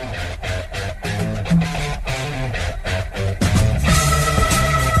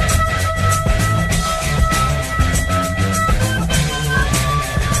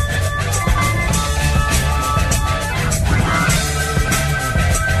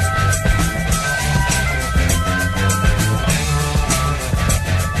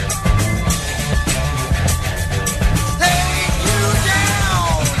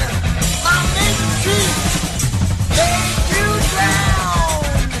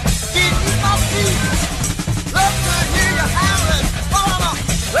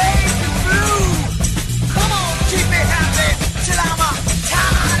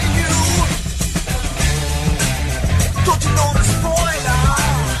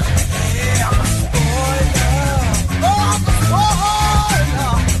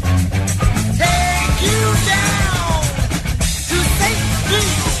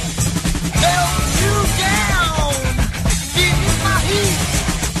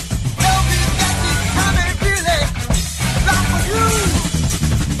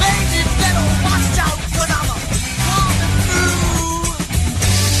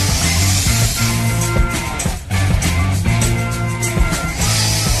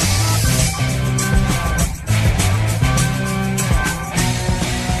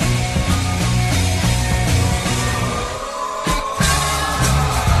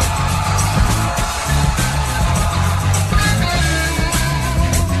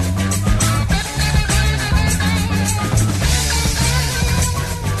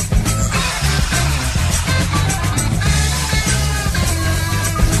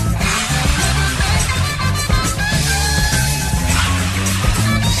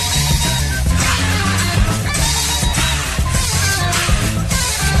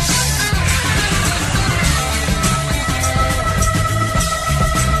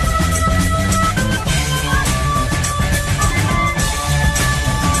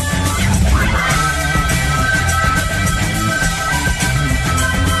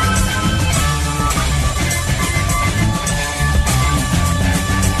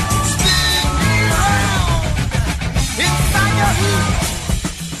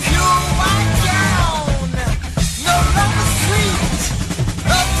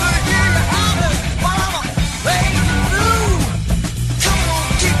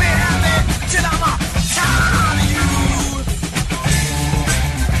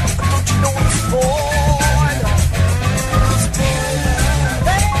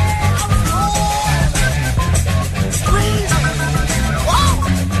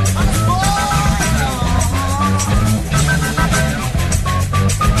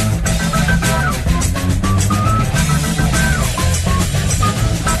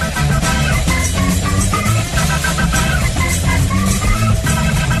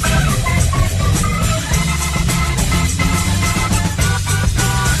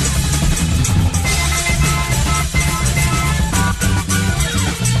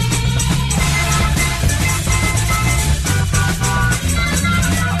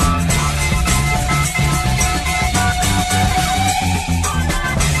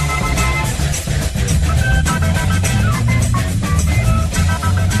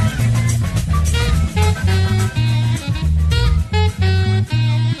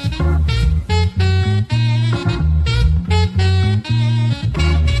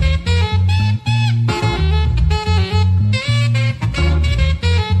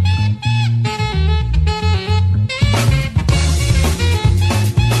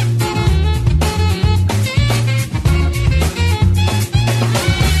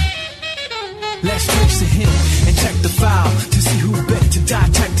 scripts to hit and check the file to see who bet to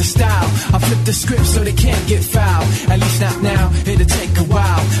dissect the style. I flip the script so they can't get foul. At least not now, it'll take a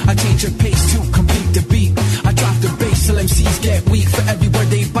while. I change your pace to complete the beat. I drop the bass till MCs get weak. For every word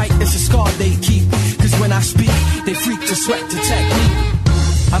they bite, it's a scar they keep. Cause when I speak, they freak to sweat to technique.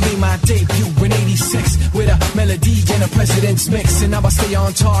 I made my debut in '86 with a melody and a president's mix. And now I stay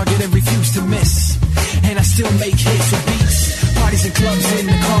on target and refuse to miss. And I still make hits and beats. Parties and clubs in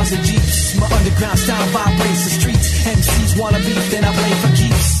the cars and jeeps. My underground style vibrates the streets. MCs wanna beef, then I blame for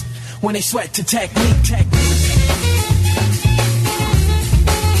keeps. When they sweat to technique.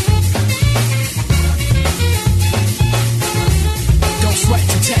 Don't sweat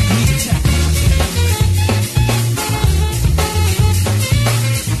to technique.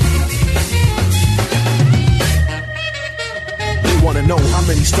 Wanna know how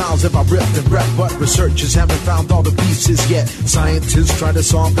many styles have I ripped and rep, but researchers haven't found all the pieces yet. Scientists try to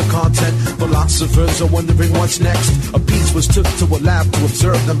solve the content, philosophers are wondering what's next. A piece was took to a lab to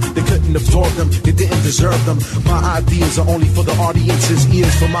observe them. They couldn't absorb them, they didn't deserve them. My ideas are only for the audience's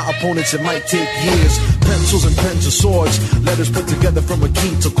ears. For my opponents it might take years. Pencils and pens or swords, letters put together from a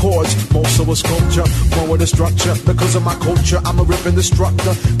key to chords. Most of a sculpture, one with a structure. Because of my culture, I'm a ripping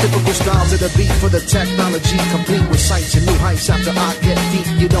instructor. Typical styles of the beat for the technology, complete with sights and new heights. After I get deep,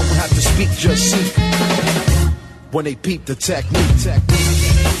 you don't have to speak, just see. When they peep the technique.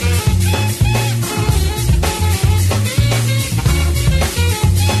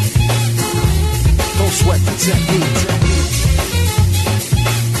 Don't sweat the technique.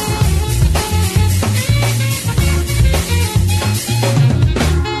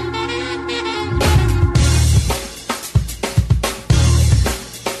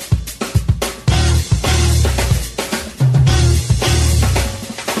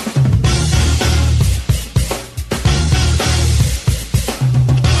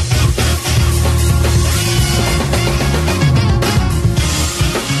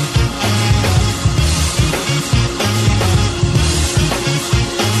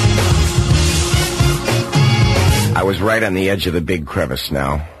 I was right on the edge of the big crevice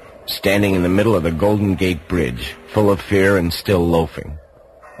now, standing in the middle of the Golden Gate Bridge, full of fear and still loafing.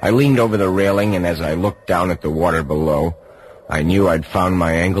 I leaned over the railing, and as I looked down at the water below, I knew I'd found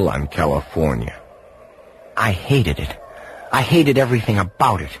my angle on California. I hated it. I hated everything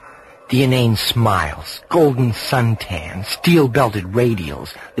about it. The inane smiles, golden suntans, steel-belted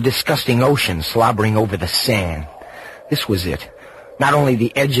radials, the disgusting ocean slobbering over the sand. This was it. Not only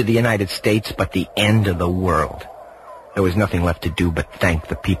the edge of the United States, but the end of the world. There was nothing left to do but thank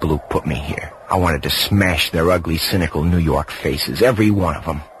the people who put me here. I wanted to smash their ugly, cynical New York faces, every one of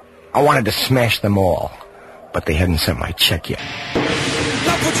them. I wanted to smash them all, but they hadn't sent my check yet.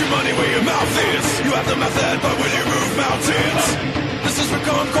 Now put your money where your mouth is. You have the method, but will you move mountains? This has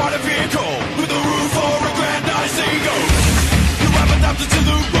become quite a vehicle with a roof or a grandiose ego. You have adapted to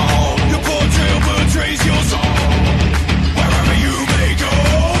the role. Your portrayal portrays your soul. Wherever you may go,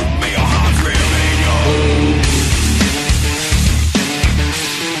 may your heart remain your own.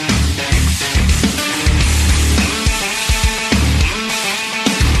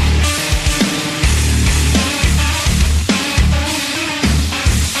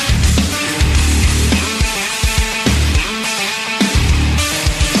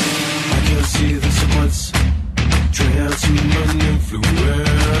 Transhuman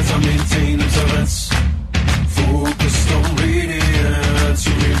influence, I maintain observance. Focused on radiance,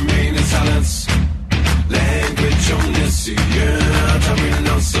 you remain in silence. Language omniscient, I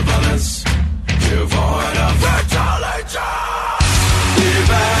renounce surveillance. Devoid of vitality.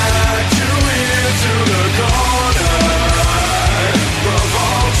 Evacuate to the corner.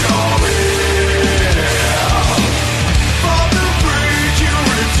 Revolt your will. From the bridge you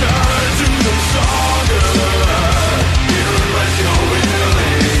return to the saga.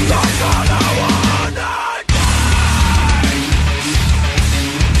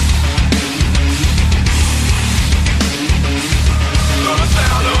 The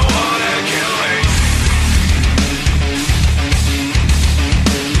sound of one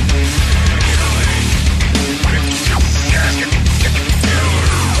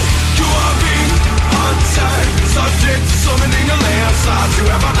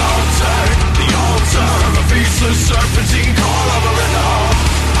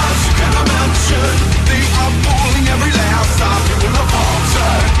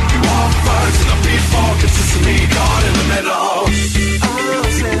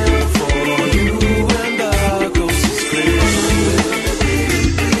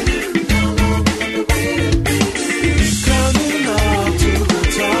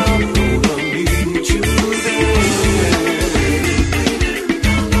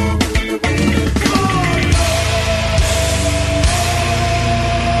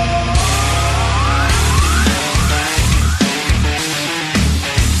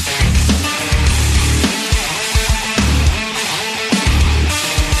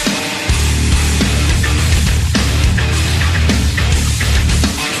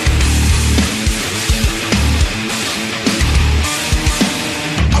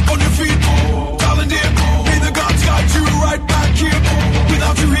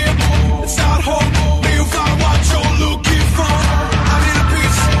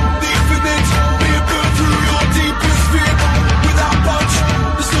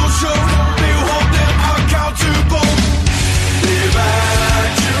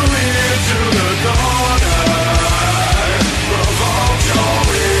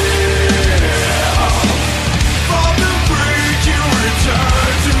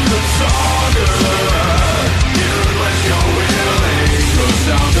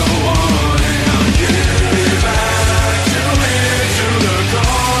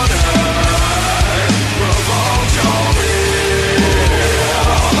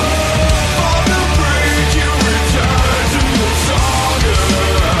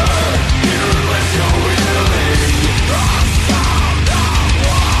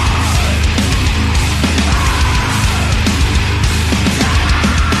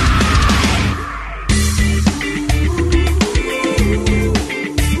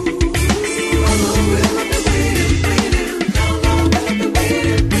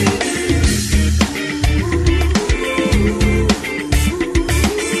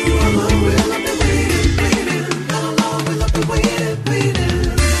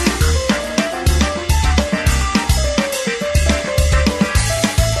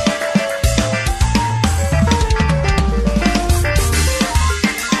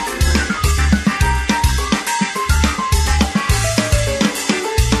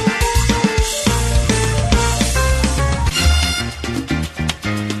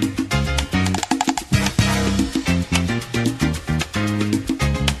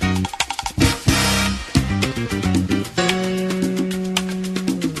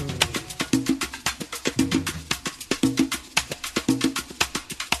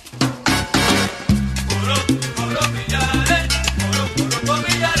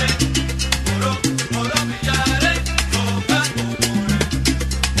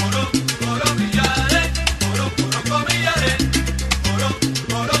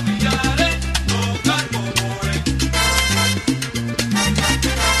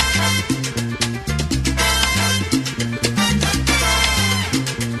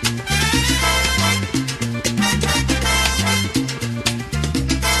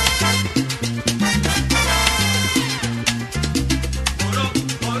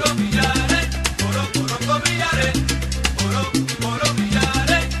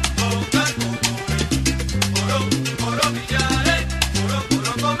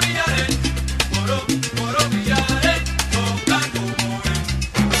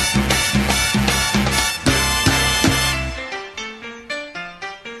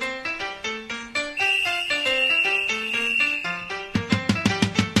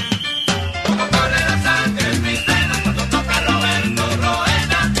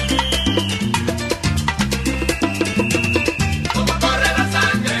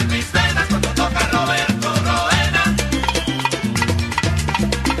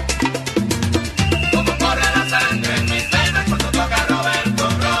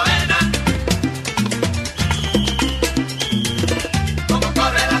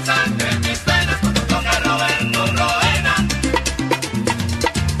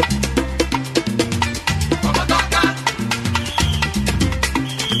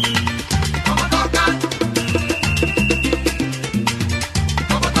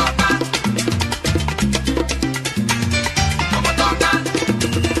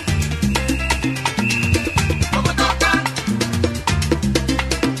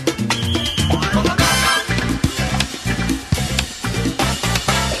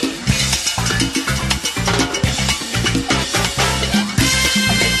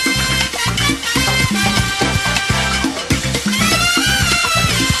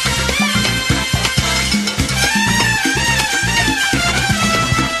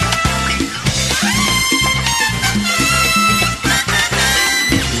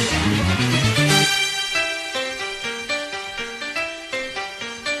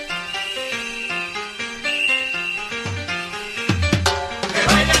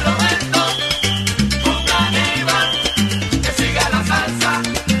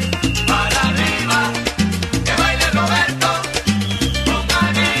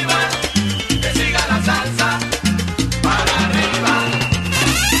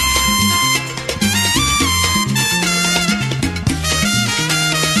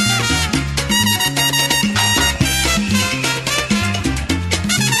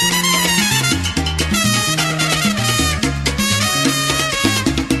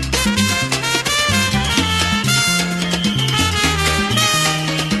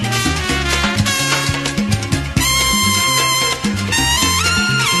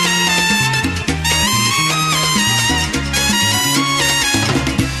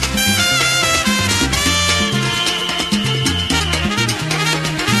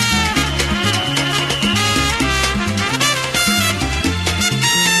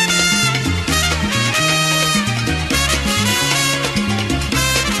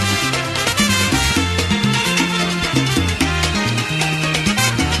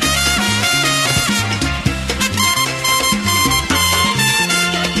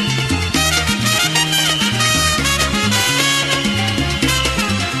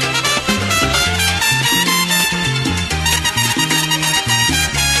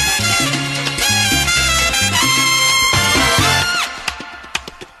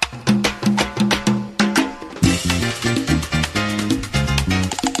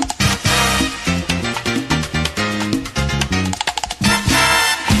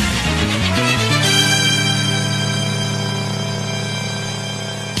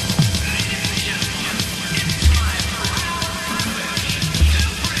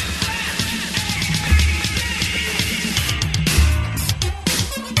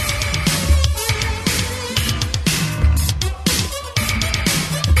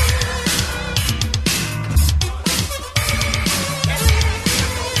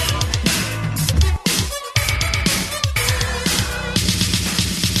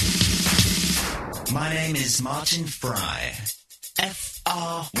is Martin Fry.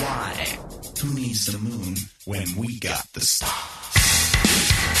 F-R-Y. Who needs the moon when we got the stars?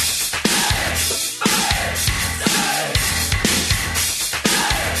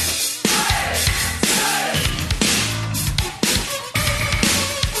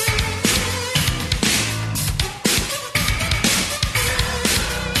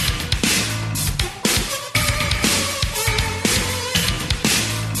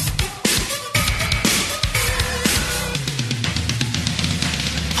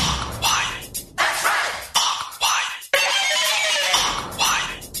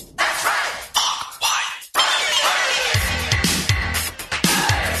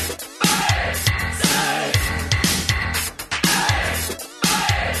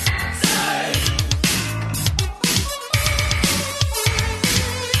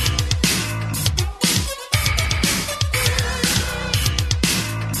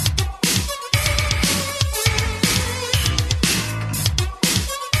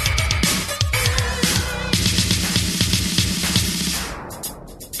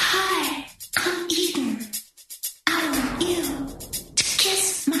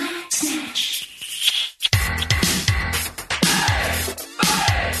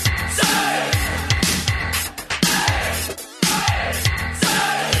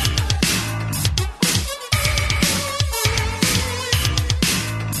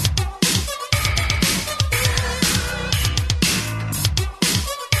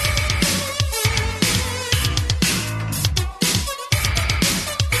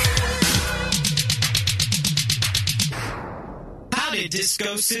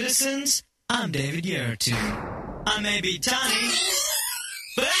 Disco citizens, I'm David Yertu. I may be tiny,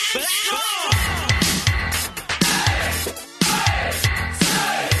 but I'm strong.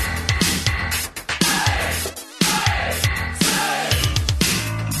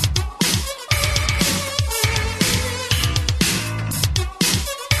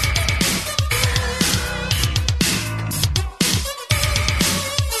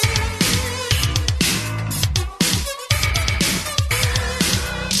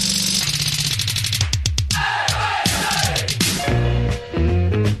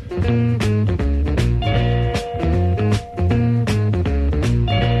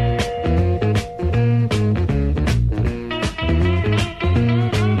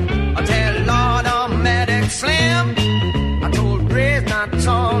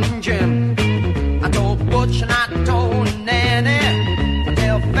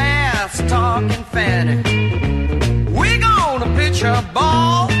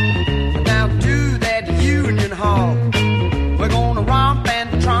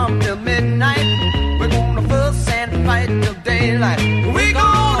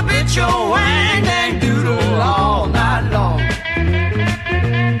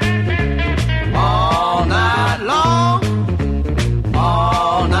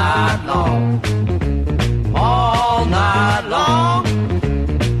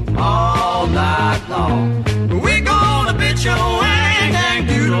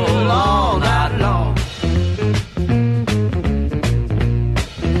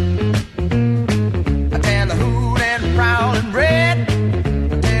 Proud and red,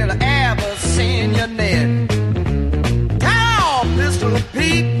 tell the Abbott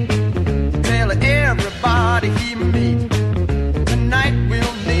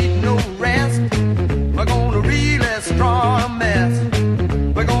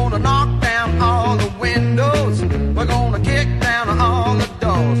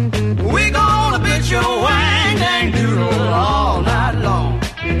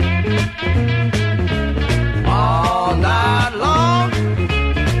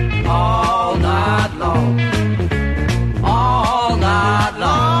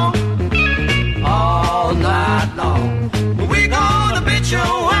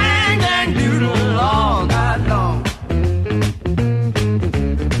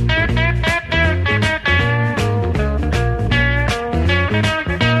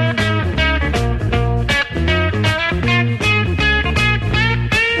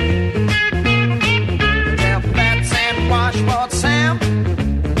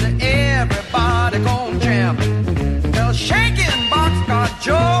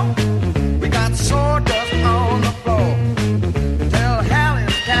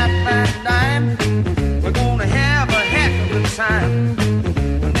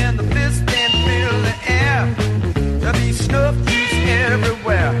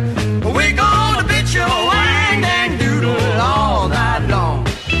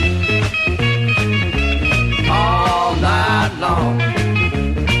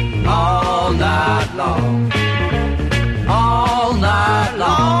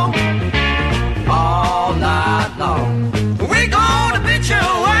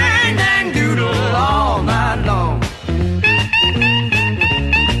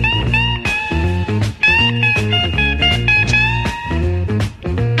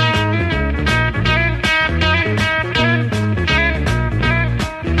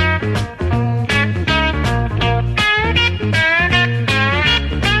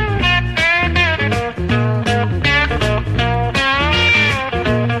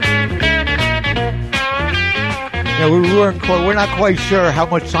we're not quite sure how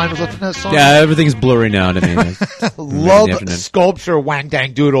much time is left in that song. Yeah, everything's blurry now. I mean, Love Sculpture, Wang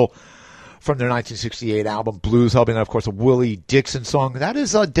Dang Doodle from their 1968 album Blues Hub, and of course a Willie Dixon song. That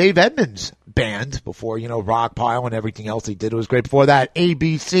is Dave Edmunds' band before, Rock Pile and everything else he did. It was great. Before that,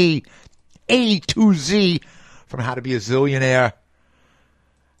 ABC, A to Z from How to Be a Zillionaire,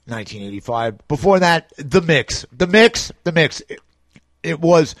 1985. Before that, The Mix. It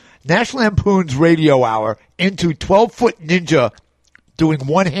was National Lampoon's Radio Hour into 12-Foot Ninja doing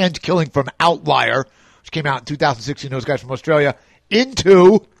one-hand killing from Outlier, which came out in 2016, those guys from Australia,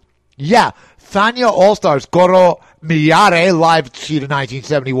 into, Fania All-Stars, Goro Miyare, live sheet of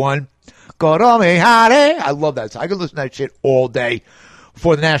 1971. Goro Miyare. I love that. I could listen to that shit all day.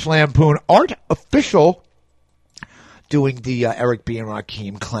 For the National Lampoon, Art Official, doing the Eric B. and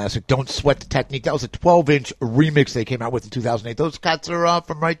Rakim classic, Don't Sweat the Technique. That was a 12-inch remix they came out with in 2008. Those cats are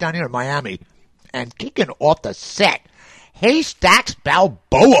from right down here in Miami. And kicking off the set, Haystacks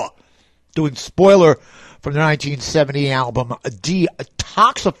Balboa, doing Spoiler from their 1970 album,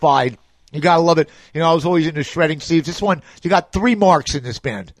 Detoxified. You gotta love it. I was always into shredding Steve's. This one, you got three Marks in this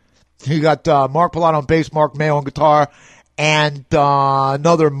band. You got Mark Pilato on bass, Mark Mayo on guitar, and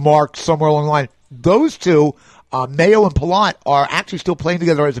another Mark somewhere along the line. Those two, Mayo and Pilat, are actually still playing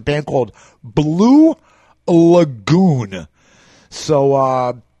together as a band called Blue Lagoon. So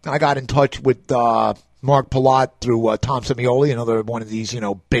I got in touch with Mark Pilat through Tom Semioli, another one of these,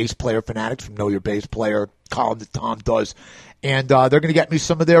 bass player fanatics from Know Your Bass Player column that Tom does. And they're going to get me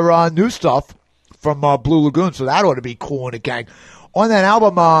some of their new stuff from Blue Lagoon, so that ought to be cool in a gang. On that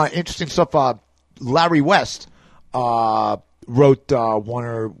album, interesting stuff, Larry West wrote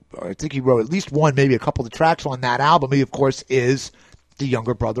I think he wrote at least one, maybe a couple of the tracks on that album. He, of course, is the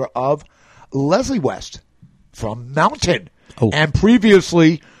younger brother of Leslie West from Mountain. Oh. And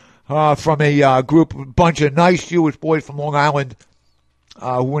previously, from a bunch of nice Jewish boys from Long Island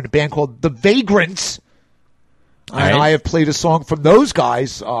who were in a band called The Vagrants. And I have played a song from those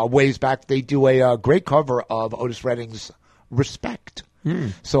guys ways back. They do a great cover of Otis Redding's Respect.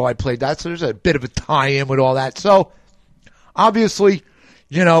 So I played that. So there's a bit of a tie-in with all that. So obviously,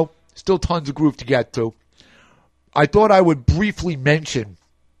 still tons of groove to get to. I thought I would briefly mention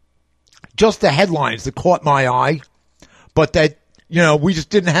just the headlines that caught my eye, but that, we just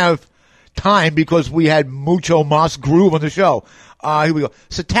didn't have time because we had mucho mas groove on the show. Here we go.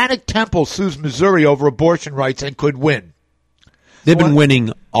 Satanic Temple sues Missouri over abortion rights and could win. They've been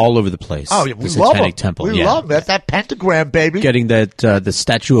winning all over the place. Oh, yeah, the we Satanic love them. Temple. We love them. That's that pentagram, baby. Getting that the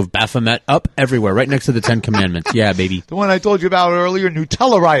statue of Baphomet up everywhere, right next to the Ten Commandments. Yeah, baby. The one I told you about earlier,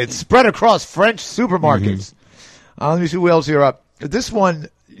 Nutella riots spread across French supermarkets. Let me see who else here up. This one,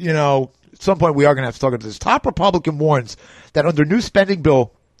 at some point we are going to have to talk about this. Top Republican warns that under new spending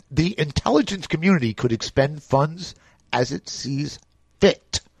bill, the intelligence community could expend funds as it sees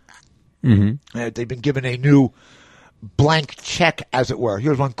fit. They've been given a new blank check, as it were.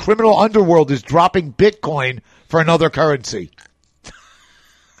 Here's one. Criminal underworld is dropping Bitcoin for another currency.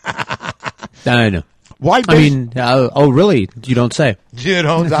 I know. Why? Really? You don't say. You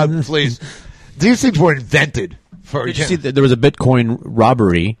don't, please. These things were invented for. Did you see that there was a Bitcoin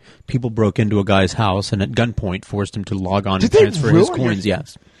robbery? People broke into a guy's house and at gunpoint forced him to log on and transfer his coins.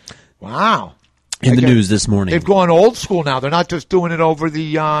 Yes. Wow. In the news this morning. They've gone old school now. They're not just doing it over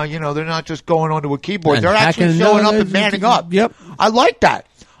the, they're not just going onto a keyboard. And they're actually showing up and manning up. Yep. I like that.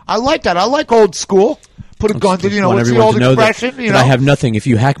 I like old school. Put a gun to, what's the old expression? That I have nothing. If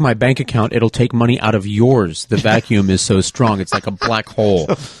you hack my bank account, it'll take money out of yours. The vacuum is so strong. It's like a black hole.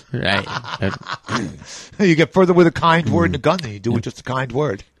 Right. You get further with a kind word in a gun than you do with just a kind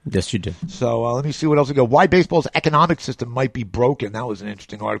word. Yes, you do. So let me see what else we got. Why baseball's economic system might be broken. That was an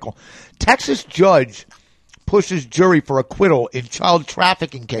interesting article. Texas judge pushes jury for acquittal in child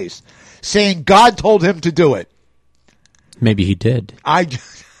trafficking case, saying God told him to do it. Maybe he did. I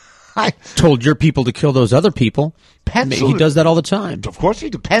told your people to kill those other people. He does that all the time. Of course he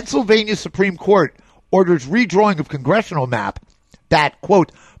does. Pennsylvania Supreme Court orders redrawing of congressional map that,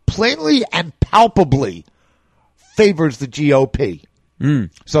 quote, plainly and palpably favors the GOP.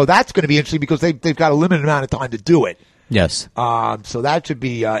 So that's going to be interesting because they've got a limited amount of time to do it. Yes. So that should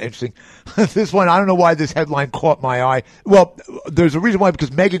be interesting. This one, I don't know why this headline caught my eye. Well, there's a reason why,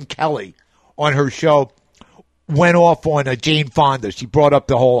 because Megyn Kelly on her show went off on Jane Fonda. She brought up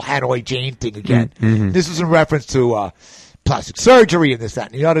the whole Hanoi Jane thing again. This is in reference to plastic surgery and this,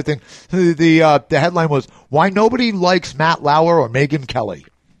 that, and the other thing. The headline was, why nobody likes Matt Lauer or Megyn Kelly.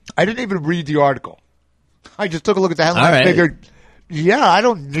 I didn't even read the article. I just took a look at the headline and figured,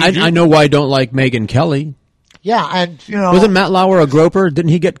 I know why I don't like Megyn Kelly. Yeah, and, Wasn't Matt Lauer a groper?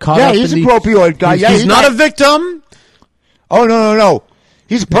 Didn't he get caught up in he's a gropioid guy. He's not a victim. Oh, no.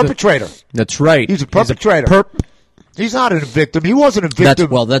 He's a perpetrator. That's right. He's a perpetrator. He's not a victim. He wasn't a victim.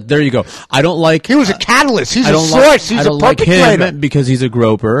 There you go. I don't like... He was a catalyst. He's a source. He's a perpetrator. Like him because he's a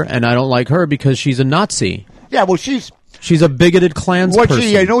groper, and I don't like her because she's a Nazi. Yeah, well, she's a bigoted Klansperson.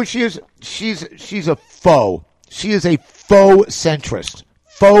 You know what she is? She's a faux. She is a faux centrist.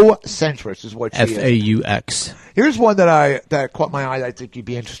 Faux centrist is what she is. F-A-U-X. Here's one that caught my eye that I think you'd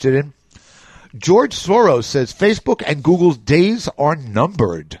be interested in. George Soros says Facebook and Google's days are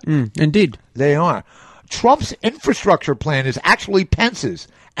numbered. Indeed. They are. Trump's infrastructure plan is actually Pence's,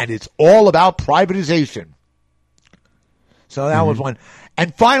 and it's all about privatization. So that was one.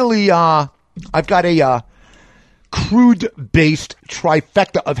 And finally, I've got a crude-based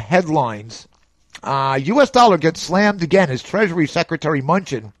trifecta of headlines. U.S. dollar gets slammed again as Treasury Secretary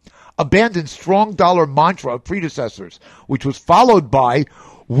Mnuchin abandoned strong dollar mantra of predecessors, which was followed by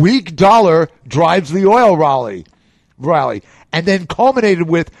weak dollar drives the oil rally, and then culminated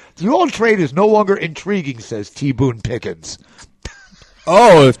with the oil trade is no longer intriguing, says T. Boone Pickens.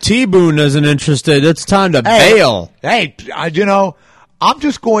 Oh, if T. Boone isn't interested, it's time to bail. Hey, I'm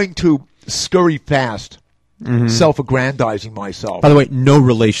just going to scurry past, self-aggrandizing myself. By the way, no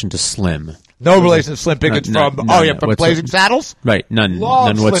relation to Slim. No relation to Slim Pickens from Blazing Saddles? Right, none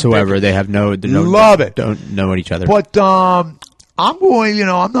whatsoever. They have Love it. Don't know each other. But I'm going,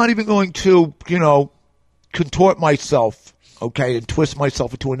 I'm not even going to, contort myself, okay, and twist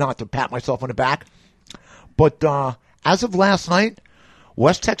myself into a knot to pat myself on the back. But as of last night,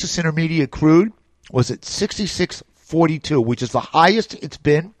 West Texas Intermediate crude was at 66.42, which is the highest it's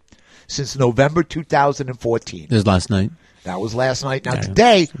been since November 2014. This is last night. That was last night. Now,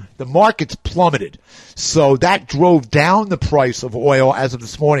 today, the market's plummeted. So that drove down the price of oil as of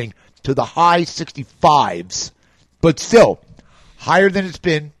this morning to the high 65s. But still, higher than it's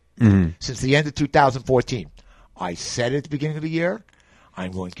been since the end of 2014. I said it at the beginning of the year.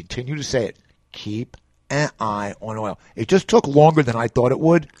 I'm going to continue to say it. Keep an eye on oil. It just took longer than I thought it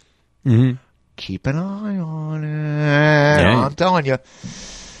would. Keep an eye on it. Yeah. I'm telling you.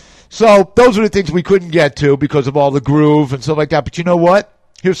 So those are the things we couldn't get to because of all the groove and stuff like that. But you know what?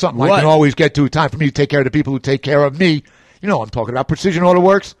 Here's something I can always get to. Time for me to take care of the people who take care of me. You know I'm talking about Precision Auto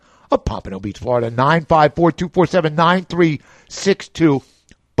Works of Pompano Beach, Florida. 954-247-9362.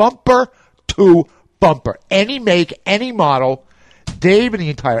 Bumper to bumper. Any make, any model. Dave and the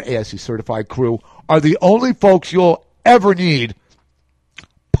entire ASE certified crew are the only folks you'll ever need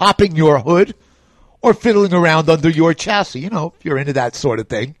popping your hood or fiddling around under your chassis. If you're into that sort of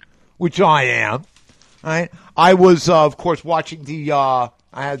thing. Which I am, right? I was, of course, watching I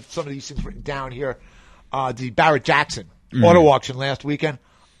had some of these things written down here, the Barrett-Jackson auto auction last weekend.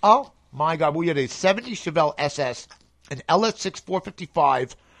 Oh, my God. We had a 70 Chevelle SS, an LS6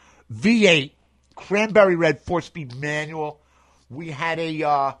 455 V8, cranberry red 4-speed manual. We had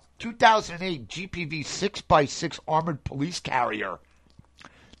a 2008 GPV 6x6 armored police carrier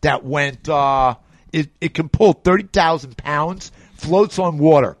that went, it can pull 30,000 pounds, floats on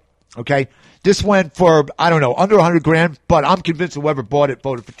water. Okay, this went for, I don't know, under $100,000, but I'm convinced whoever bought it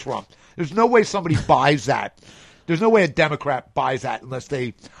voted for Trump. There's no way somebody buys that. There's no way a Democrat buys that unless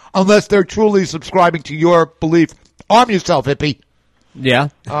they're truly subscribing to your belief. Arm yourself, hippie. Yeah.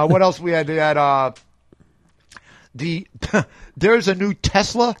 What else we had? We had there's a new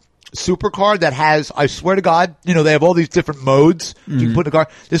Tesla supercar that has, I swear to God, they have all these different modes you can put in the car.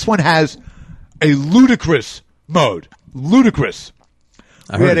 This one has a ludicrous mode. Ludicrous.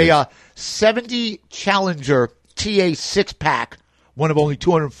 We had a 70 Challenger TA 6-pack, one of only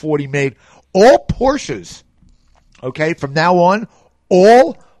 240 made. All Porsches, okay, from now on,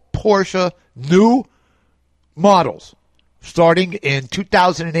 all Porsche new models starting in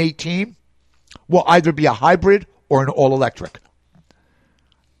 2018 will either be a hybrid or an all-electric.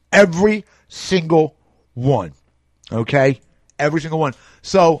 Every single one, okay? Every single one.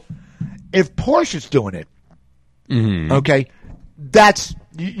 So if Porsche's doing it, okay, that's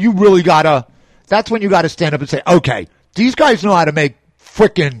when you gotta stand up and say, okay, these guys know how to make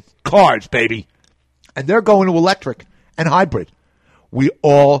frickin' cars, baby. And they're going to electric and hybrid. We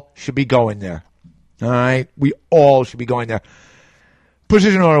all should be going there. All right? We all should be going there.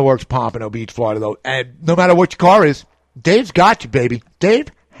 Precision Auto Works, Pompano Beach, Florida, though. And no matter what your car is, Dave's got you, baby. Dave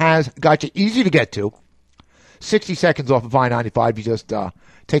has got you easy to get to. 60 seconds off of I-95. You just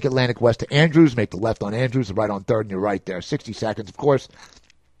take Atlantic West to Andrews, make the left on Andrews, the right on 3rd, and you're right there. 60 seconds, of course.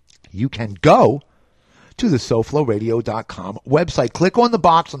 You can go to the SoFloRadio.com website. Click on the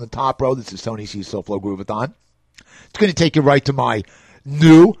box on the top row. This is Tony C's SoFlo Groovathon. It's going to take you right to my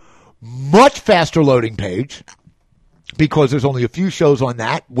new, much faster loading page because there's only a few shows on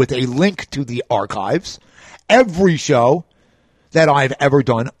that with a link to the archives. Every show that I've ever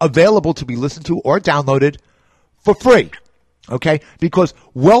done available to be listened to or downloaded for free. Okay? Because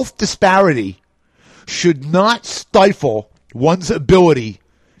wealth disparity should not stifle one's ability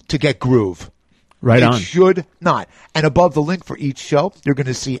to get groove. Right on. It should not. And above the link for each show, you're going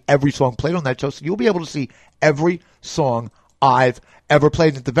to see every song played on that show. So you'll be able to see every song I've ever played.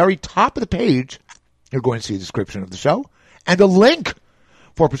 And at the very top of the page, you're going to see a description of the show and a link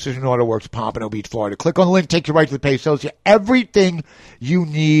for Precision Auto Works, Pompano Beach, Florida. Click on the link, take you right to the page, tells you everything you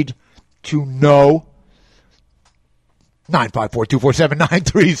need to know.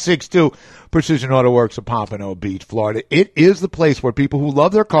 954-247-9362. Precision Auto Works of Pompano Beach, Florida. It is the place where people who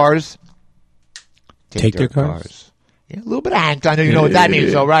love their cars take their cars. Yeah, a little bit of Hank. I know you know what that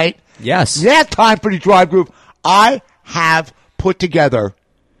means, though, right? Yes. Yeah, time for the Drive Groove. I have put together,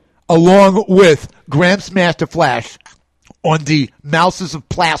 along with Gramps Master Flash on the Mouses of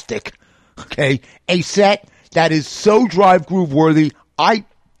Plastic, okay, a set that is so Drive Groove worthy. I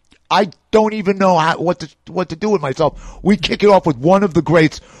don't even know what to do with myself. We kick it off with one of the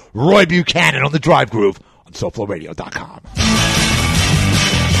greats, Roy Buchanan, on the Drive Groove on SoFloRadio.com.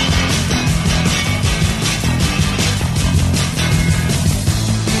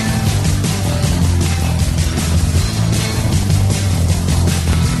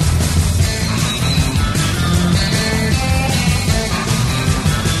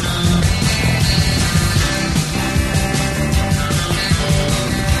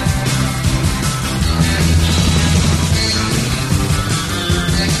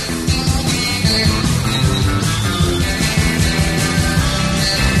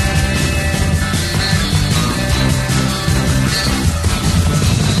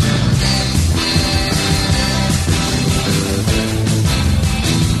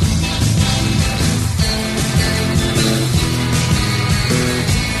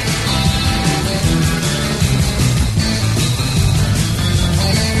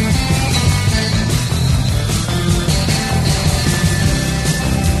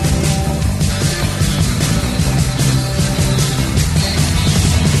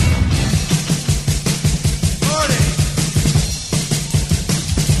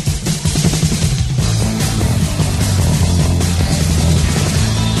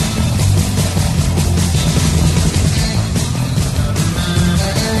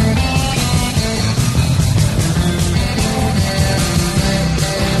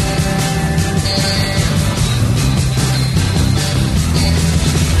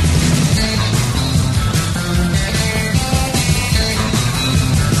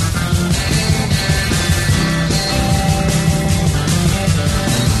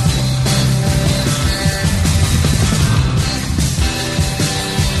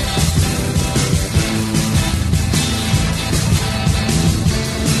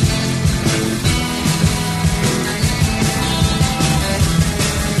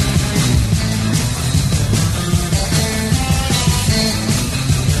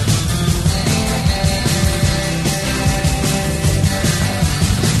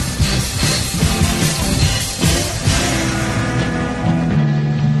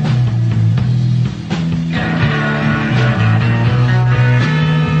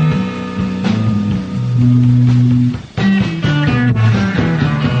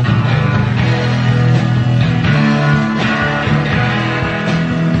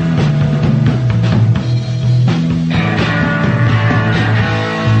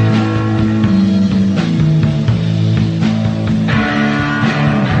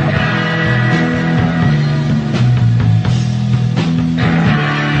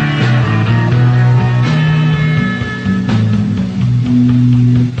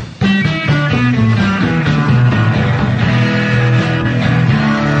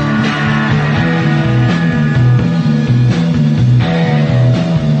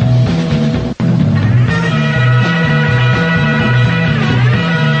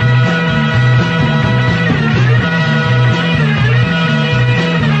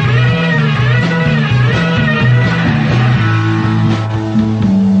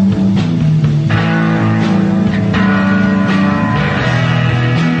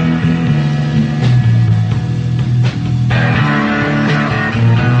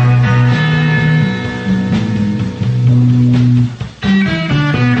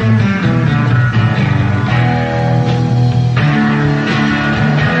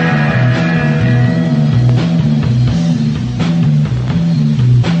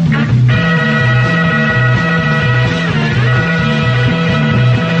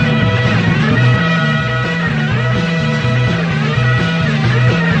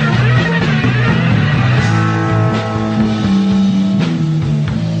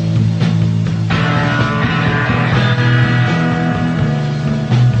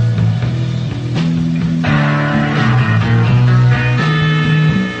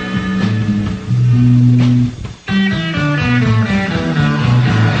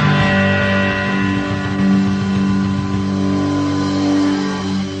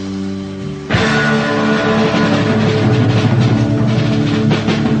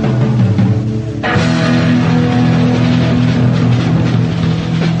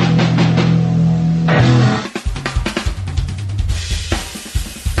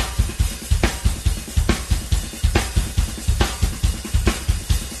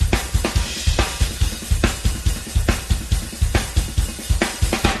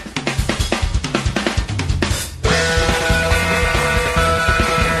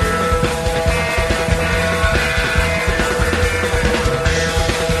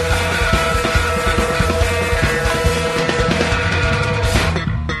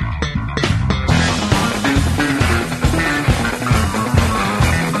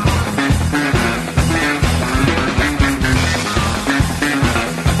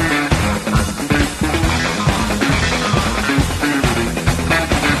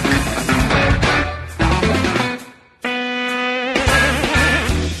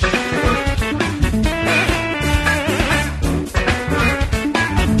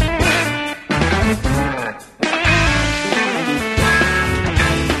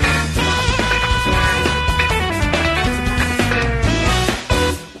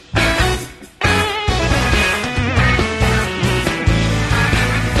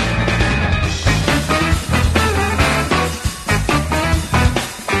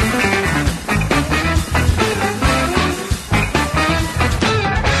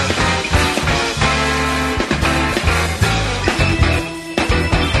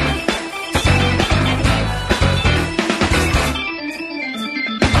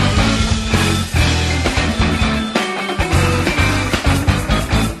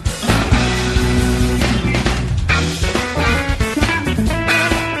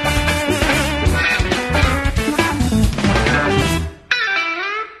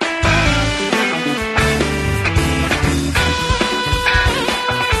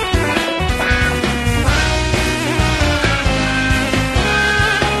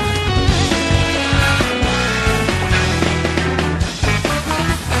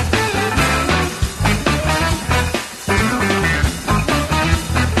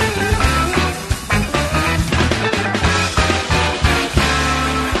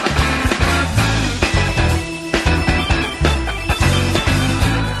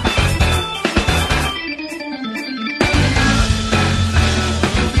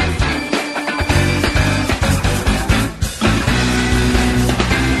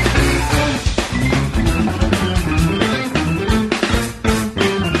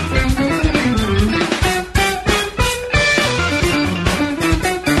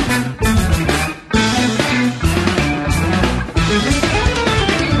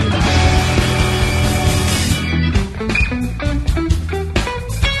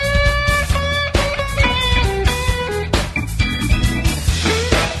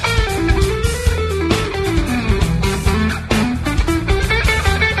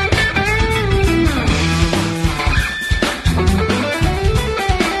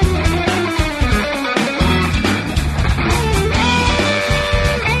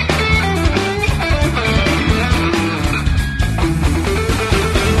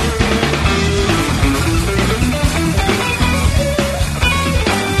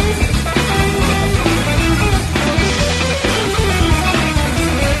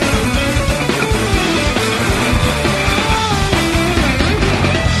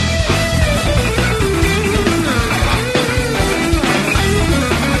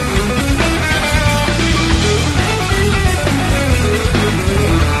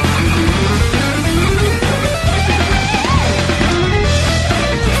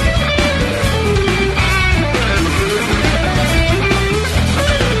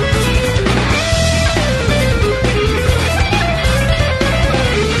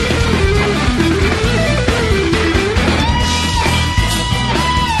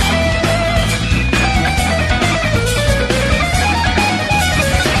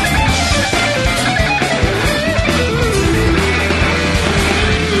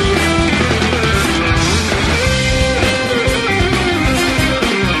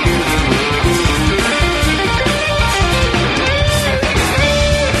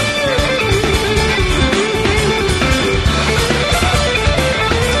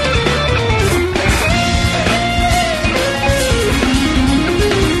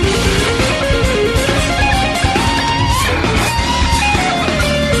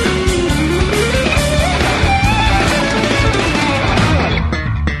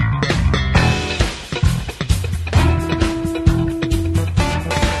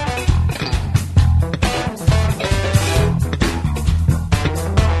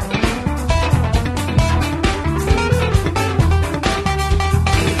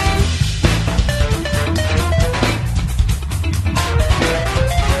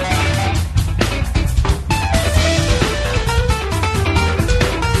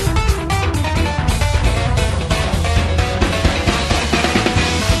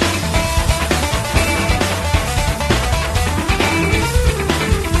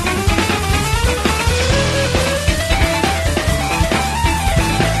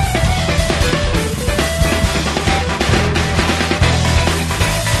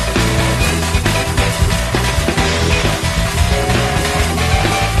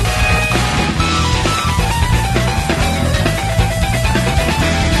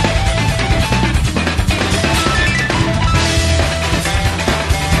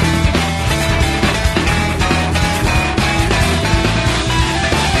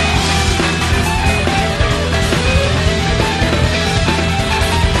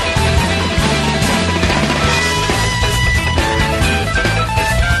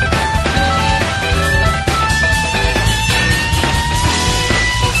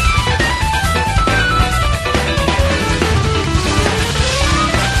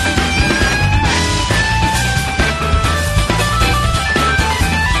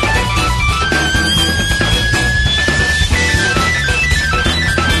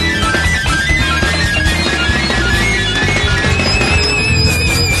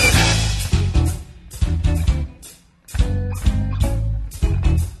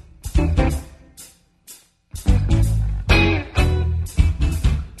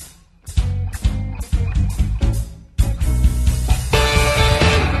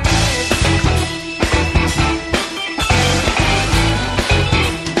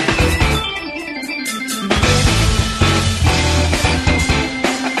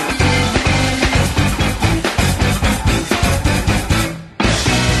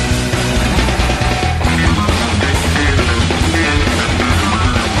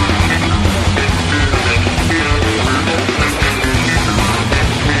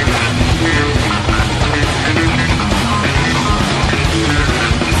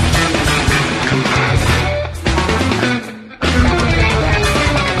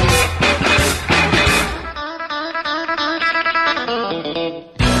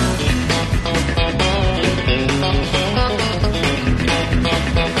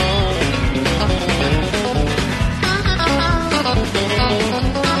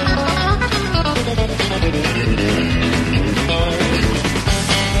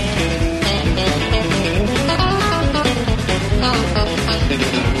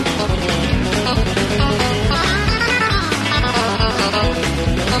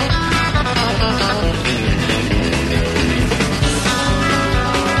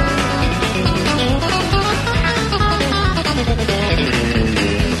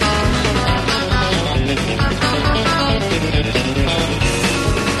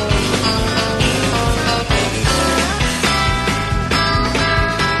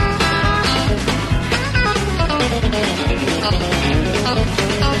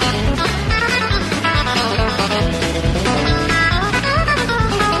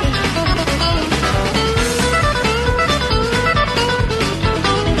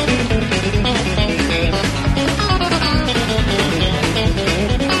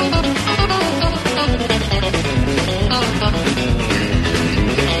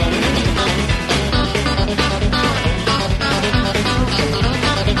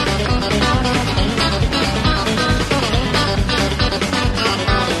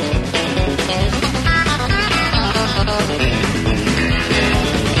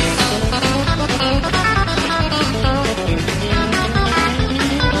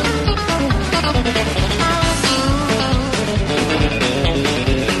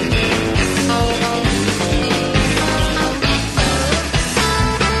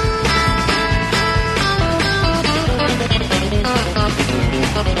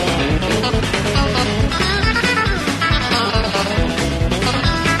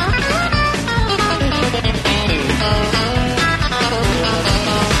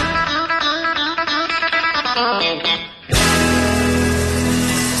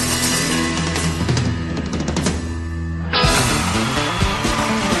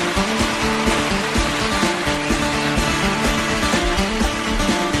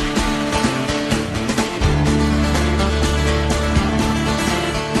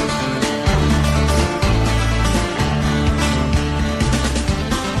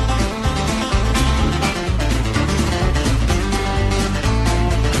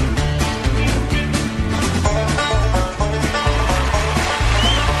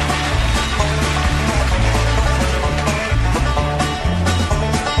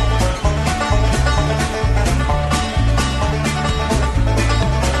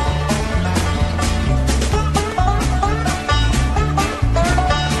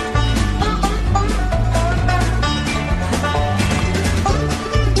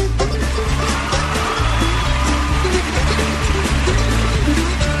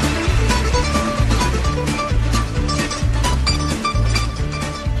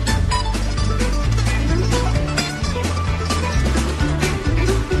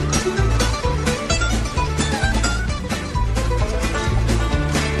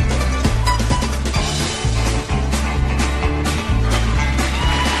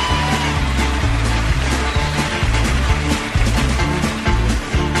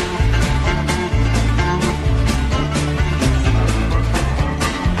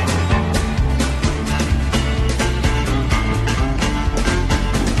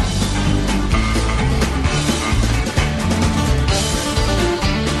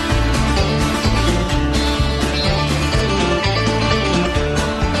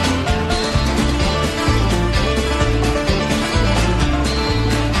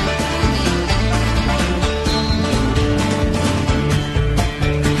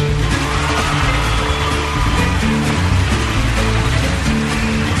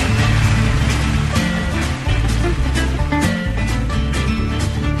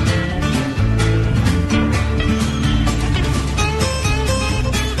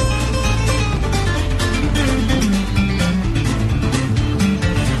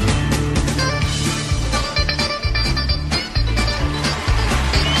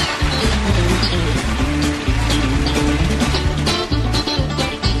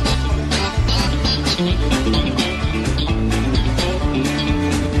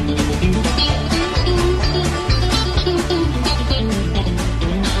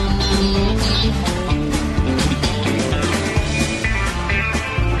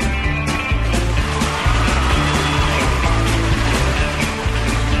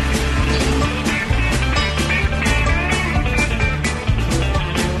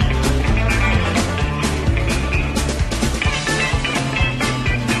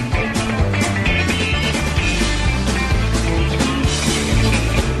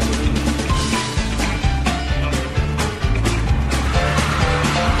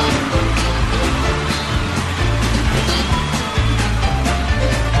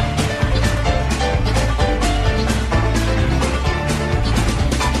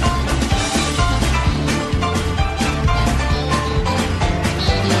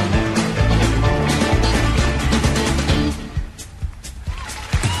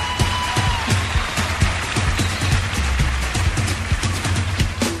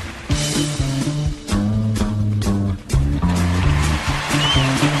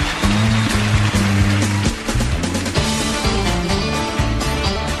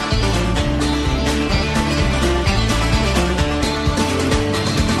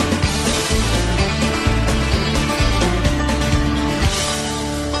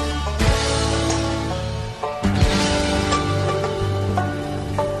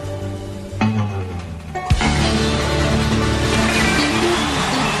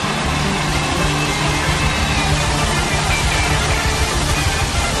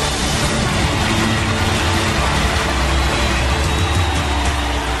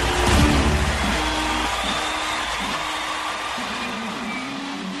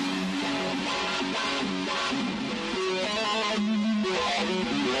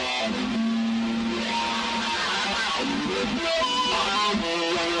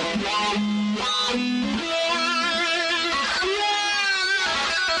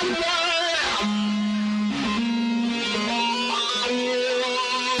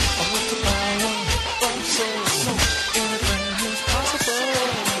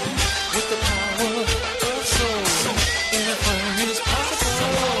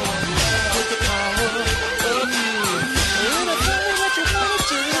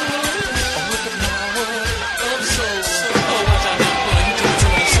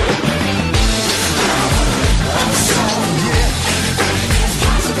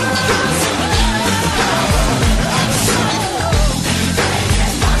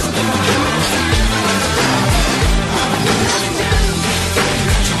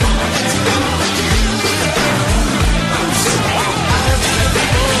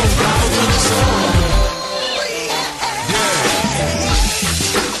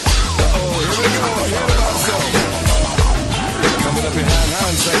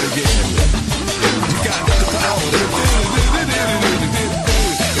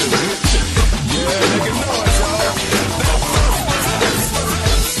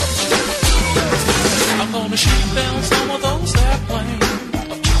 I'm gonna shoot down some of those airplanes.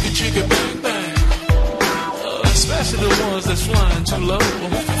 Chicka chicka bang bang. Especially the ones that's flying too low.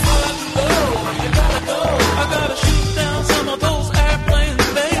 I gotta shoot down some of those airplanes,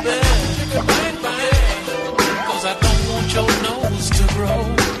 baby. Chicka bang bang. 'Cause I don't want your nose to grow.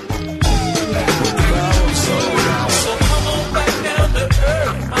 So come on back down to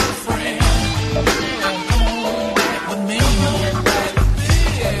earth, my friend. Come on back with me.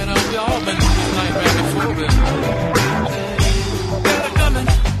 Yeah, we all been like back and forth. Gotta come and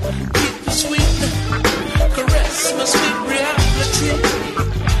keep the sweet, caress my sweet reality.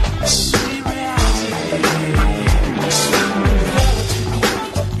 Sweet reality. Sweet reality.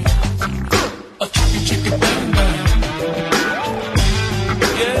 A chicky chicky bang bang.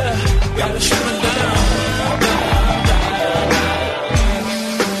 Yeah, gotta shoot it down.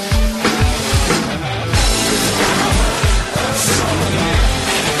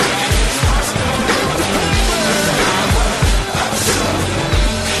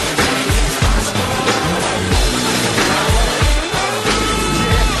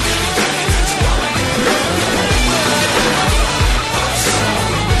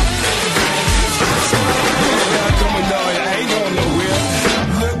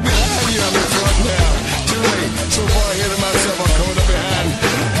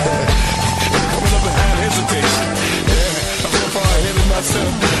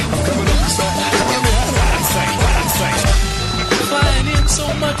 Flying in so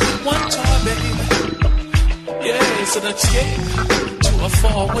much with one tar, baby. Yeah, it's an escape to a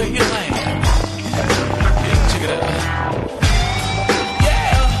faraway land. Yeah, check it out.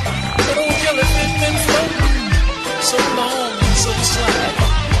 Yeah, that old jellyfish been floating so long and so sly.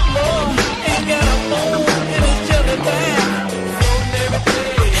 Lord, ain't got a bone in his jelly bag. Floating every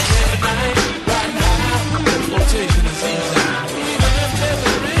day, every night, right now. Flotation is easy, even if there's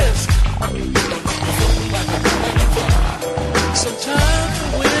a risk. Sometimes the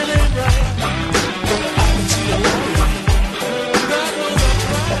wind ain't right, but I can see a light. God knows I'm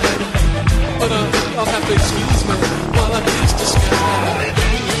trying, but I'll have to excuse me while I kiss the sky.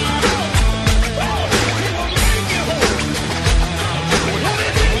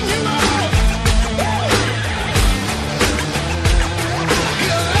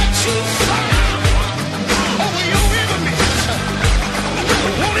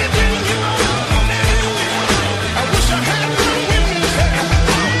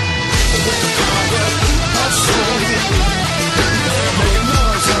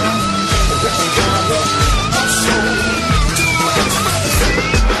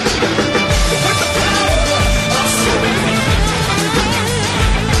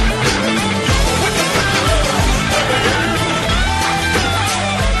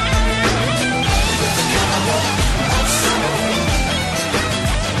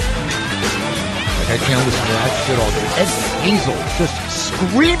 I can't listen to that shit all day. Ed Hazel just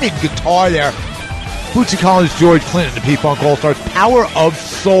screaming guitar there. Bootsy Collins, George Clinton, the P-Funk All-Stars, Power of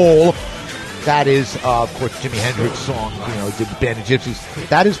Soul. That is, of course, Jimi Hendrix song, the Band of Gypsies.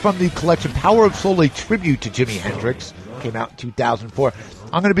 That is from the collection Power of Soul, a tribute to Jimi Hendrix. Came out in 2004.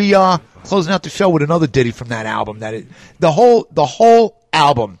 I'm going to be closing out the show with another ditty from that album. The whole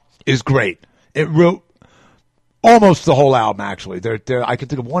album is great. It wrote almost the whole album, actually. I can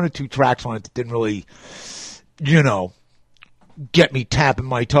think of one or two tracks on it that didn't really, get me tapping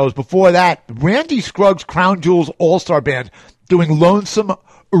my toes. Before that, Randy Scruggs, Crown Jewels All-Star Band doing Lonesome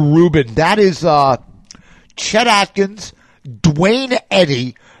Reuben. That is Chet Atkins, Dwayne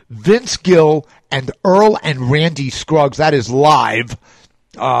Eddy, Vince Gill and Earl and Randy Scruggs. That is live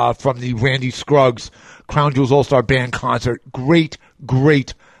from the Randy Scruggs Crown Jewels All-Star Band concert. Great,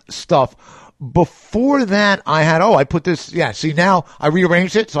 great stuff. Before that, I put this, see now I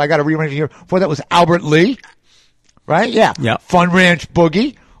rearranged it, so I got to rearrange it here. Before that was Albert Lee, right? Yeah. Fun Ranch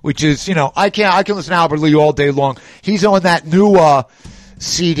Boogie, which is, I can listen to Albert Lee all day long. He's on that new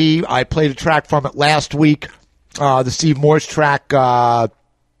CD. I played a track from it last week, the Steve Morse track, Friends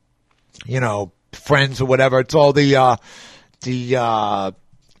or whatever. It's all now I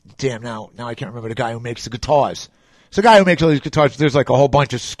can't remember the guy who makes the guitars. It's the guy who makes all these guitars. There's like a whole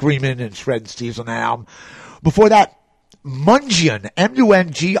bunch of screaming and shredding Steves on that album. Before that, Mungion,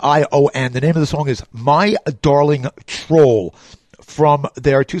 Mungion. The name of the song is My Darling Troll from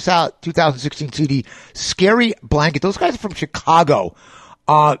their 2016 CD, Scary Blanket. Those guys are from Chicago.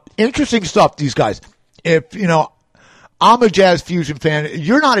 Interesting stuff, these guys. If, I'm a jazz fusion fan.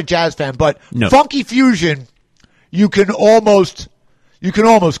 You're not a jazz fan, but funky fusion, you can almost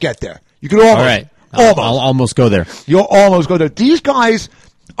get there. You can almost. All right. I'll almost go there. You'll almost go there. These guys,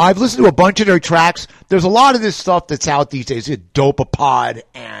 I've listened to a bunch of their tracks. There's a lot of this stuff that's out these days. Dopapod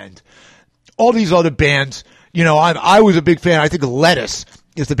and all these other bands. I was a big fan. I think Lettuce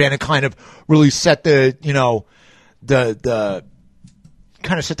is the band that kind of really set the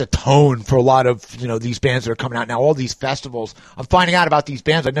kind of set the tone for a lot of, these bands that are coming out now. All these festivals. I'm finding out about these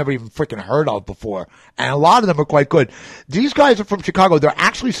bands I've never even freaking heard of before. And a lot of them are quite good. These guys are from Chicago. They're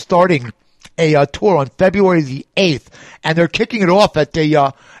actually starting a tour on February the 8th, and they're kicking it off at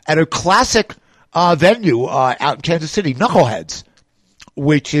a classic venue out in Kansas City, Knuckleheads,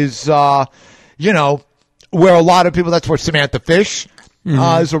 which is where a lot of people. That's where Samantha Fish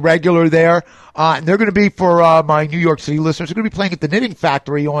is a regular there, and they're going to be for my New York City listeners. They're going to be playing at the Knitting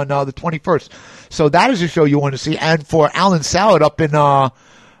Factory on the 21st. So that is a show you want to see. And for Alan Salad up in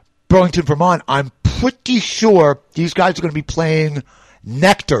Burlington, Vermont, I'm pretty sure these guys are going to be playing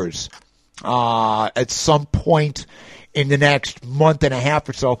Nectars at some point in the next month and a half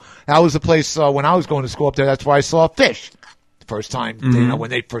or so. That was the place when I was going to school up there. That's where I saw Fish the first time, when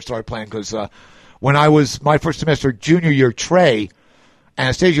they first started playing. Because when I was my first semester, junior year, Trey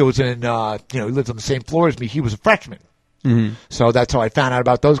Anastasia was in, he lived on the same floor as me. He was a freshman. So that's how I found out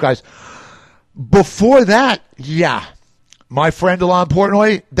about those guys. Before that, my friend Alon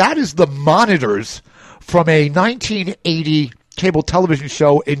Portnoy, that is the Monitors from a 1980 cable television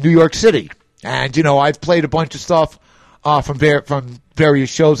show in New York City. And, I've played a bunch of stuff from various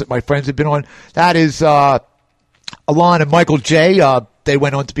shows that my friends have been on. That is Alon and Michael J. They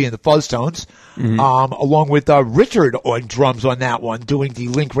went on to be in the Fuzztones, along with Richard on drums on that one, doing the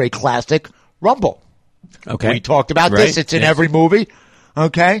Link Ray Classic Rumble. Okay. We talked about this. It's in every movie.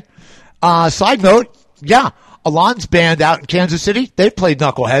 Okay. Side note, Alon's band out in Kansas City, they've played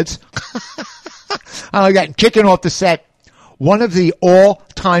Knuckleheads. Kicking off the set, one of the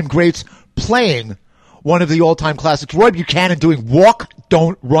all-time greats playing one of the all-time classics, Roy Buchanan doing Walk,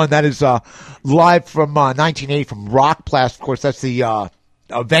 Don't Run. That is live from 1980 from Rock Blast. Of course, that's the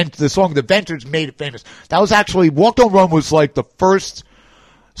the song The Ventures made it famous. That was actually, Walk, Don't Run was like the first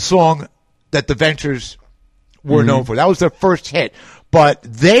song that the Ventures were known for. That was their first hit. But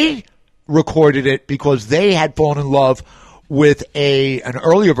they recorded it because they had fallen in love with an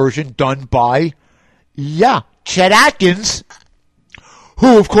earlier version done by, Chet Atkins,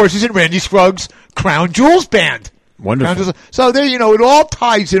 who, of course, is in Randy Scruggs' Crown Jewels band. Wonderful. So there, it all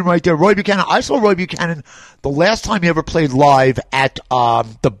ties in right there. Roy Buchanan. I saw Roy Buchanan the last time he ever played live at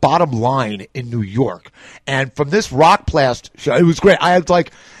the Bottom Line in New York. And from this Rock Blast show, it was great. I had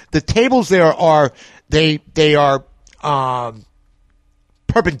the tables there are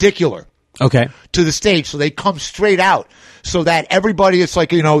perpendicular. Okay. To the stage, so they come straight out, so that everybody, it's like,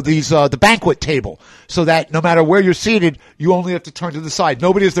 these, the banquet table, so that no matter where you're seated, you only have to turn to the side.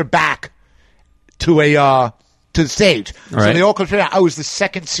 Nobody has their back to the stage. All right. So they all come straight out. I was the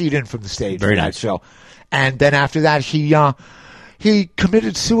second seat in from the stage. Very for nice. that show. And then after that, he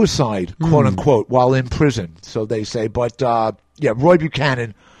committed suicide, quote unquote, while in prison, so they say. But, Roy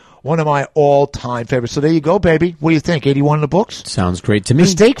Buchanan, one of my all-time favorites. So there you go, baby. What do you think? 81 in the books? Sounds great to me.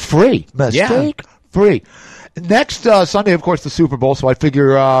 Mistake-free. Mistake-free. Next Sunday, of course, the Super Bowl. So I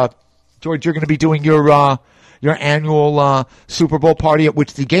figure, George, you're going to be doing your annual Super Bowl party, at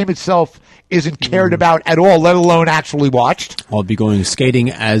which the game itself isn't cared about at all, let alone actually watched. I'll be going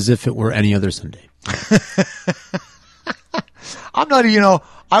skating as if it were any other Sunday. I'm not,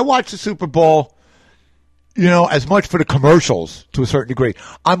 I watch the Super Bowl, as much for the commercials to a certain degree.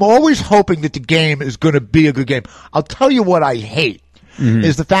 I'm always hoping that the game is going to be a good game. I'll tell you what I hate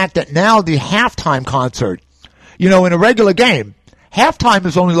is the fact that now the halftime concert, in a regular game, halftime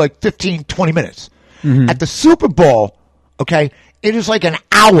is only like 15, 20 minutes. At the Super Bowl, okay, it is like an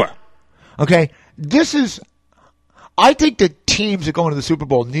hour. Okay, I think that teams that go into the Super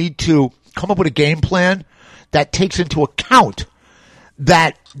Bowl need to come up with a game plan that takes into account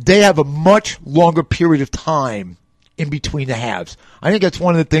that they have a much longer period of time in between the halves. I think that's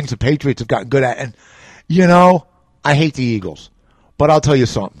one of the things the Patriots have gotten good at. And, I hate the Eagles. But I'll tell you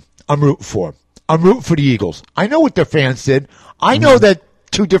something. I'm rooting for them. I'm rooting for the Eagles. I know what their fans did. I know that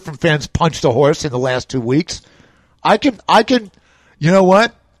 2 different fans punched a horse in the last 2 weeks. I can, you know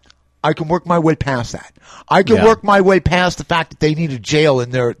what? I can work my way past that. I can work my way past the fact that they need a jail in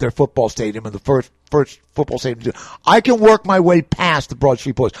their football stadium, in the first football stadium. I can work my way past the Broad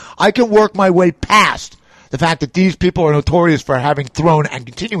Street Boys. I can work my way past the fact that these people are notorious for having thrown and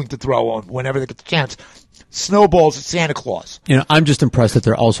continuing to throw on whenever they get the chance snowballs at Santa Claus. I'm just impressed that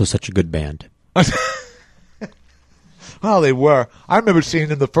they're also such a good band. Well, they were. I remember seeing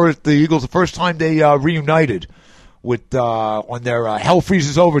them the Eagles the first time they reunited with on their Hell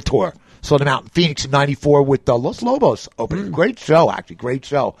Freezes Over tour. Saw them out in Phoenix in '94 with Los Lobos opening. Great show, actually. Great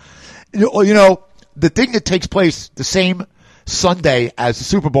show. The thing that takes place the same Sunday as the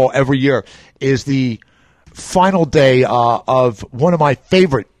Super Bowl every year is the final day of one of my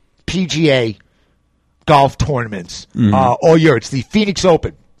favorite PGA golf tournaments all year. It's the Phoenix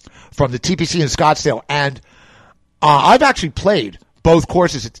Open from the TPC in Scottsdale. And I've actually played both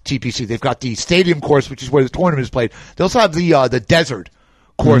courses at the TPC. They've got the stadium course, which is where the tournament is played. They also have the desert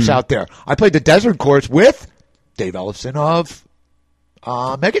course out there. I played the desert course with Dave Ellefson of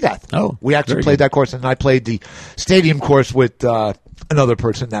Megadeth. Oh, we actually played that course, and I played the stadium course with another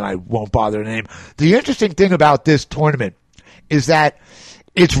person that I won't bother to name. The interesting thing about this tournament is that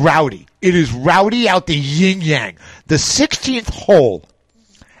it's rowdy. It is rowdy out the yin-yang. The 16th hole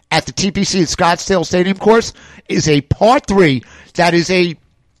at the TPC at Scottsdale Stadium course is a par 3 that is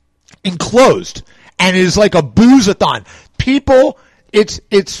enclosed, and it is like a booze-a-thon. People, it's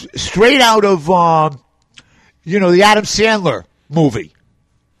straight out of the Adam Sandler movie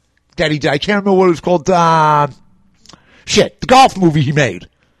that he did. I can't remember what it was called. The golf movie he made.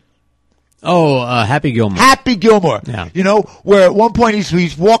 Oh, Happy Gilmore. Happy Gilmore. Yeah. Where at one point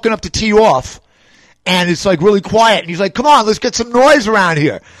he's walking up to tee off, and it's like really quiet, and he's like, "Come on, let's get some noise around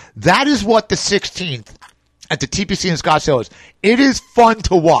here." That is what the 16th at the TPC in Scottsdale is. It is fun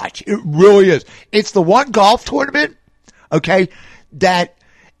to watch. It really is. It's the one golf tournament, okay, that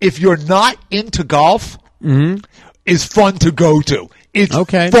if you're not into golf, is fun to go to. It's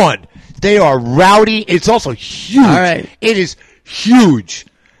fun. They are rowdy. It's also huge. All right. It is huge.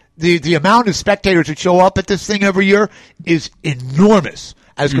 The amount of spectators that show up at this thing every year is enormous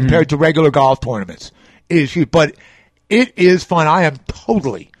as compared to regular golf tournaments. It is huge, but it is fun. I am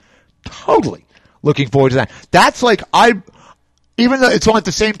totally looking forward to that. That's like even though it's on at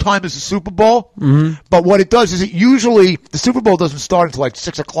the same time as the Super Bowl, but what it does is the Super Bowl doesn't start until like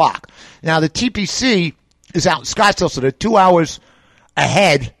 6:00. Now the TPC is out in Scottsdale, so they're 2 hours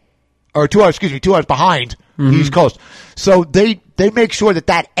ahead, or 2 hours behind the East Coast. So they make sure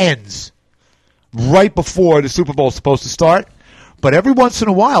that ends right before the Super Bowl is supposed to start. But every once in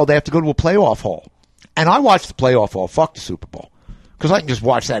a while, they have to go to a playoff hole. And I watch the playoff hole. Fuck the Super Bowl. Because I can just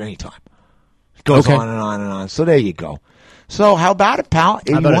watch that anytime. It goes on and on and on. So there you go. So how about it, pal?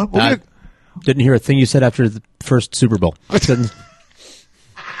 How about it? I didn't hear a thing you said after the first Super Bowl.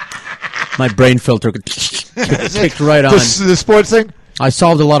 My brain filter kicked right on. The sports thing? I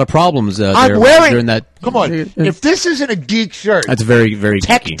solved a lot of problems I'm wearing, during that. Come on. If this isn't a geek shirt. That's very, very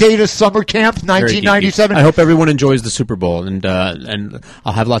Tech geeky. Data Summer Camp 1997. I hope everyone enjoys the Super Bowl, and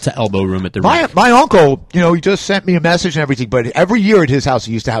I'll have lots of elbow room at the rink. My uncle, he just sent me a message and everything, but every year at his house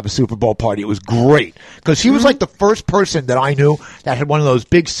he used to have a Super Bowl party. It was great. Because he was like the first person that I knew that had one of those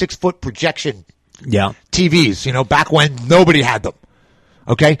big 6-foot projection TVs, back when nobody had them.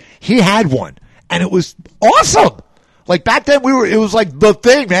 Okay? He had one. And it was awesome. Like back then it was like the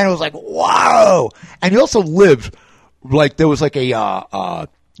thing, man. It was like, wow. And he also lived, like there was like a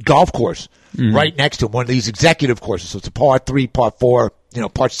golf course right next to him, one of these executive courses. So it's a par 3, par 4,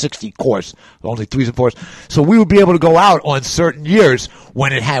 par 60 course, only 3s and 4s. So we would be able to go out on certain years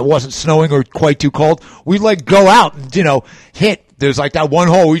when it wasn't snowing or quite too cold. We'd like go out and, hit. There's like that one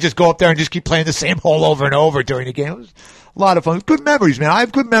hole. We just go up there and just keep playing the same hole over and over during the game. It was a lot of fun. Good memories, man. I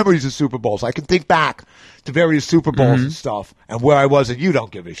have good memories of Super Bowls. I can think back to various Super Bowls and stuff and where I was, and you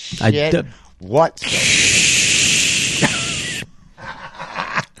don't give a shit. What?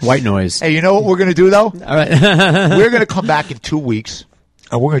 White noise. Hey, you know what we're going to do, though? All right. We're going to come back in 2 weeks,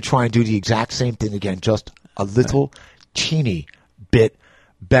 and we're going to try and do the exact same thing again, just a little teeny bit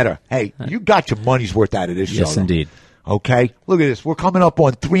better. Hey, you got your money's worth out of this show. Yes, indeed. Okay? Look at this. We're coming up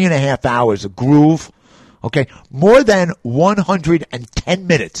on 3.5 hours of groove. Okay? More than 110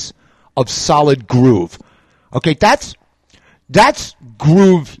 minutes of solid groove. Okay? That's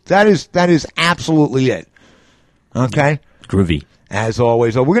groove. That is absolutely it. Okay? Groovy. As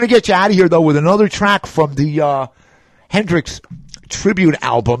always. We're going to get you out of here, though, with another track from the Hendrix tribute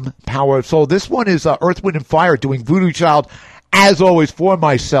album, Power of Soul. This one is Earth, Wind, and Fire doing Voodoo Child, as always, for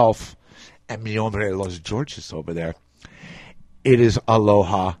myself and mi hombre Los Georges over there. It is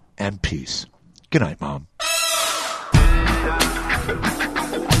aloha and peace. Good night, Mom.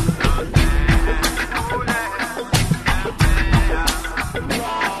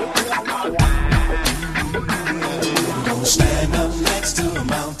 Don't stand up next to a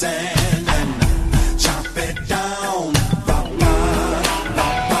mountain and chop it down.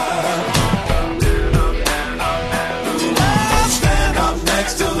 Stand up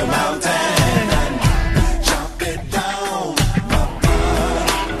next to the mountain and chop it down.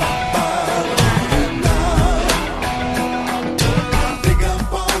 Pick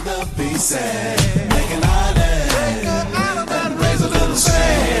up all the pieces, make an island, and raise a little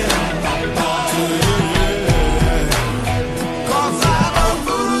sand.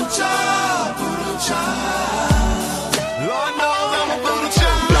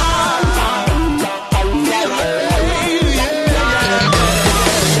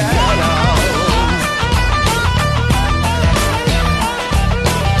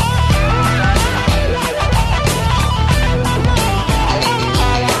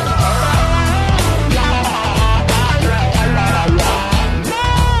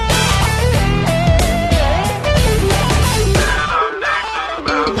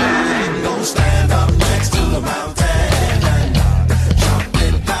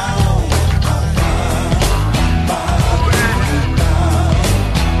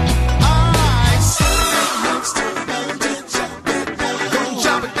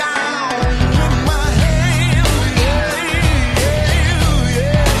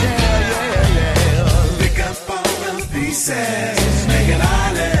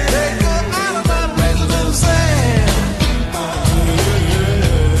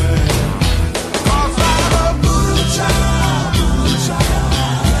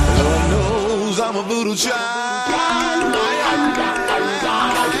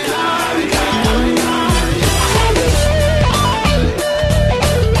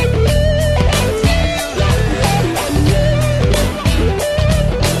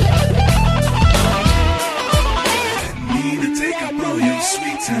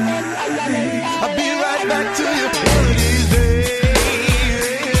 I'll be right back to you one of these days.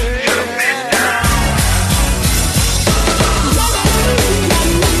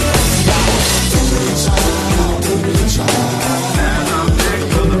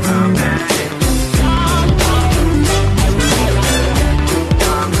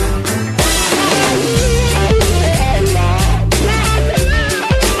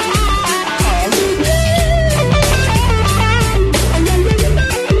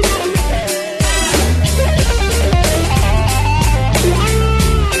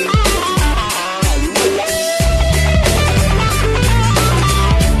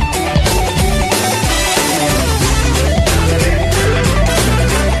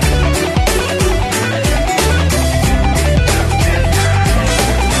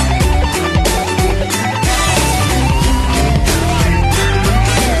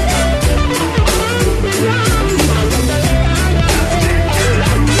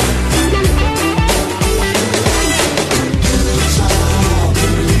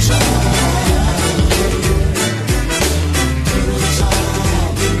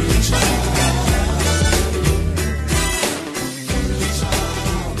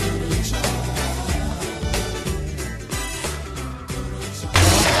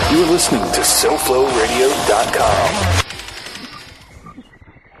 You're listening to SoFloRadio.com.